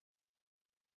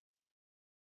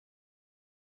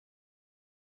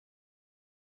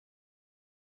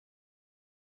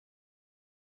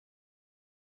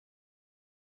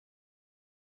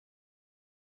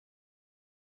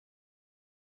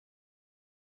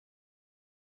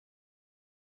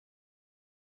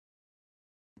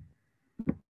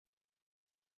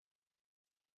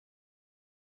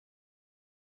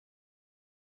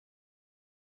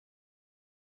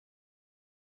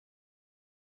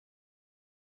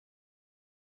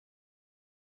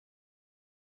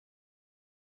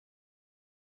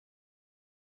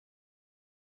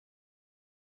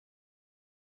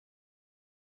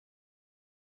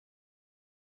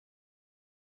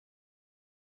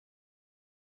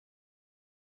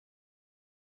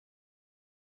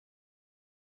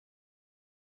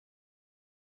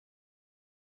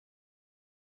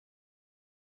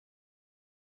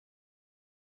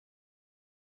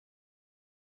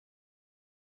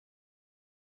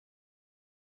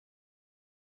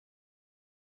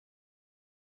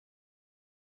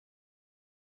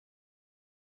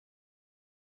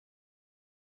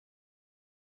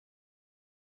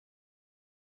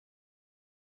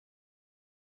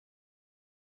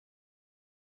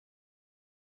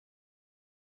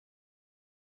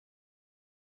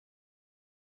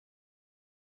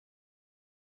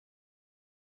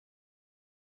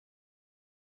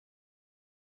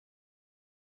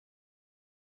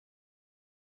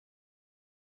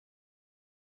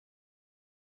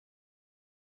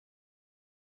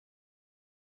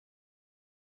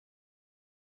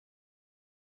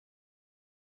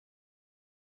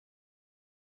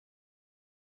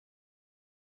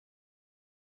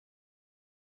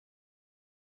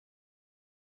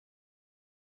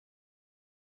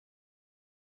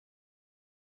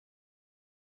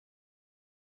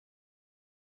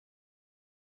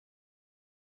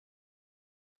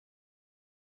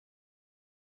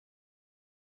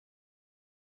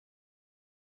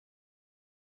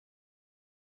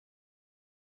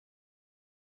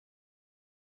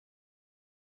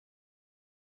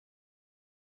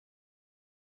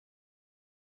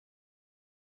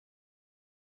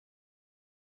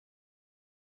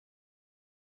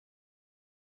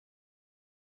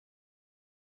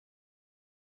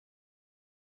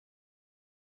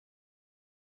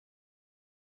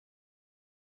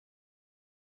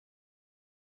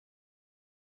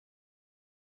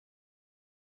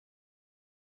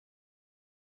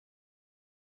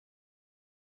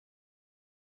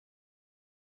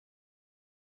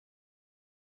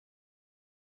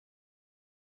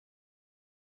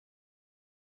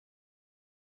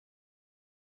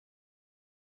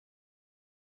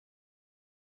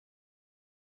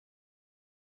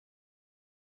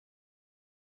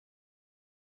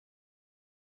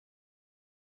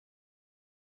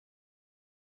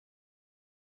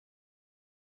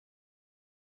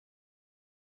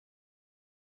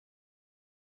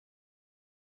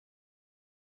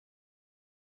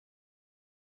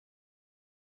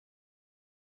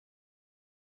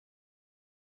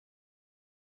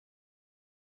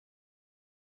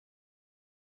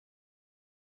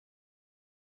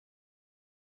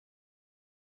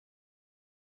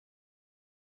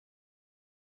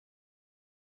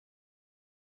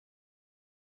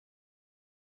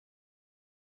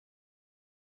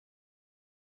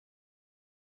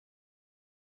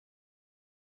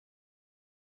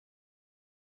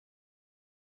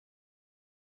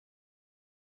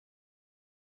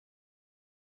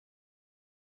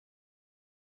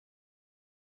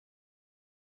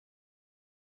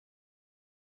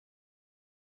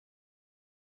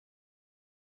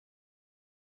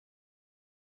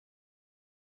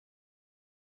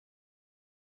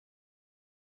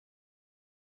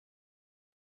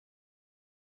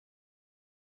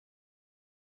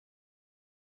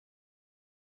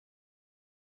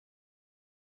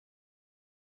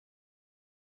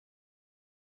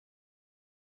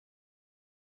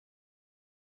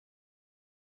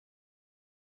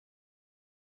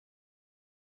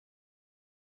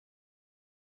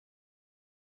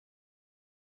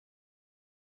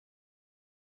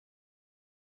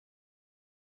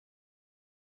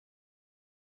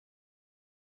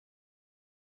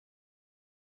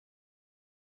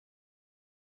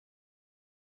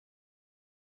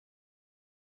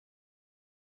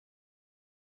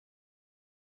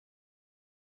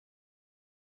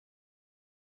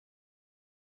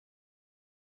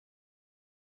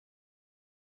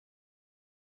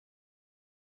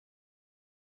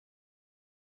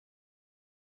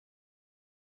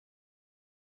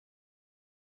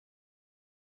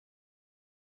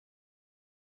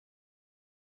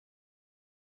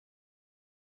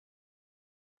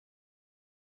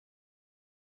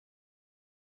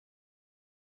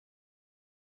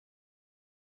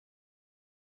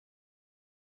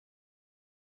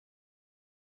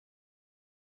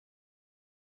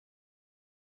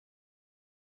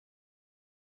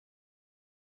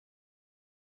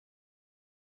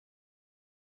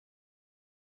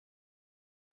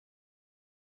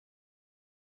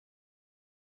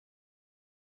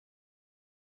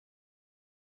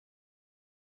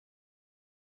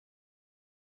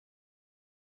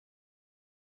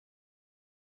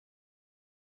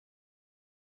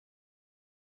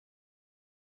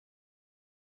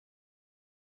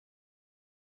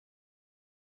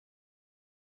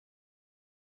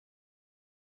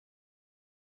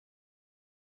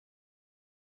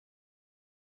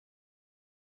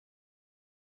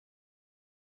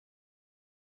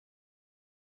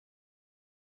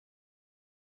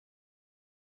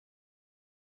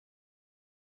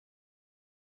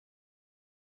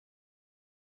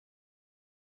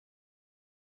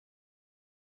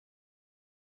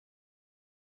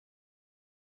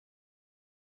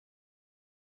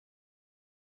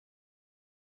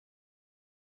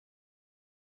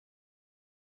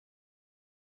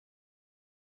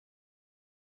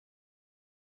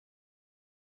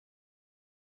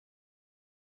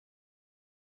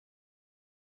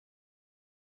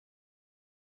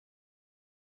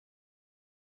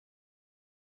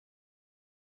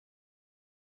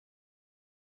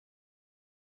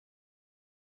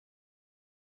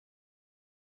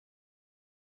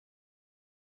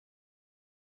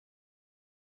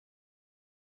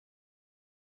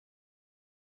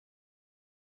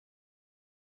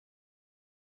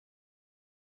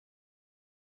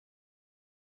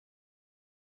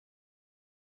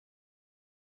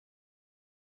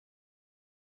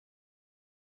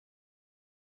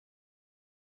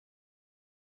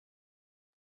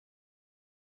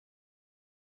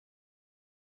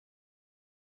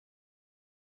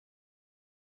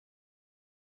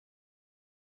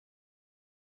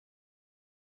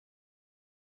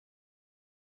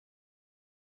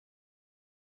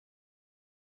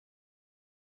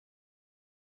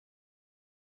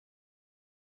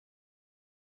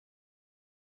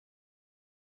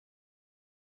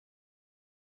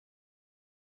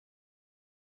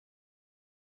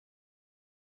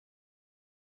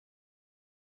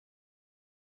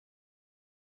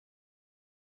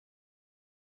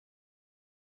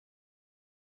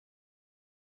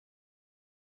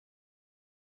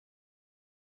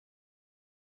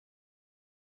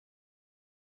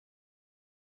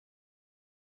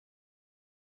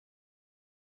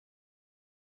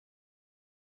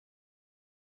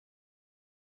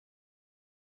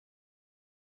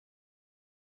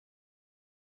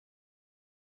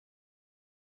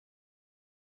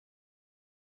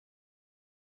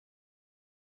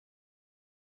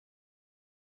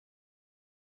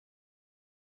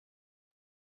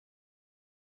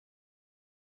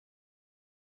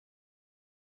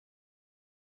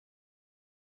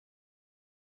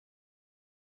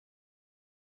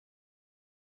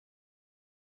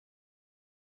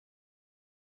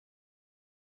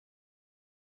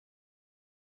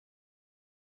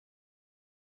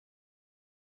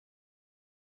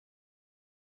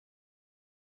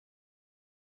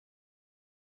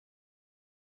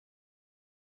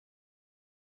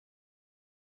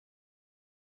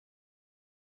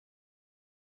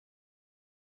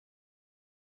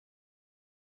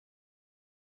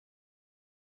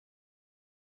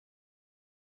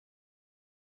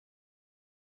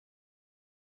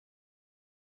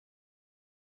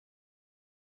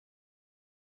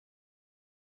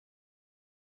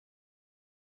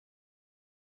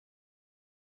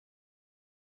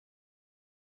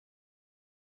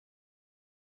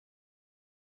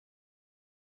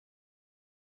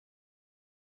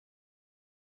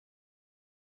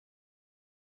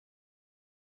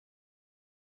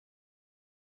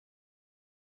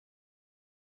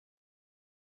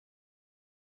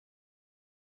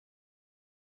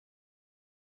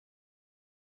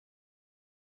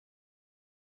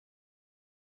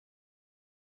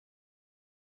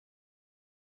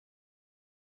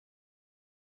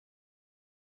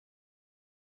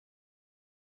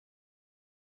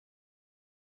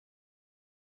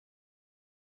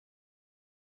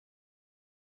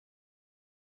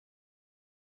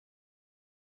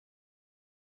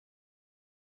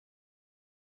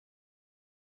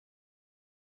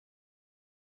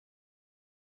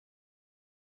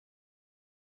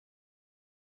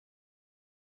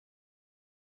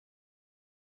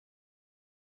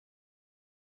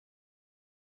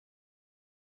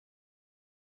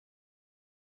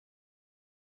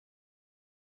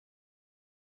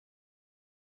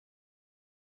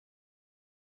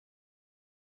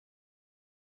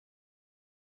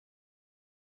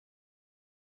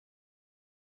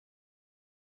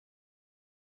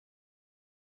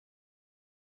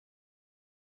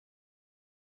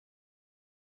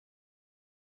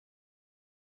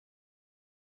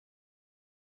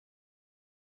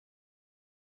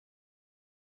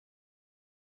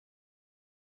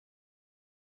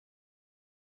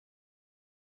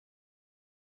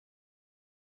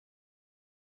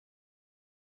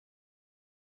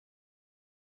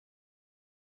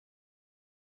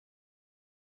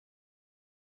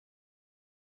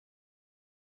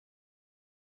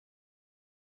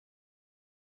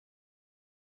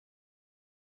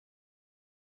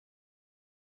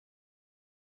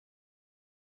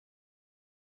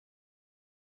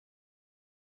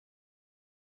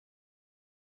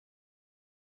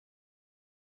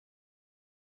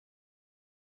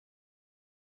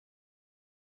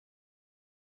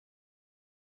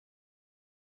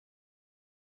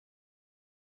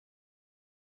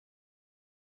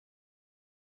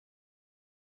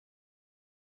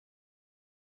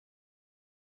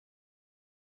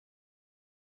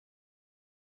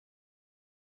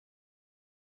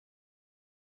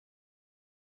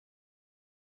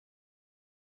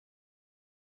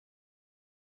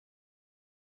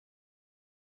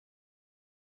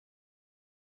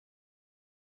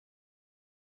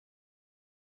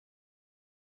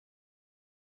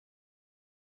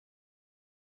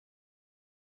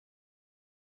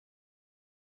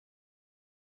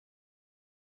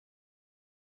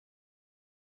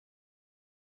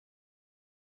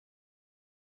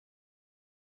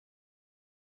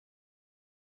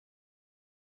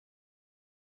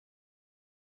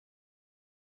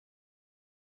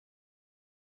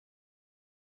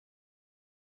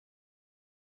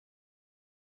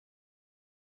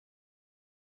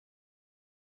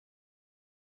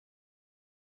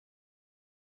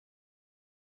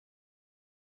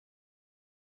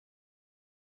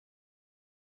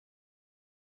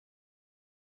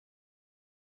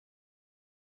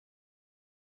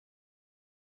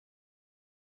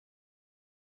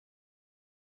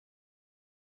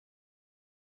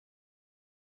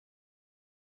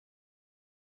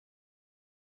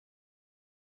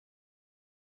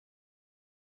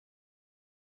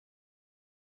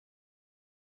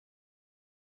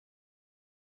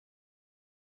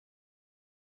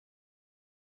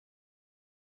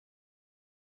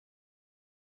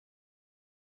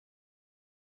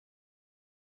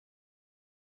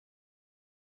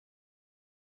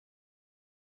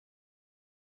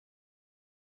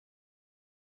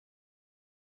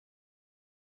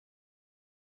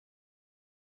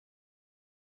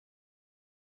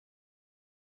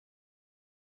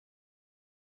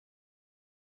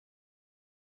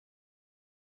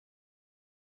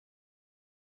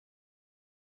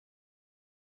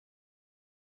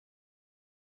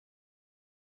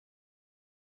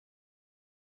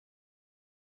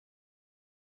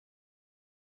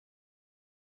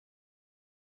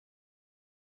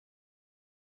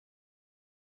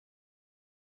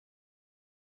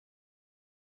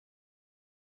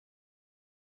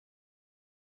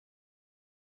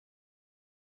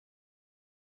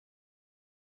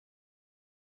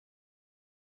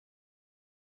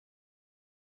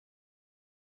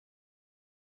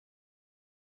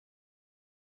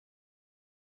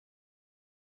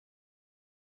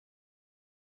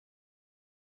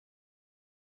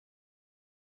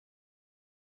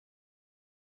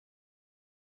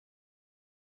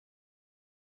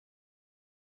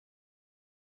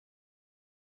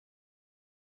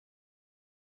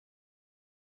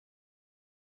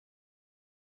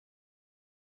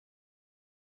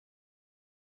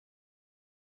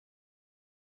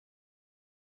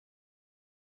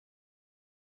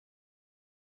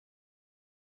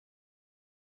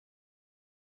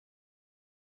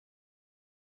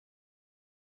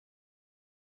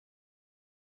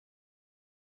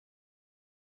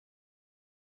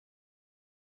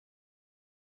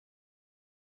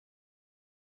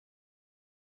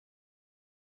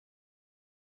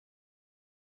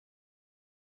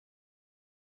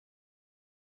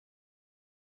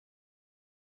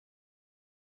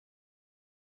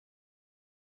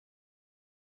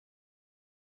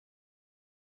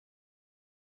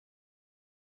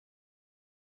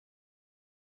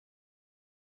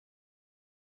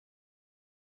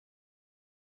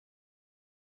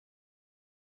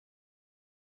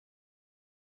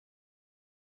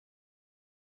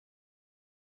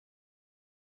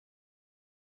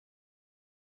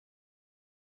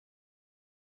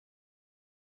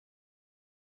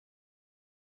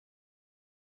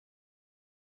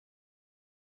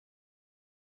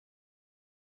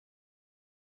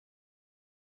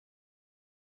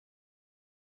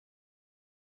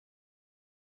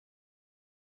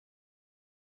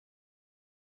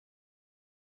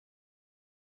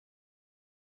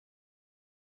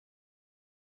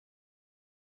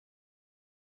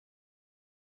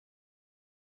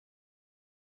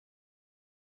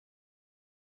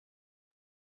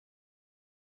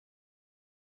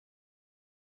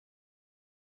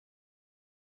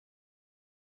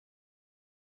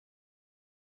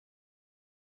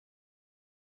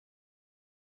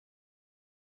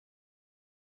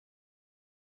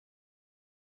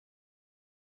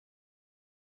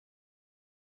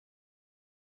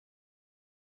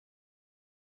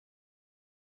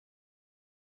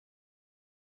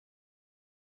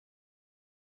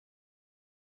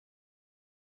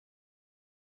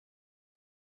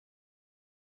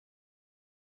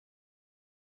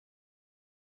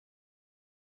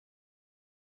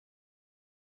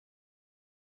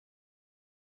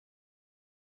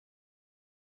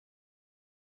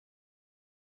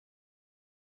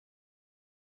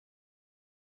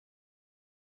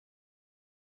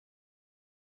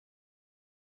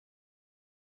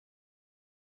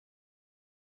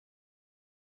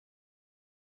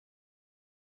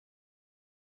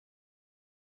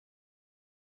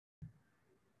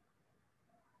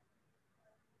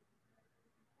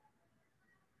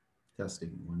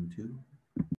 Testing 1, 2.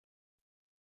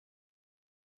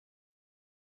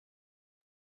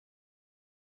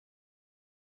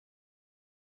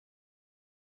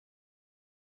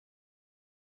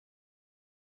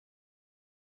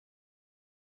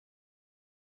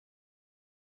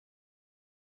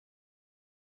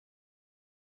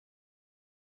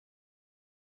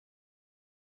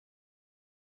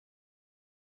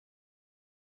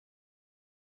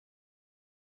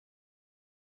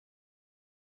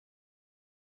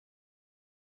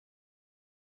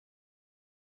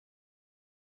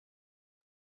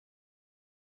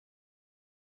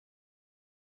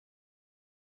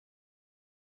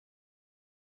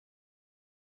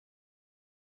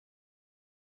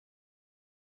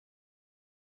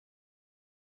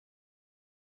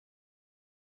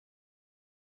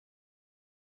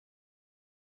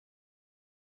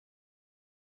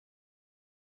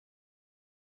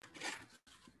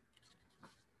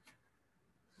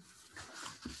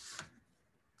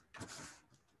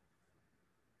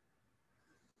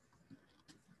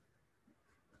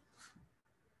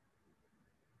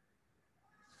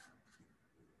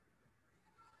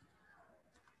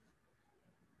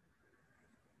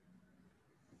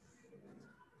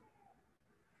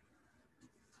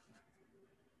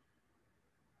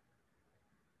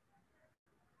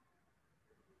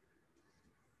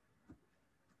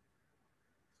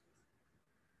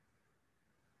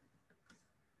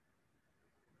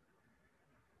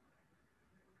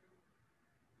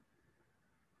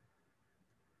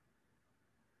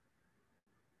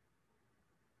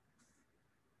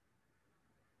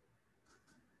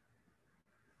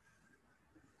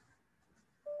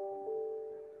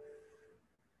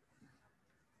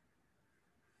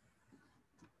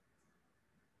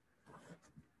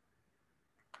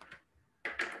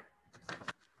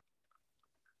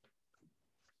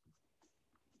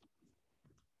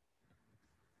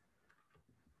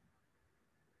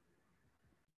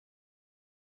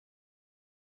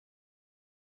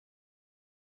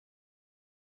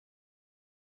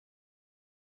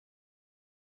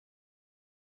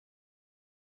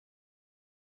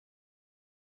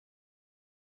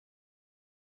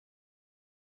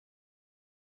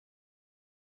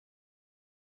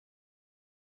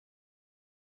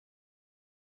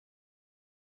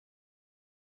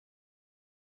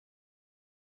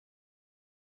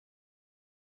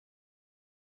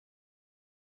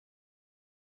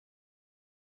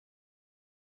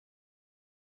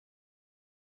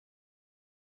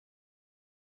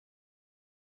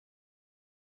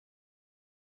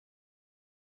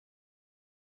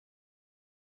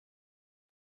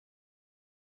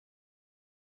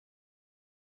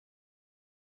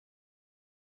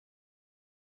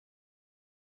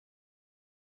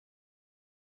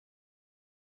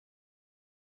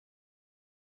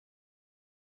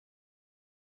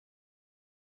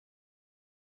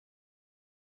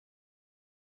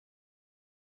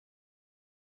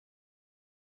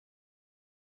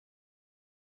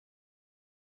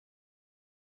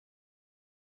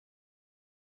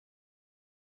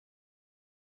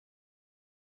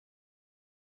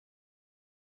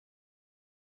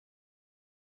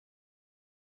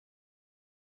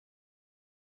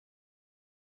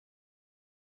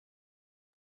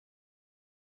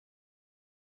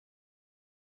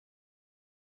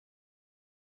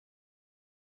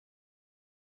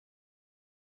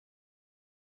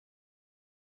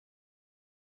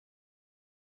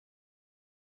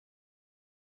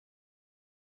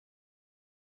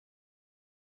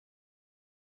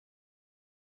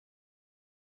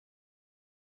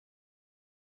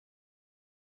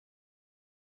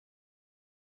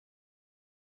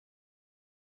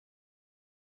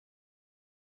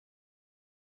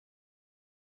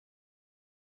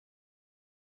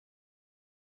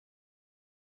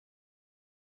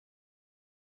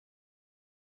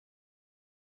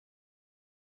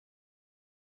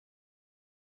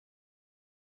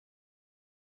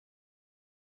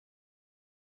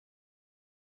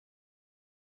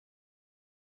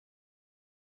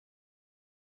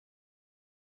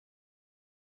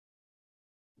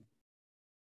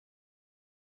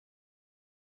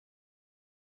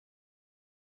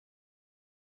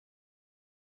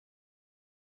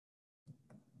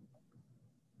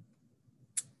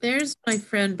 There's my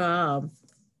friend Bob.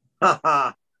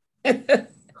 Ha I'm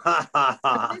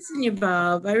missing you,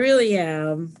 Bob. I really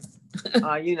am.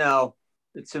 You know,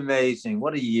 it's amazing.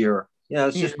 What a year. You know,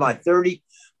 it's just my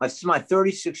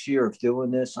 36th year of doing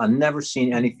this. I've never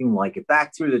seen anything like it.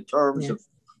 Back through the terms of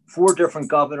 4 different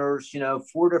governors, you know,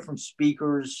 4 different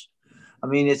speakers. I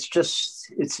mean, it's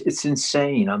just, it's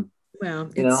insane. Well,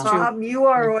 you know, Bob, you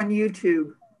are on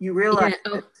YouTube. You realize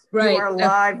right. you are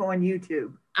live on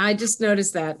YouTube. I just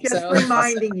noticed that. Just so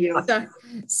reminding you.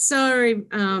 Sorry,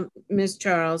 Ms.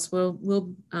 Charles.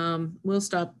 We'll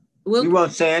stop. We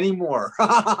won't say any more.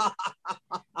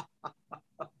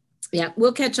 Yeah,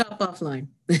 we'll catch up offline.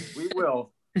 We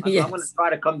will. Yes. I'm going to try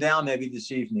to come down maybe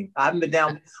this evening. I haven't been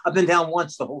down. I've been down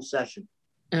once the whole session.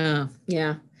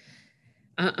 Yeah.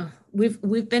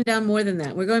 We've been down more than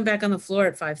that. We're going back on the floor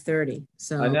at 5:30.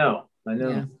 So I know.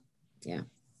 Yeah.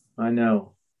 I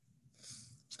know.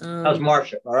 How's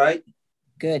Marcia? All right.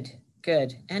 Good.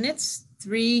 And it's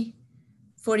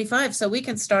 3:45, so we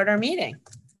can start our meeting.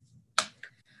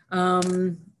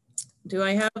 Do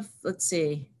I have? Let's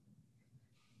see.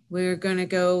 We're going to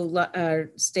go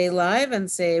stay live and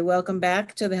say welcome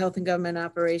back to the Health and Government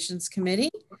Operations Committee.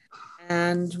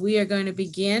 And we are going to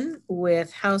begin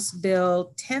with House Bill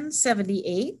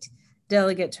 1078,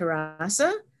 Delegate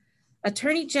Terrasa,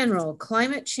 Attorney General,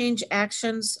 Climate Change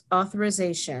Actions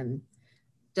Authorization.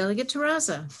 Delegate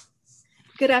Terrasa.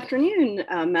 Good afternoon,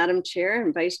 Madam Chair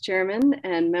and Vice Chairman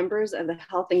and members of the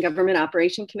Health and Government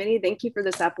Operation Committee. Thank you for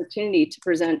this opportunity to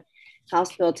present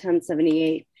House Bill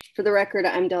 1078. For the record,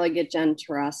 I'm Delegate Jen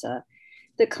Terrasa.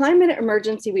 The climate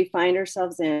emergency we find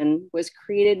ourselves in was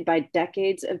created by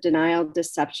decades of denial,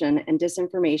 deception, and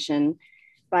disinformation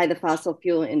by the fossil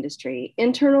fuel industry.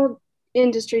 Internal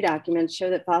industry documents show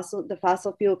that the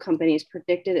fossil fuel companies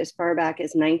predicted as far back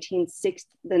as the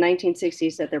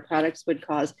 1960s that their products would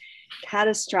cause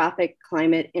catastrophic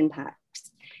climate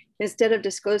impacts. Instead of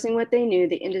disclosing what they knew,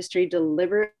 the industry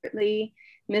deliberately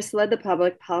misled the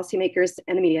public, policymakers,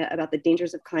 and the media about the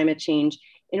dangers of climate change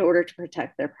in order to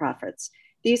protect their profits.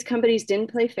 These companies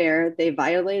didn't play fair, they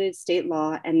violated state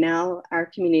law, and now our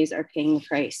communities are paying the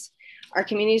price. Our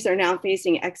communities are now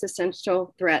facing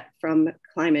existential threat from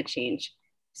climate change.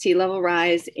 Sea level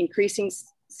rise, increasing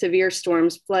severe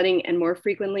storms, flooding, and more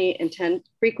frequent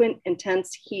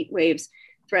intense heat waves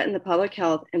threaten the public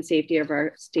health and safety of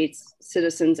our state's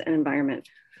citizens and environment.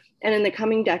 And in the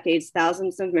coming decades,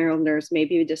 thousands of Marylanders may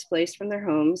be displaced from their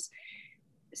homes,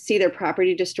 see their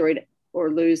property destroyed, or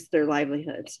lose their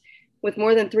livelihoods. With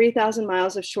more than 3,000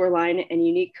 miles of shoreline and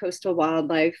unique coastal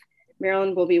wildlife,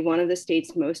 Maryland will be one of the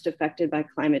states most affected by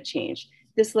climate change.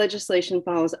 This legislation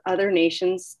follows other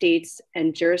nations, states,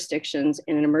 and jurisdictions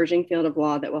in an emerging field of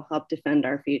law that will help defend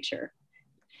our future.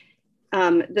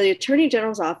 The Attorney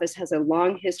General's office has a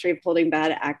long history of holding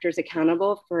bad actors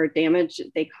accountable for damage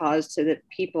they cause to the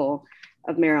people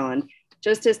of Maryland.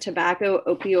 Just as tobacco,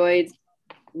 opioids,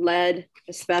 lead,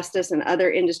 asbestos, and other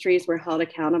industries were held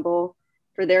accountable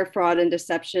for their fraud and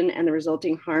deception and the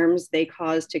resulting harms they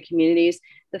cause to communities,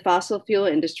 the fossil fuel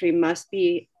industry must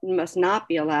not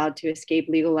be allowed to escape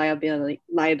legal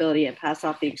liability and pass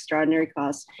off the extraordinary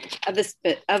costs of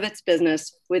its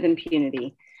business with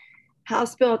impunity.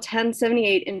 House Bill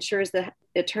 1078 ensures the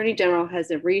Attorney General has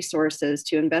the resources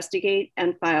to investigate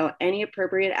and file any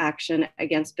appropriate action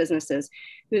against businesses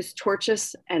whose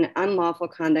tortious and unlawful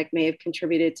conduct may have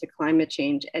contributed to climate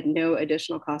change at no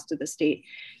additional cost to the state.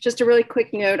 Just a really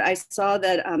quick note, I saw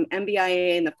that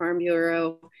MBIA and the Farm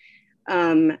Bureau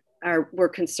were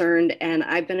concerned, and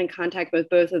I've been in contact with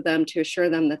both of them to assure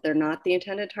them that they're not the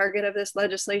intended target of this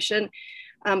legislation.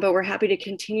 But we're happy to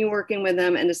continue working with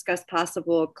them and discuss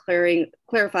possible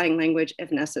clarifying language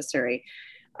if necessary.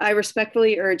 I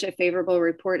respectfully urge a favorable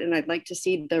report, and I'd like to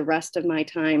cede the rest of my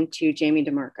time to Jamie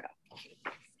DeMarco.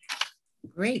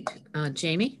 Great.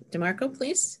 Jamie DeMarco,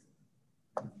 please.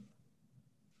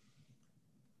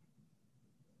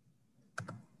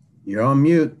 You're on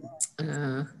mute.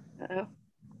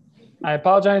 I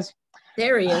apologize.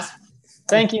 There he is.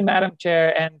 Thank you, Madam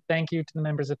Chair, and thank you to the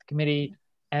members of the committee.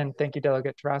 And thank you,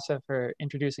 Delegate Terrasa, for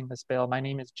introducing this bill. My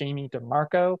name is Jamie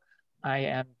DeMarco. I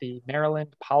am the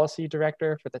Maryland Policy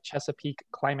Director for the Chesapeake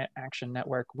Climate Action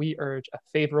Network. We urge a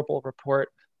favorable report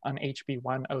on HB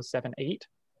 1078.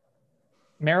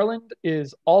 Maryland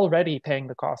is already paying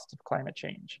the costs of climate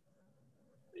change.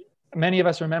 Many of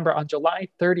us remember on July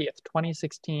 30th,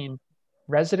 2016,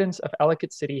 residents of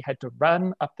Ellicott City had to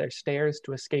run up their stairs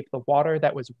to escape the water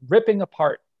that was ripping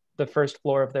apart the first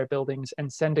floor of their buildings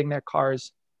and sending their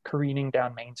cars careening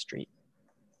down Main Street.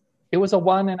 It was a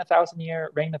 1 in 1,000-year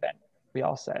rain event, we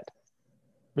all said.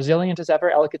 Resilient as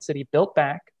ever, Ellicott City built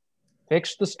back,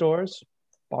 fixed the stores,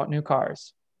 bought new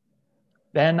cars.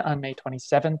 Then on May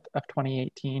 27th of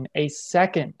 2018, a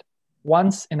second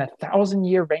once in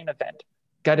 1,000-year rain event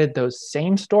gutted those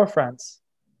same storefronts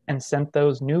and sent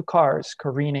those new cars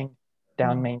careening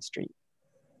down Main Street.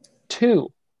 2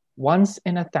 once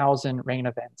in 1,000 rain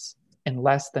events in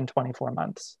less than 24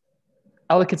 months.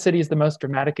 Ellicott City is the most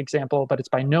dramatic example, but it's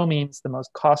by no means the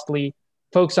most costly.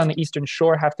 Folks on the Eastern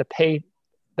Shore have to pay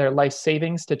their life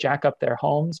savings to jack up their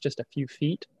homes just a few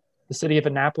feet. The city of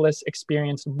Annapolis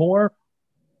experienced more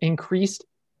increased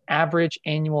average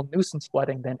annual nuisance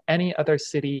flooding than any other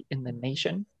city in the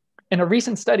nation. And a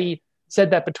recent study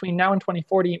said that between now and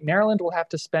 2040, Maryland will have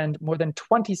to spend more than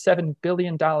 $27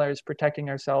 billion protecting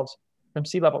ourselves from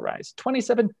sea level rise.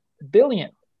 $27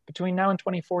 billion between now and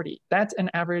 2040. That's an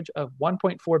average of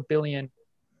 $1.4 billion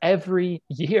every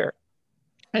year.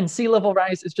 And sea level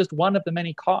rise is just one of the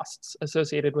many costs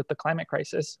associated with the climate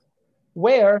crisis.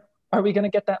 Where are we going to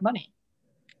get that money?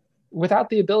 Without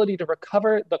the ability to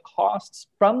recover the costs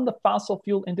from the fossil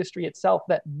fuel industry itself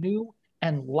that knew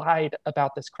and lied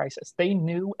about this crisis. They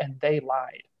knew and they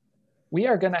lied. We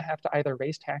are going to have to either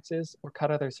raise taxes or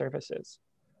cut other services.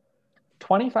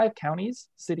 25 counties,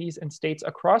 cities, and states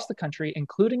across the country,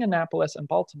 including Annapolis and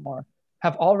Baltimore,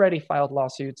 have already filed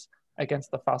lawsuits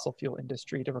against the fossil fuel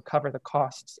industry to recover the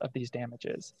costs of these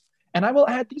damages. And I will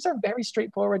add, these are very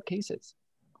straightforward cases.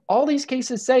 All these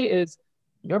cases say is,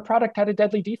 your product had a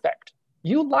deadly defect.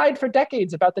 You lied for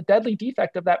decades about the deadly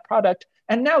defect of that product,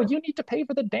 and now you need to pay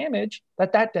for the damage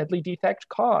that that deadly defect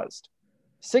caused.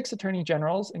 6 attorney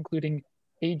generals, including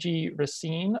A.G.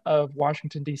 Racine of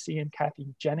Washington, D.C., and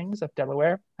Kathy Jennings of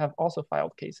Delaware, have also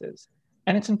filed cases.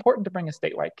 And it's important to bring a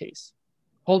statewide case.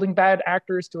 Holding bad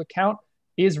actors to account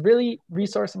is really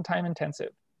resource and time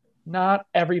intensive. Not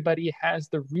everybody has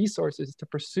the resources to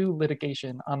pursue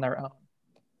litigation on their own.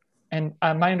 And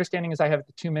my understanding is I have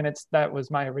the 2 minutes. That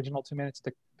was my original 2 minutes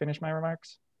to finish my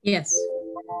remarks. Yes.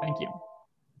 Thank you.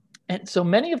 And so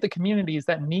many of the communities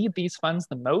that need these funds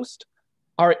the most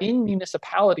are in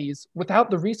municipalities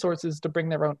without the resources to bring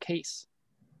their own case.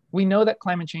 We know that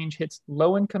climate change hits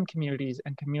low-income communities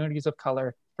and communities of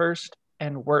color first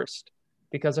and worst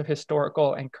because of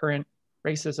historical and current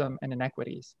racism and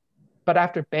inequities. But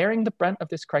after bearing the brunt of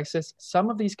this crisis, some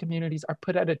of these communities are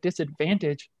put at a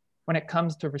disadvantage when it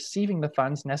comes to receiving the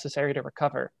funds necessary to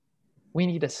recover. We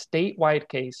need a statewide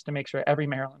case to make sure every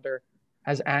Marylander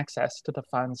has access to the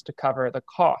funds to cover the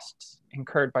costs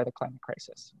incurred by the climate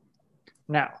crisis.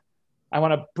 Now, I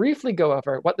want to briefly go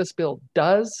over what this bill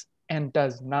does and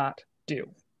does not do.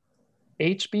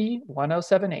 HB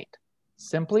 1078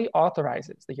 simply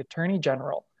authorizes the Attorney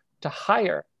General to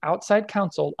hire outside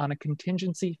counsel on a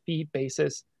contingency fee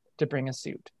basis to bring a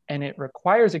suit. And it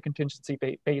requires a contingency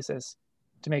basis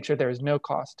to make sure there is no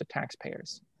cost to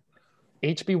taxpayers.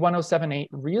 HB 1078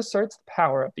 reasserts the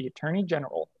power of the Attorney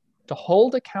General to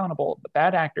hold accountable the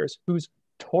bad actors whose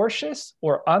tortious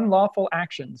or unlawful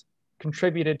actions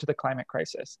contributed to the climate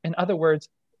crisis. In other words,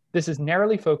 this is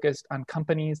narrowly focused on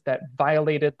companies that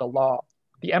violated the law.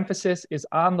 The emphasis is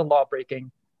on the law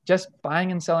breaking. Just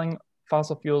buying and selling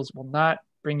fossil fuels will not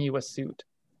bring you a suit.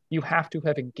 You have to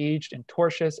have engaged in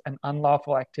tortious and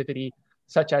unlawful activity,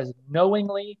 such as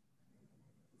knowingly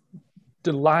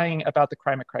lying about the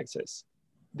climate crisis.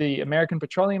 The American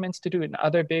Petroleum Institute and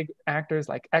other big actors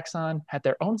like Exxon had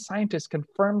their own scientists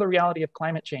confirm the reality of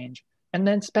climate change and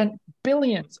then spent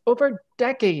billions over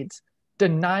decades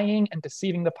denying and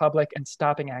deceiving the public and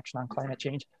stopping action on climate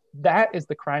change. That is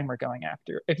the crime we're going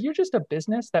after. If you're just a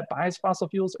business that buys fossil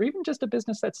fuels or even just a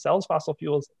business that sells fossil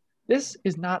fuels, this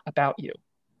is not about you.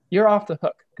 You're off the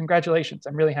hook. Congratulations.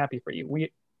 I'm really happy for you.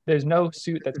 There's no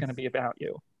suit that's going to be about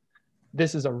you.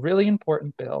 This is a really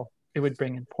important bill. It would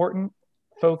bring important,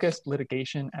 focused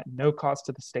litigation at no cost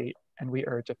to the state, and we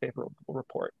urge a favorable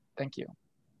report. Thank you.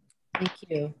 Thank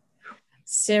you.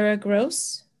 Sarah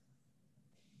Gross.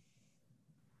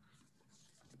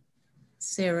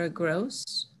 Sarah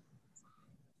Gross.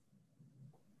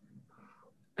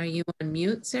 Are you on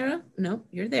mute, Sarah? No,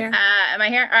 you're there. Am I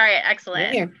here? All right,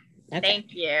 excellent. You're here. Okay.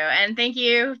 Thank you. And thank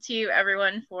you to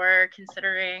everyone for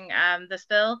considering this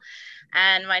bill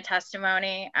and my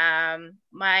testimony.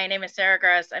 My name is Sarah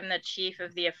Gross. I'm the chief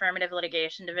of the Affirmative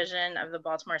Litigation Division of the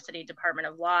Baltimore City Department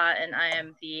of Law, and I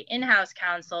am the in-house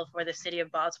counsel for the city of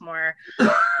Baltimore,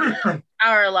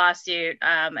 our lawsuit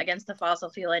against the fossil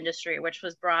fuel industry, which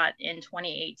was brought in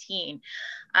 2018.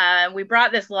 We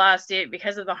brought this lawsuit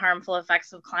because of the harmful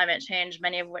effects of climate change,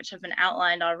 many of which have been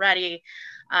outlined already,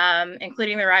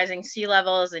 including the rising sea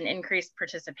levels and increased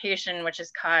precipitation, which has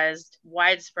caused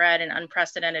widespread and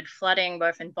unprecedented flooding,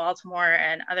 both in Baltimore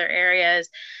and other areas.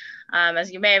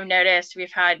 As you may have noticed,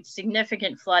 we've had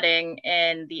significant flooding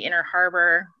in the Inner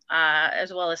Harbor,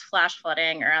 as well as flash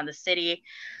flooding around the city.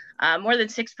 More than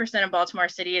 6% of Baltimore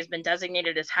City has been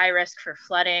designated as high risk for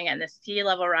flooding, and the sea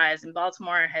level rise in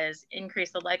Baltimore has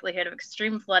increased the likelihood of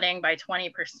extreme flooding by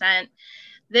 20%.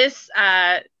 This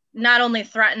not only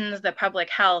threatens the public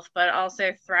health, but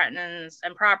also threatens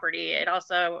and property. It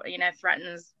also,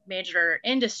 threatens major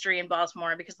industry in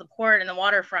Baltimore, because the port and the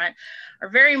waterfront are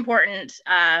very important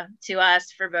to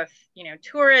us for both,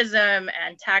 tourism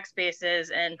and tax bases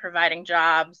and providing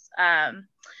jobs. And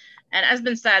as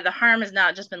been said, the harm has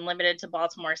not just been limited to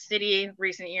Baltimore City.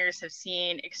 Recent years have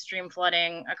seen extreme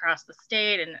flooding across the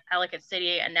state in Ellicott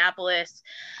City, Annapolis.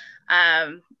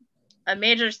 A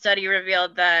major study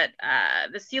revealed that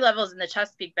the sea levels in the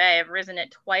Chesapeake Bay have risen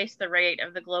at twice the rate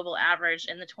of the global average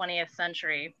in the 20th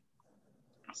century.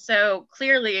 So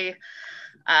clearly,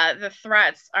 the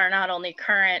threats are not only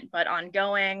current, but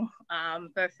ongoing,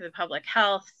 both to the public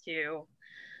health, to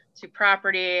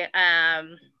property.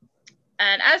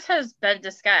 And as has been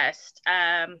discussed,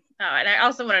 and I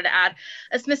also wanted to add,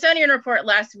 a Smithsonian report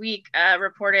last week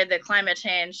reported that climate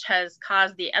change has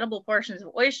caused the edible portions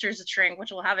of oysters to shrink, which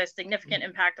will have a significant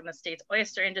impact on the state's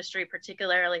oyster industry,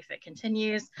 particularly if it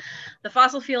continues. The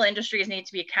fossil fuel industries need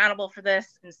to be accountable for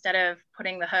this instead of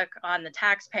putting the hook on the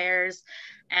taxpayers.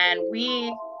 And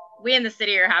we in the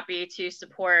city are happy to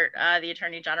support the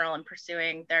Attorney General in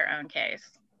pursuing their own case.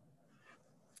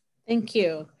 Thank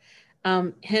you.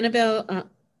 Hannibal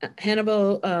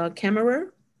Kammerer.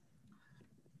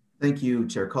 Thank you,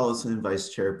 Chair Collison, Vice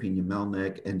Chair Pena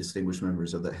Melnick, and distinguished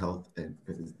members of the Health and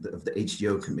of the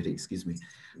HGO Committee, excuse me.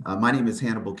 My name is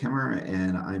Hannibal Kammerer,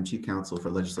 and I'm Chief Counsel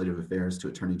for Legislative Affairs to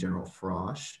Attorney General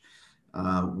Frosch.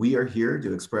 We are here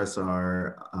to express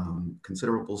our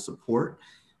considerable support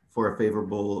for a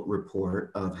favorable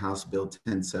report of House Bill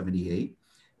 1078,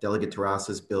 Delegate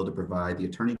Terrasa's bill to provide the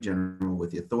Attorney General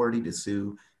with the authority to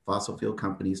sue fossil fuel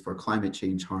companies for climate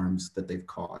change harms that they've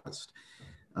caused.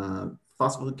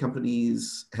 Fossil fuel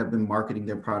companies have been marketing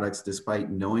their products despite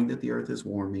knowing that the earth is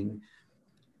warming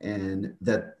and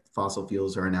that fossil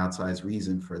fuels are an outsized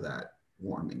reason for that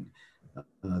warming.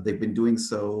 They've been doing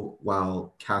so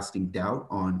while casting doubt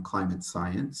on climate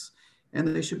science, and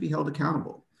they should be held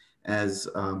accountable. As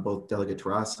both Delegate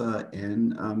Terrasa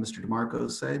and Mr. DeMarco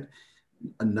said,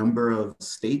 a number of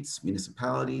states,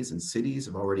 municipalities, and cities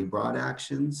have already brought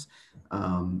actions.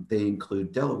 They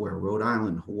include Delaware, Rhode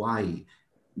Island, Hawaii,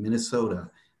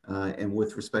 Minnesota. And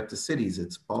with respect to cities,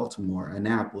 it's Baltimore,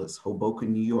 Annapolis,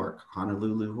 Hoboken, New York,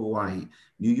 Honolulu, Hawaii,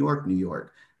 New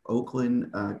York,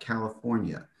 Oakland,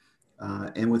 California.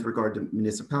 And with regard to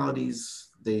municipalities,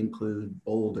 they include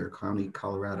Boulder County,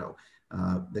 Colorado,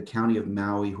 the County of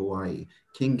Maui, Hawaii,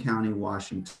 King County,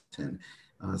 Washington,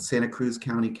 Santa Cruz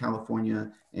County,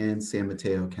 California, and San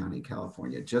Mateo County,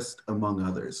 California, just among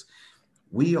others.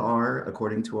 We are,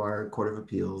 according to our Court of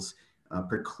Appeals,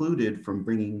 precluded from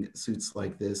bringing suits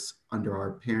like this under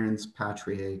our parents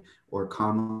patriae or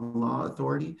common law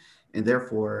authority, and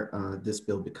therefore this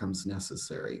bill becomes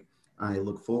necessary. I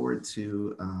look forward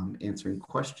to answering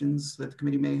questions that the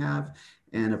committee may have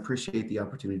and appreciate the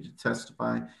opportunity to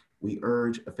testify. We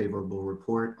urge a favorable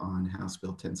report on House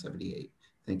Bill 1078.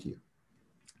 Thank you.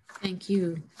 Thank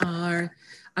you. Are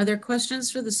there questions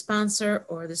for the sponsor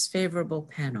or this favorable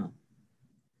panel?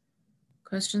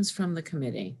 Questions from the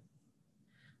committee?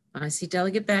 I see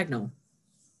Delegate Bagnall.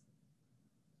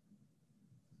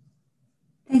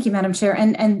 Thank you, Madam Chair,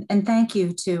 and thank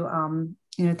you to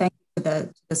thank you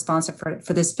to the sponsor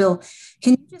for this bill.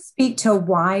 Can you just speak to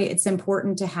why it's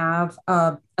important to have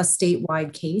a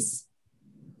statewide case?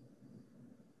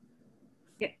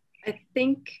 Yeah, I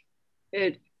think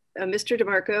Mr.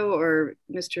 DeMarco or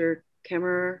Mr.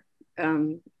 Kammerer,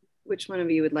 which one of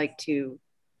you would like to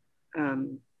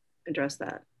address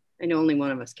that? I know only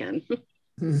one of us can.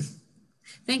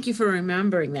 Thank you for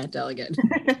remembering that, Delegate.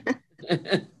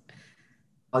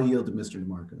 I'll yield to Mr.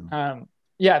 DeMarco.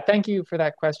 Yeah, thank you for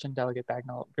that question, Delegate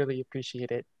Bagnall. Really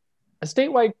appreciate it. A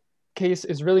statewide case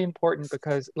is really important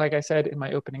because, like I said in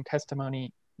my opening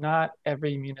testimony, not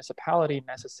every municipality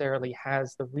necessarily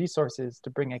has the resources to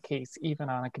bring a case, even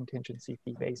on a contingency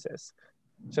fee basis.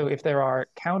 So if there are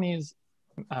counties,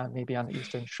 maybe on the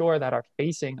Eastern Shore, that are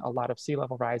facing a lot of sea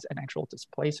level rise and actual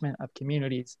displacement of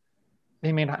communities,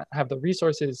 they may not have the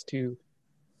resources to,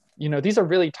 these are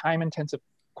really time-intensive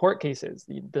court cases.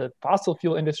 The fossil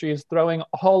fuel industry is throwing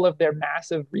all of their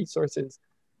massive resources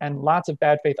and lots of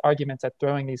bad faith arguments at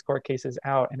throwing these court cases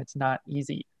out, and it's not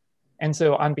easy. And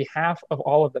so on behalf of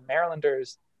all of the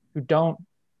Marylanders who don't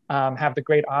have the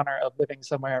great honor of living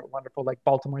somewhere wonderful like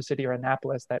Baltimore City or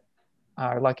Annapolis that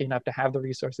are lucky enough to have the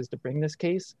resources to bring this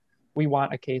case, we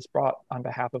want a case brought on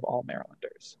behalf of all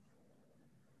Marylanders.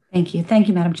 Thank you. Thank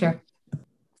you, Madam Chair.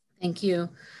 Thank you.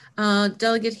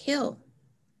 Delegate Hill.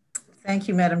 Thank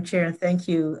you, Madam Chair, and thank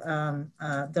you,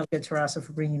 Delegate Terrasa,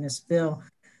 for bringing this bill.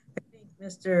 I think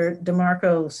Mr.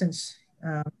 DeMarco, since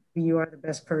you are the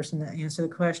best person to answer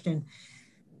the question.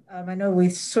 I know we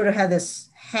sort of had this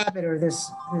habit or this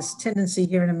tendency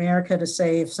here in America to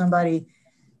say if somebody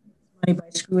money by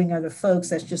screwing other folks,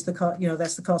 that's just the cost,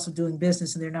 that's the cost of doing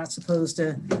business, and they're not supposed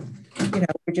to,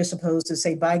 we're just supposed to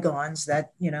say bygones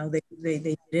that, they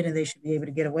did it and they should be able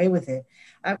to get away with it.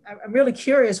 I'm really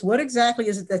curious, what exactly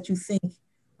is it that you think,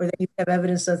 or that you have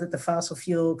evidence of that the fossil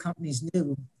fuel companies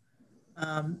knew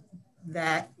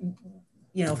that,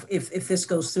 if this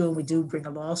goes through and we do bring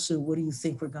a lawsuit, what do you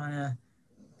think we're gonna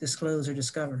disclose or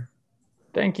discover?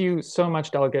 Thank you so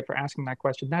much, Delegate, for asking that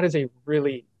question. That is a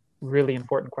really, really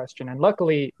important question. And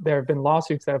luckily, there have been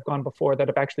lawsuits that have gone before that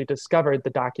have actually discovered the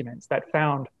documents that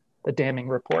found the damning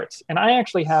reports. And I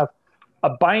actually have a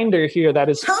binder here that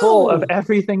is full of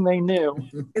everything they knew.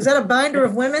 Is that a binder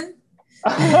of women?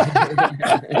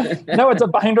 No, it's a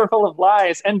binder full of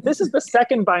lies. And this is the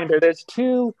second binder. There's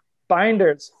 2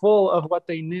 binders full of what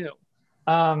they knew.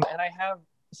 And I have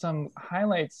some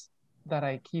highlights that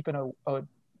I keep in a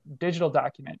digital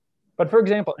document. But for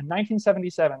example, in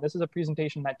 1977, this is a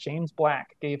presentation that James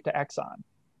Black gave to Exxon,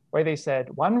 where they said,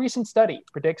 one recent study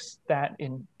predicts that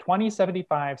in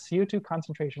 2075, CO2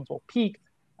 concentrations will peak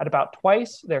at about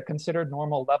twice their considered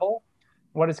normal level.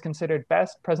 What is considered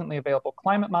best presently available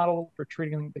climate model for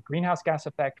treating the greenhouse gas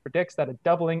effect predicts that a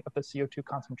doubling of the CO2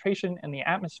 concentration in the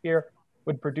atmosphere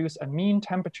would produce a mean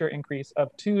temperature increase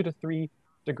of 2 to 3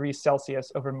 degrees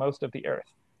Celsius over most of the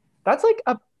Earth. That's like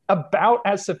about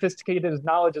as sophisticated as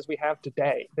knowledge as we have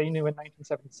today. They knew in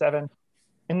 1977.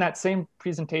 In that same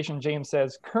presentation, James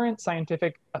says, current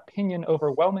scientific opinion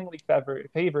overwhelmingly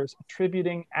favors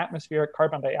attributing atmospheric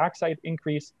carbon dioxide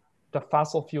increase to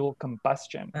fossil fuel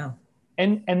combustion. Wow.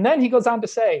 And then he goes on to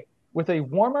say, with a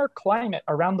warmer climate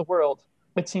around the world,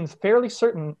 it seems fairly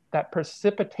certain that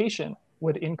precipitation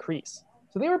would increase.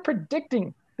 So they were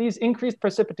predicting these increased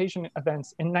precipitation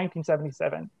events in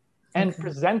 1977 and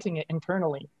presenting it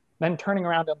internally, then turning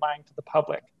around and lying to the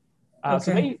public.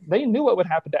 So they knew what would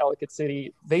happen to Ellicott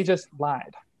City. They just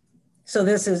lied. So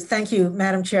this is, thank you,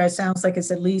 Madam Chair. It sounds like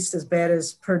it's at least as bad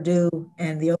as Purdue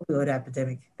and the opioid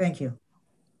epidemic. Thank you.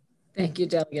 Thank you,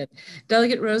 Delegate.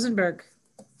 Delegate Rosenberg.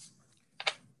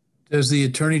 Does the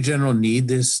Attorney General need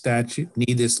this statute,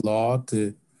 need this law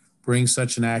to bring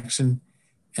such an action?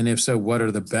 And if so, what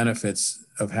are the benefits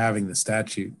of having the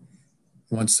statute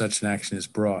once such an action is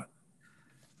brought?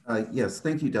 Yes,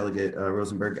 thank you, Delegate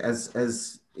Rosenberg.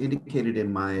 As indicated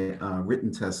in my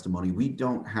written testimony, we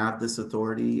don't have this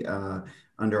authority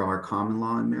under our common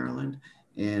law in Maryland.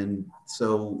 And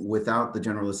so without the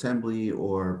General Assembly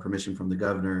or permission from the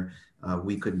governor,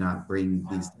 we could not bring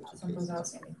these cases.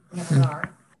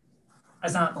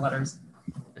 That's not the letters.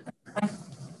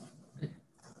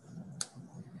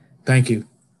 Thank you.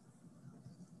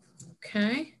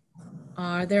 Okay.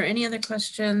 Are there any other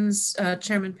questions?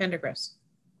 Chairman Pendergrass.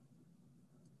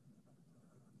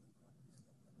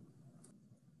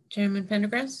 Chairman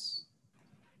Pendergrass,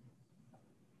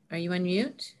 are you on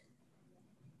mute?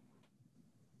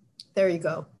 There you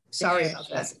go. Sorry about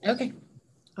that. Okay.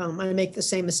 I make the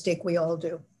same mistake we all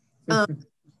do.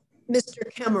 Mr.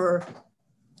 Kemmerer,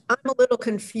 I'm a little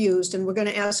confused, and we're going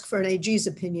to ask for an AG's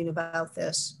opinion about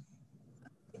this.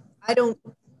 I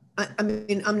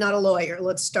mean, I'm not a lawyer.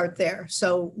 Let's start there.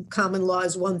 So common law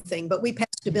is one thing, but we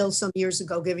passed a bill some years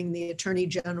ago giving the Attorney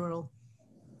General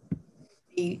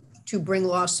to bring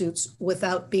lawsuits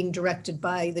without being directed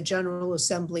by the General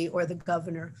Assembly or the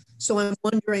governor. So I'm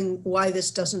wondering why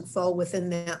this doesn't fall within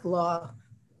that law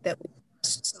that we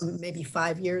passed maybe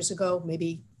 5 years ago,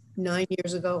 maybe 9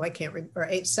 years ago. I can't remember,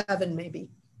 7 maybe.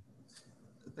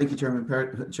 Thank you, Chair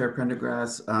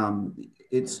Pendergrass.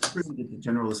 It's true that the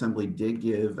General Assembly did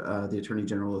give the Attorney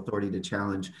General authority to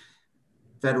challenge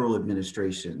federal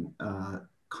administration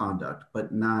conduct,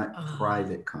 but not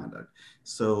private conduct.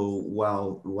 So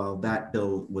while that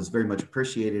bill was very much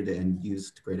appreciated and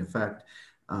used to great effect,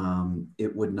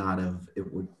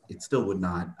 it still would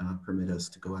not permit us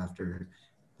to go after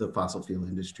the fossil fuel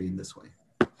industry in this way.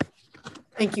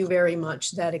 Thank you very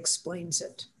much. That explains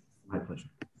it. My pleasure.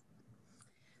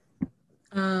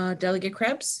 Delegate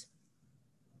Krebs.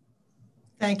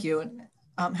 Thank you.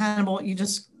 Hannibal, you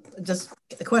just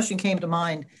the question came to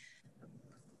mind.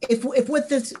 If what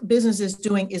this business is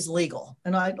doing is legal,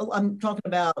 and I'm talking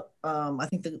about, I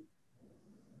think the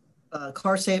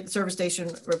Car Service Station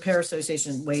Repair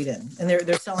Association weighed in, and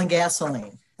they're selling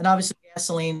gasoline, and obviously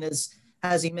gasoline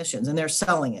has emissions, and they're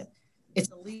selling it.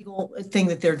 It's a legal thing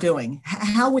that they're doing.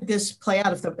 How would this play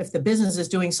out if the business is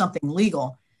doing something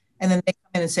legal, and then they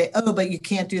come in and say, oh, but you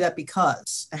can't do that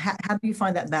because? How do you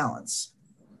find that balance?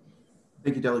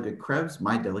 Thank you, Delegate Krebs,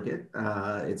 my delegate.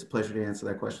 It's a pleasure to answer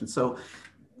that question. So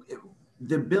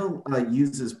The bill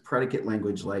uses predicate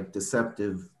language like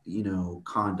deceptive,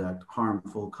 conduct,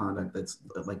 harmful conduct that's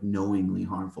like knowingly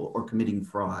harmful, or committing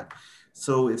fraud.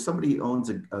 So if somebody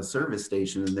owns a service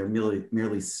station and they're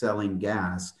merely selling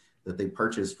gas that they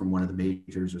purchased from one of the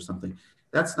majors or something,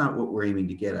 that's not what we're aiming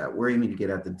to get at. We're aiming to get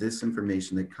at the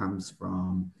disinformation that comes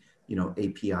from,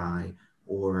 API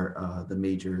or the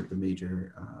major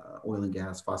oil and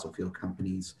gas fossil fuel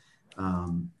companies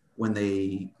when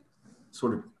they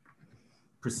sort of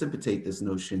precipitate this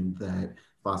notion that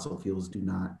fossil fuels do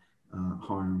not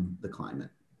harm the climate.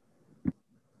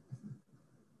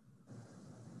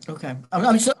 Okay,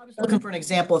 I'm just looking for an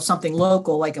example of something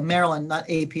local, like a Maryland, not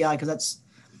API, because that's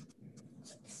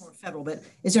more federal. But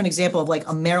is there an example of like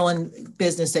a Maryland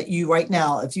business that you right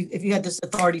now, if you had this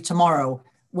authority tomorrow,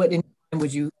 what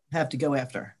would you have to go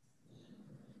after?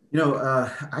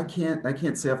 I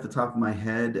can't say off the top of my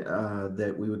head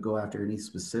that we would go after any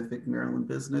specific Maryland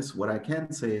business. What I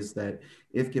can say is that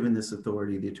if given this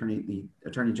authority, the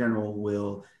Attorney General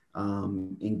will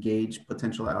engage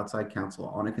potential outside counsel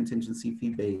on a contingency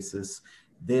fee basis.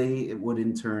 They would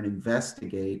in turn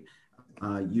investigate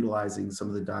utilizing some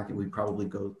of the document. We'd probably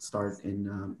go start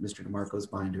in Mr. DeMarco's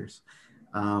binders.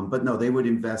 But no, they would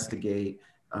investigate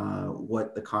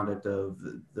what the conduct of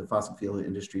the fossil fuel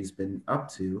industry has been up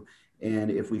to.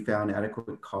 And if we found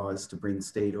adequate cause to bring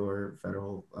state or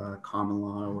federal common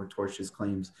law or tortious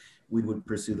claims, we would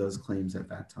pursue those claims at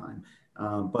that time.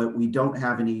 But we don't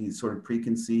have any sort of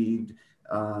preconceived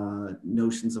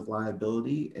notions of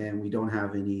liability, and we don't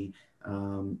have any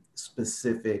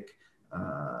specific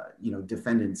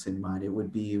defendants in mind. It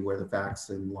would be where the facts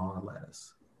and law led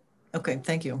us. Okay,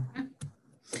 thank you.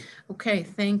 Okay,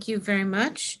 thank you very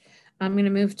much. I'm going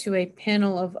to move to a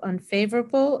panel of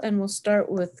unfavorable, and we'll start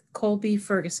with Colby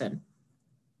Ferguson.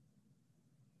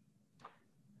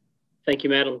 Thank you,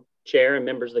 Madam Chair and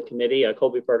members of the committee.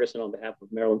 Colby Ferguson on behalf of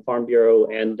Maryland Farm Bureau.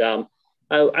 And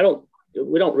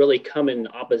we don't really come in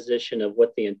opposition of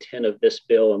what the intent of this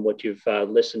bill and what you've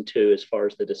listened to as far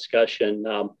as the discussion.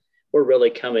 We're really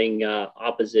coming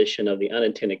opposition of the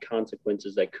unintended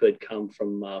consequences that could come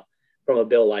from a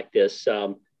bill like this.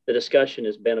 The discussion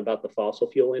has been about the fossil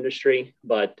fuel industry,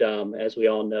 but as we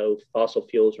all know, fossil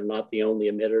fuels are not the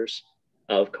only emitters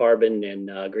of carbon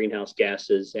and greenhouse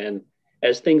gases. And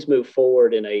as things move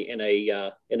forward in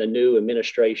a new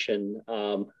administration,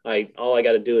 all I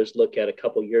got to do is look at a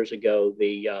couple years ago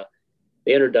the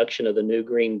introduction of the new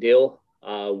Green Deal,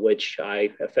 which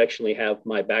I affectionately have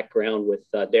my background with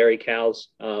dairy cows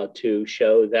to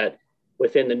show that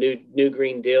within the new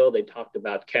Green Deal, they talked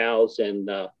about cows and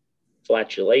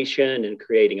flatulation and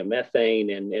creating a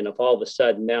methane. And if all of a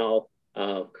sudden now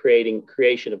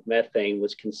creation of methane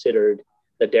was considered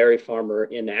the dairy farmer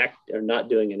not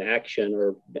doing an action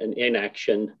or an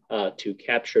inaction to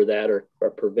capture that or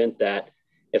prevent that,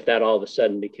 if that all of a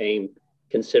sudden became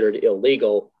considered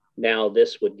illegal, now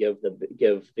this would give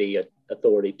the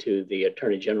authority to the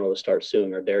Attorney General to start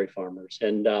suing our dairy farmers.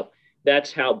 And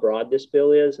that's how broad this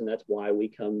bill is, and that's why we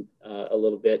come a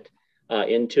little bit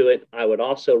into it. I would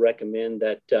also recommend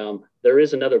that there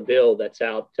is another bill that's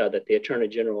out that the Attorney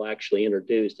General actually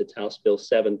introduced. It's House Bill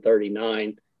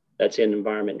 739. That's in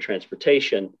Environment and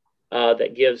Transportation.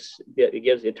 That gives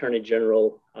the Attorney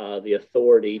General the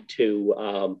authority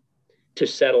to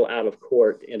settle out of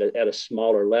court at a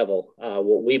smaller level.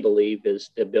 What we believe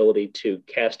is the ability to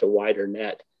cast a wider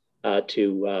net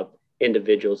to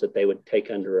individuals that they would take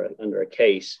under a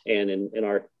case. And in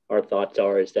our thoughts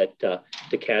is that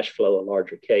to cash flow a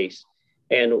larger case.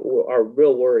 And our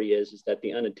real worry is that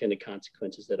the unintended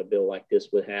consequences that a bill like this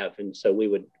would have. And so we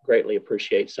would greatly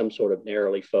appreciate some sort of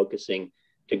narrowly focusing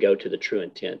to go to the true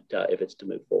intent if it's to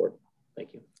move forward.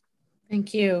 Thank you.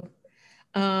 Thank you.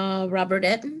 Robert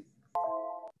Etten.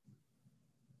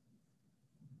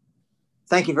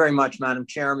 Thank you very much, Madam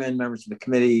Chairman, members of the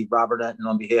committee. Robert Etten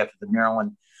on behalf of the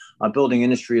Maryland Building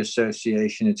Industry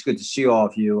Association. It's good to see all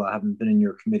of you. I haven't been in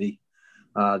your committee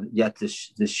yet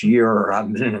this year, or I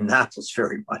haven't been in Annapolis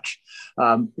very much.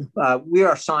 We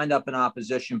are signed up in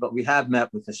opposition, but we have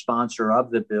met with the sponsor of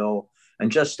the bill.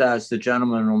 And just as the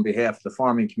gentleman on behalf of the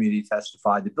farming community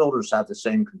testified, the builders have the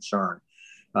same concern.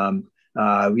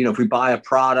 If we buy a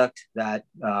product that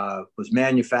was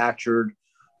manufactured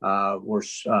or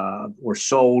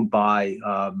sold by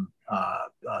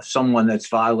someone that's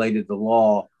violated the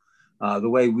law, the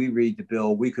way we read the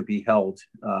bill, we could be held,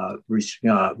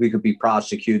 we could be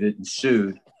prosecuted and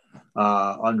sued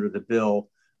under the bill.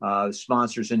 The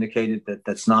sponsors indicated that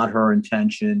that's not her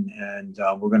intention, and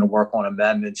we're going to work on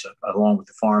amendments along with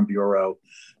the Farm Bureau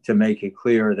to make it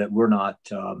clear that we're not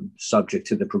subject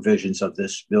to the provisions of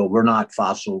this bill. We're not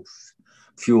fossil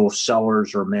fuel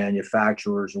sellers or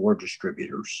manufacturers or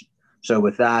distributors. So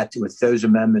with that, with those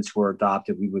amendments were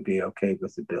adopted, we would be okay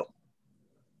with the bill.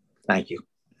 Thank you.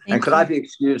 And could I be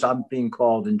excused? I'm being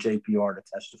called in JPR to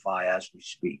testify as we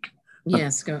speak.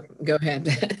 Yes, go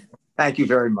ahead. Thank you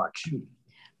very much.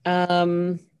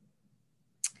 Mr.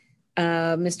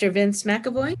 Vince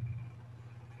McAvoy?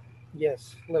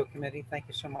 Yes, hello committee, thank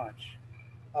you so much.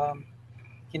 I'm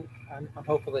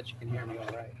hopeful that you can hear me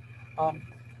all right.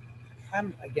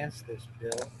 I'm against this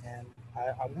bill, and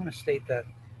I want to state that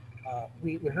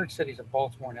we heard cities of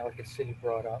Baltimore and Ellicott City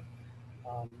brought up.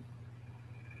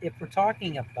 If we're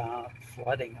talking about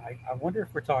flooding, I wonder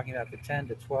if we're talking about the 10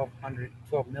 to 12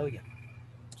 million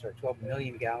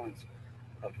gallons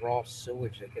of raw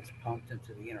sewage that gets pumped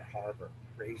into the Inner Harbor,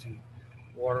 raising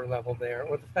water level there,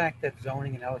 or the fact that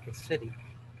zoning in Ellicott City,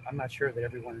 I'm not sure that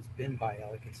everyone has been by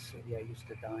Ellicott City, I used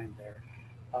to dine there,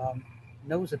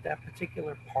 knows that that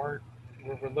particular part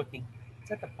where we're looking,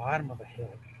 it's at the bottom of a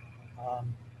hill. I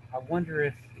wonder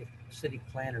if city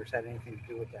planners had anything to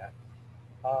do with that.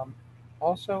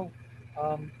 Also,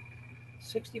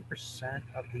 60%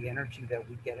 of the energy that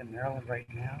we get in Maryland right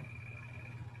now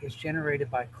is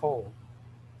generated by coal.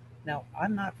 Now,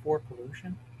 I'm not for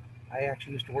pollution. I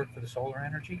actually used to work for the solar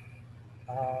energy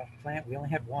plant. We only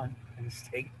had one in the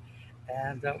state,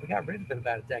 and we got rid of it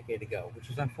about a decade ago, which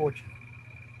was unfortunate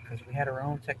because we had our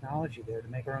own technology there to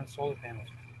make our own solar panels.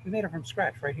 We made it from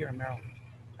scratch right here in Maryland.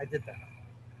 I did that.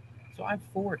 So I'm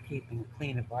for keeping a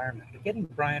clean environment, but getting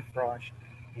Brian Frosch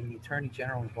and the Attorney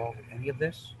General involved with any of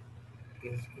this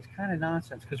is kind of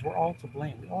nonsense because we're all to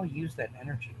blame. We all use that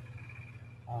energy.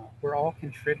 We're all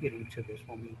contributing to this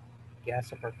when we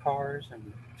gas up our cars and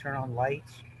we turn on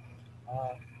lights.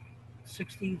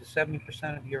 60 to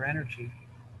 70% of your energy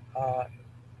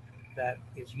that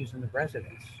is used in the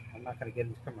residence. I'm not going to get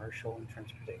into commercial and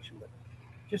transportation, but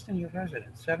just in your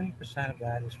residence, 70% of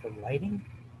that is for lighting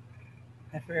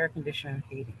and for air conditioning and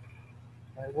heating.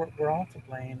 Right? We're all to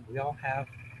blame. We all have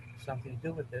something to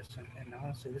do with this. And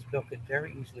honestly, this bill could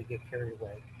very easily get carried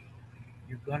away.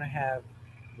 You're going to have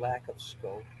lack of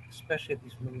scope, especially if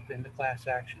these move into class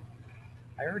action.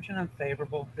 I urge an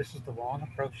unfavorable. This is the wrong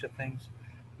approach to things.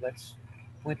 Let's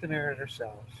point the mirror at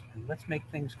ourselves and let's make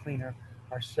things cleaner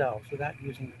ourselves without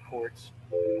using the courts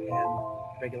and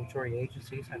regulatory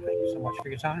agencies. And thank you so much for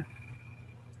your time.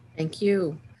 Thank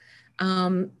you.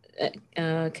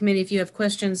 Committee, if you have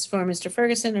questions for Mr.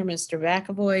 Ferguson or Mr.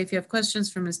 McAvoy, if you have questions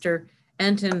for Mr.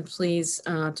 Enton, please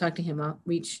talk to him,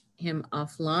 reach him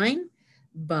offline.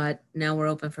 But now we're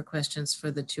open for questions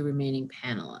for the two remaining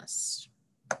panelists.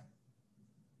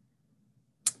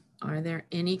 Are there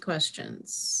any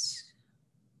questions?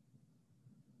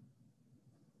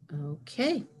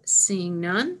 Okay, seeing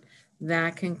none,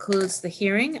 that concludes the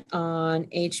hearing on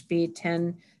HB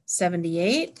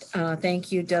 1078.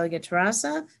 Thank you, Delegate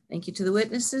Terrassa. Thank you to the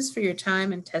witnesses for your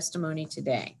time and testimony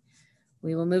today.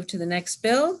 We will move to the next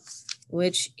bill,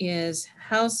 which is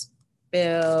House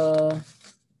Bill,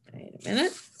 wait a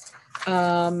minute,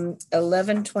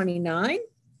 1129.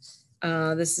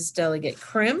 This is Delegate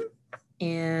Krim,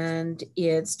 and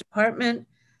it's Department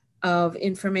of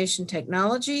Information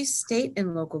Technology, state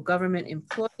and local government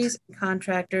employees and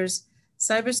contractors,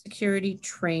 cybersecurity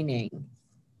training.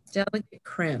 Delegate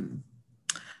Krim.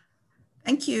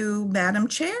 Thank you, Madam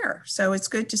Chair. So it's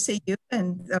good to see you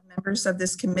and the members of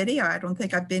this committee. I don't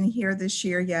think I've been here this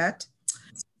year yet.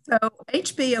 So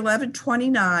HB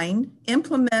 1129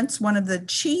 implements one of the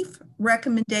chief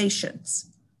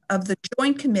recommendations of the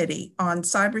Joint Committee on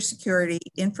Cybersecurity,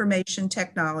 Information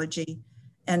Technology,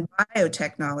 and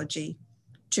Biotechnology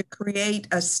to create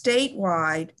a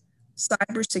statewide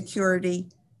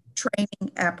cybersecurity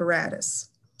training apparatus.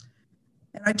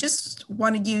 And I just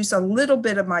want to use a little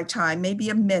bit of my time, maybe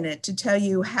a minute, to tell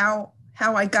you how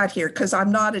I got here, because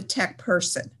I'm not a tech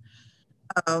person.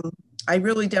 I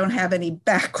really don't have any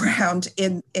background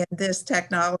in this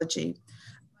technology.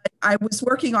 But I was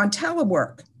working on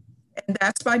telework, and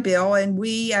that's my bill. And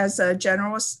we, as a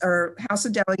House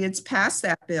of Delegates, passed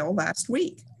that bill last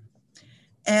week.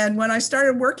 And when I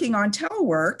started working on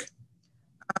telework,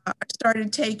 I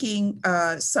started taking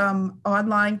some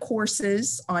online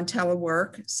courses on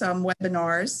telework, some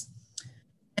webinars.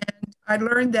 And I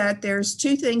learned that there's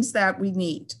two things that we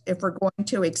need if we're going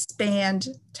to expand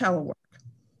telework.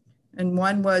 And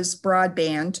one was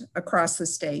broadband across the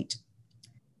state,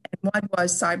 and one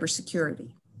was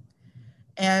cybersecurity.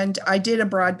 And I did a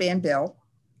broadband bill,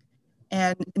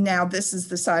 and now this is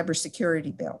the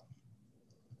cybersecurity bill.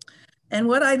 And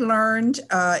what I learned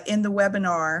in the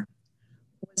webinar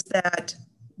was that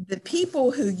the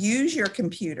people who use your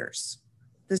computers,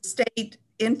 the state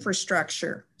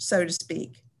infrastructure, so to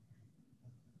speak.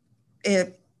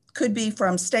 It could be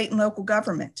from state and local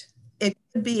government. It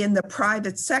could be in the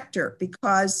private sector,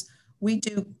 because we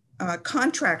do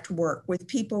contract work with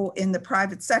people in the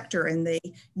private sector, and they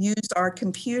use our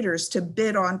computers to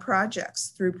bid on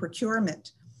projects through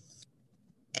procurement.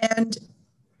 And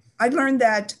I learned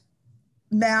that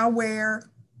malware,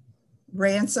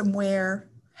 ransomware,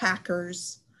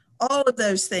 hackers, all of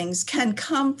those things can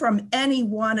come from any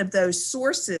one of those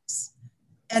sources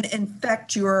and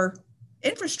infect your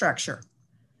infrastructure.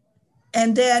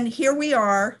 And then here we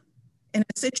are in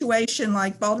a situation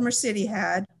like Baltimore City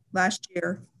had last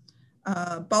year,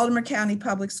 Baltimore County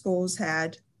Public Schools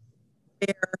had,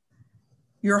 where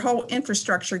your whole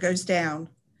infrastructure goes down,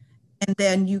 and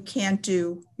then you can't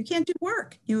do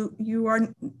work. You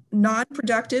are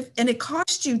non-productive, and it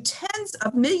costs you tens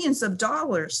of millions of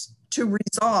dollars to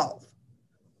resolve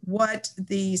what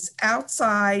these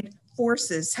outside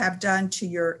forces have done to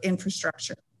your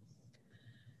infrastructure.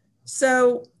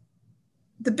 So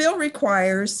the bill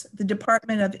requires the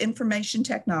Department of Information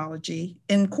Technology,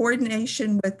 in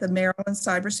coordination with the Maryland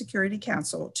Cybersecurity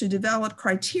Council, to develop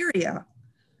criteria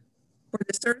for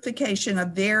the certification of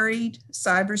varied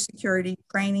cybersecurity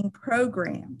training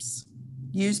programs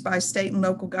used by state and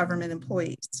local government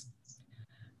employees.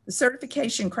 The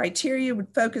certification criteria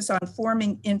would focus on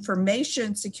forming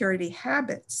information security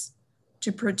habits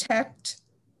to protect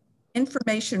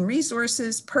information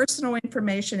resources, personal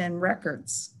information, and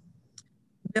records.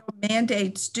 The bill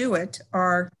mandates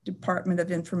our Department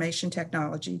of Information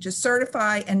Technology, to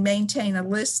certify and maintain a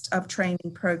list of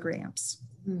training programs.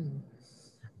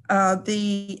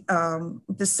 The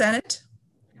Senate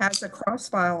has a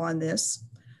cross-file on this.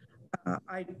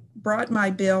 I brought my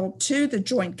bill to the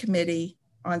Joint Committee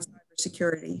on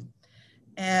Cybersecurity,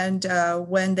 and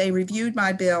when they reviewed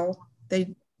my bill,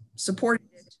 they supported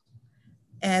it.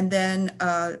 And then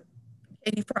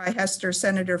Katie Fry-Hester,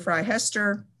 Senator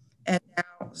Fry-Hester, and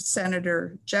now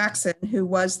Senator Jackson, who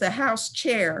was the House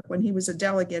chair when he was a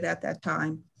delegate at that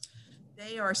time,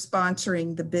 they are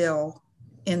sponsoring the bill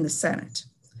in the Senate.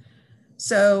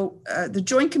 So the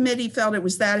Joint Committee felt it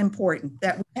was that important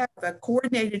that we have a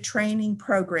coordinated training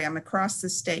program across the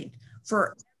state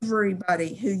for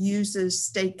everybody who uses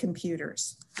state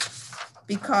computers,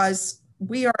 because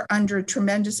we are under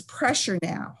tremendous pressure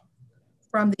now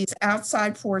from these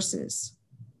outside forces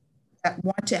that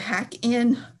want to hack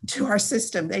in to our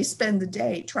system. They spend the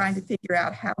day trying to figure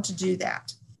out how to do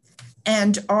that.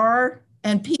 And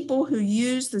people who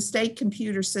use the state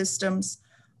computer systems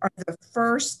are the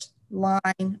first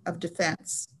line of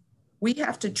defense. We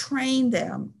have to train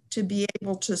them to be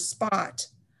able to spot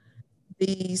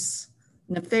these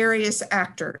nefarious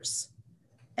actors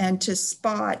and to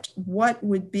spot what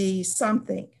would be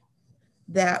something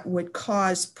that would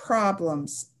cause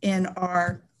problems in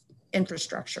our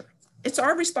infrastructure. It's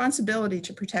our responsibility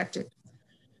to protect it.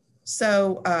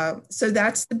 So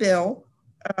that's the bill.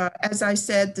 As I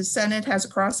said, the Senate has a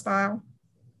cross-file.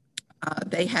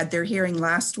 They had their hearing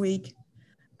last week.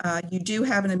 You do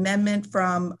have an amendment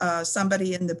from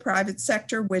somebody in the private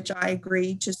sector, which I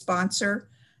agreed to sponsor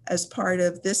as part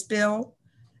of this bill,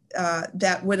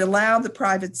 that would allow the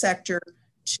private sector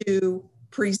to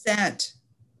present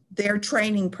their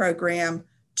training program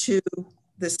to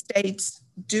the states,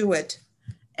 do it,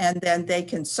 and then they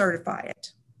can certify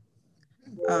it.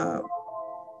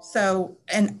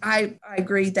 And I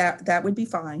agree that that would be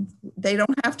fine. They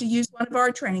don't have to use one of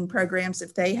our training programs.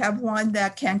 If they have one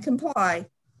that can comply,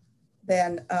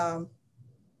 then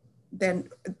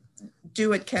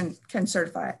Do It can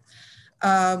certify it.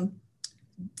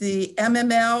 The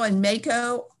MML and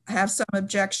MACO have some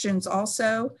objections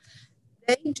also.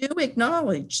 They do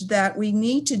acknowledge that we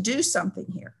need to do something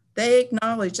here. They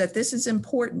acknowledge that this is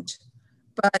important,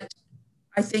 but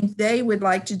I think they would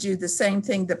like to do the same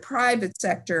thing the private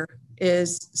sector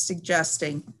is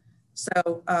suggesting.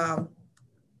 So I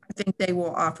think they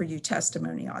will offer you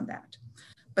testimony on that.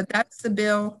 But that's the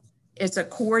bill. It's a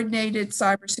coordinated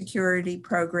cybersecurity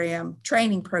program,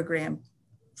 training program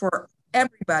for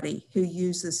everybody who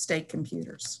uses state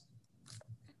computers.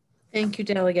 Thank you,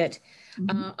 Delegate.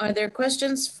 Are there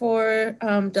questions for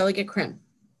Delegate Krim?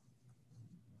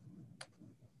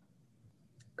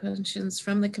 Questions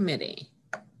from the committee?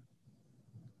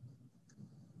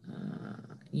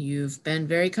 You've been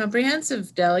very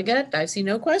comprehensive, Delegate. I see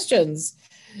no questions.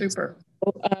 Super.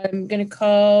 So I'm going to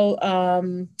call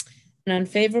an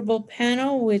unfavorable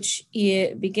panel, which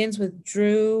begins with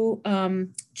Drew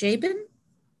Jabin.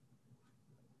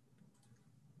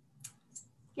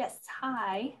 Yes,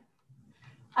 hi.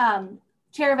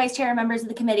 Chair, Vice Chair, members of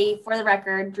the committee, for the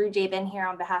record, Drew Jabin here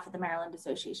on behalf of the Maryland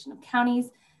Association of Counties.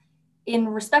 In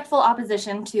respectful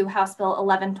opposition to House Bill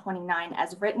 1129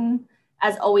 as written,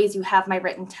 as always, you have my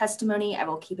written testimony. I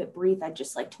will keep it brief. I'd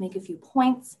just like to make a few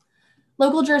points.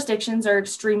 Local jurisdictions are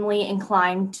extremely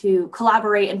inclined to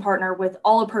collaborate and partner with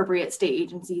all appropriate state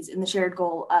agencies in the shared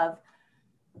goal of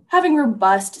having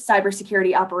robust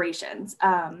cybersecurity operations.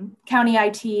 County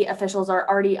IT officials are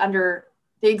already under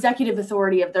the executive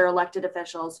authority of their elected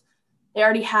officials. They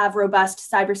already have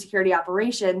robust cybersecurity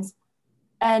operations,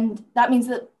 and that means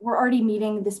that we're already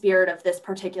meeting the spirit of this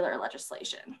particular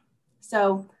legislation.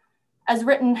 So, as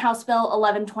written, House Bill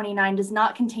 1129 does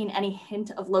not contain any hint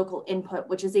of local input,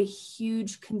 which is a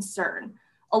huge concern,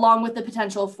 along with the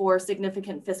potential for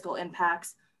significant fiscal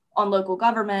impacts on local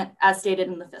government, as stated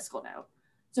in the fiscal note.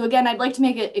 So again, I'd like to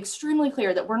make it extremely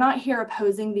clear that we're not here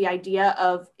opposing the idea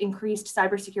of increased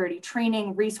cybersecurity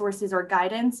training, resources, or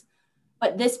guidance,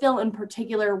 but this bill in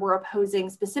particular, we're opposing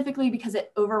specifically because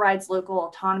it overrides local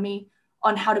autonomy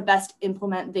on how to best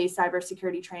implement these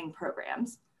cybersecurity training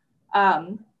programs.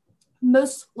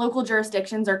 Most local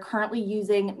jurisdictions are currently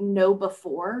using KnowBe4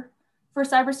 for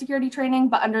cybersecurity training,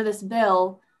 but under this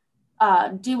bill,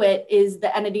 DoIT is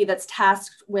the entity that's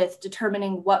tasked with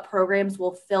determining what programs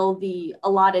will fill the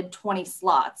allotted 20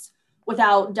 slots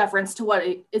without deference to what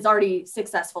is already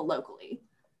successful locally.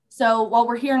 So while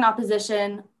we're here in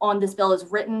opposition on this bill as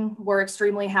written, we're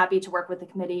extremely happy to work with the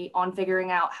committee on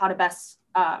figuring out how to best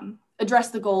address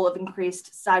the goal of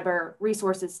increased cyber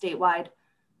resources statewide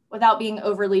without being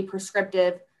overly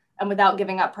prescriptive and without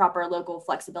giving up proper local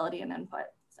flexibility and input.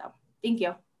 So thank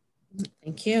you.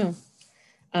 Thank you.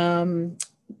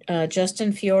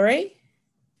 Justin Fiore.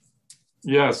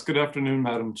 Yes, good afternoon,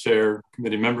 Madam Chair,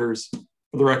 committee members.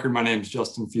 For the record, my name is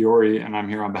Justin Fiore, and I'm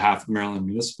here on behalf of the Maryland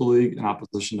Municipal League in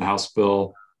opposition to House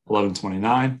Bill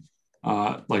 1129.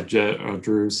 Like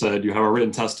Drew said, you have a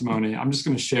written testimony. I'm just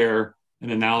going to share an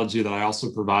analogy that I also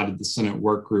provided the Senate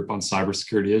work group on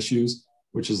cybersecurity issues,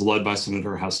 which is led by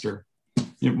Senator Hester.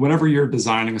 Whenever you're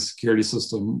designing a security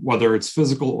system, whether it's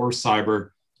physical or cyber,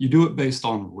 you do it based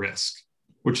on risk,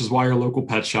 which is why your local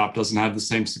pet shop doesn't have the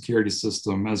same security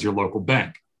system as your local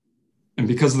bank. And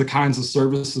because of the kinds of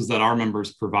services that our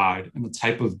members provide and the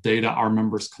type of data our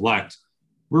members collect,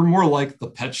 we're more like the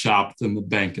pet shop than the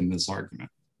bank in this argument.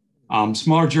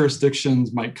 Smaller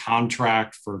jurisdictions might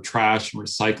contract for trash and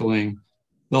recycling.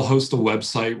 They'll host a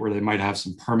website where they might have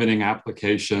some permitting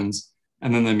applications,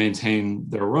 and then they maintain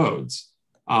their roads.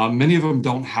 Many of them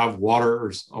don't have a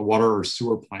water or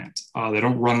sewer plant. They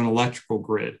don't run an electrical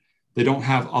grid. They don't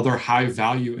have other high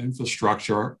value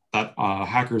infrastructure that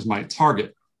hackers might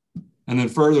target. And then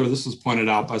further, this was pointed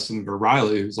out by Senator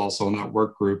Riley, who's also in that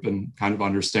work group and kind of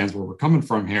understands where we're coming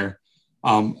from here,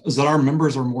 is that our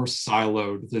members are more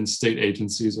siloed than state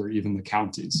agencies or even the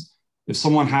counties. If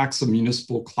someone hacks a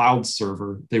municipal cloud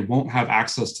server, they won't have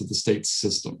access to the state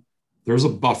system. There's a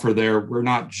buffer there. We're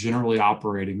not generally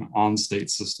operating on state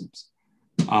systems.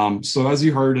 So as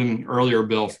you heard in an earlier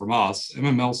bill from us,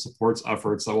 MML supports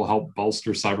efforts that will help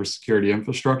bolster cybersecurity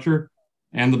infrastructure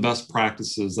and the best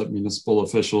practices that municipal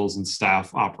officials and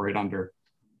staff operate under.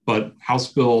 But House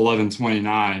Bill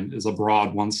 1129 is a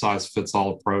broad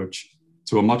one-size-fits-all approach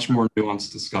to a much more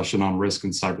nuanced discussion on risk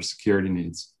and cybersecurity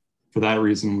needs. For that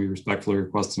reason, we respectfully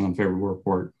request an unfavorable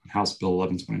report on House Bill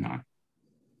 1129.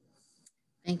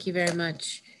 Thank you very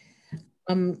much.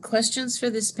 Questions for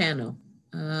this panel?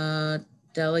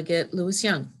 Delegate Lewis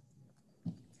Young.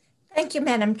 Thank you,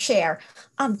 Madam Chair.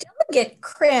 Delegate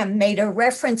Krim made a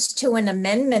reference to an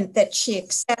amendment that she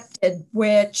accepted,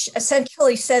 which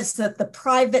essentially says that the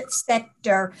private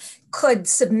sector could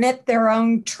submit their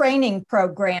own training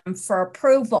program for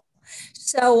approval.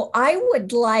 So I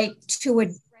would like to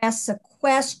address a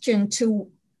question to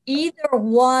either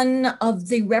one of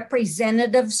the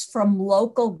representatives from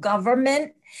local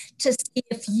government to see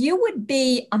if you would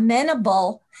be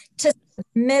amenable to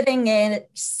submitting a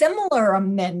similar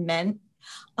amendment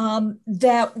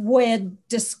that would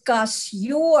discuss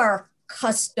your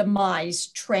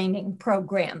customized training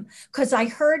program. Because I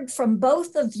heard from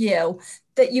both of you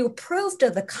that you approved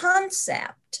of the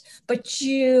concept, but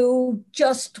you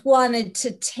just wanted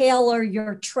to tailor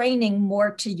your training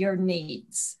more to your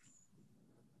needs.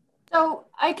 So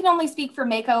I can only speak for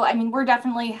MACO. I mean, we're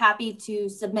definitely happy to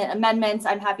submit amendments.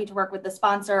 I'm happy to work with the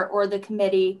sponsor or the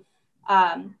committee.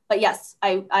 But yes,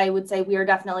 I would say we are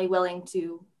definitely willing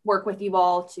to work with you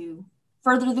all to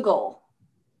further the goal.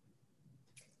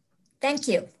 Thank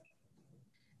you.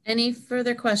 Any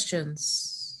further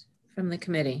questions from the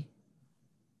committee?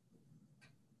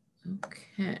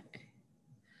 Okay.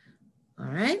 All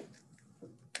right.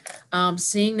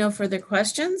 Seeing no further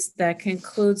questions, that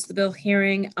concludes the bill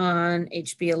hearing on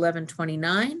HB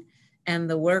 1129 and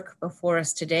the work before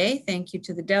us today. Thank you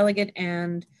to the delegate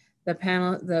and the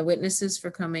panel, the witnesses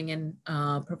for coming and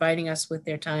providing us with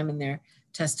their time and their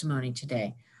testimony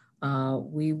today.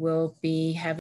 We will be having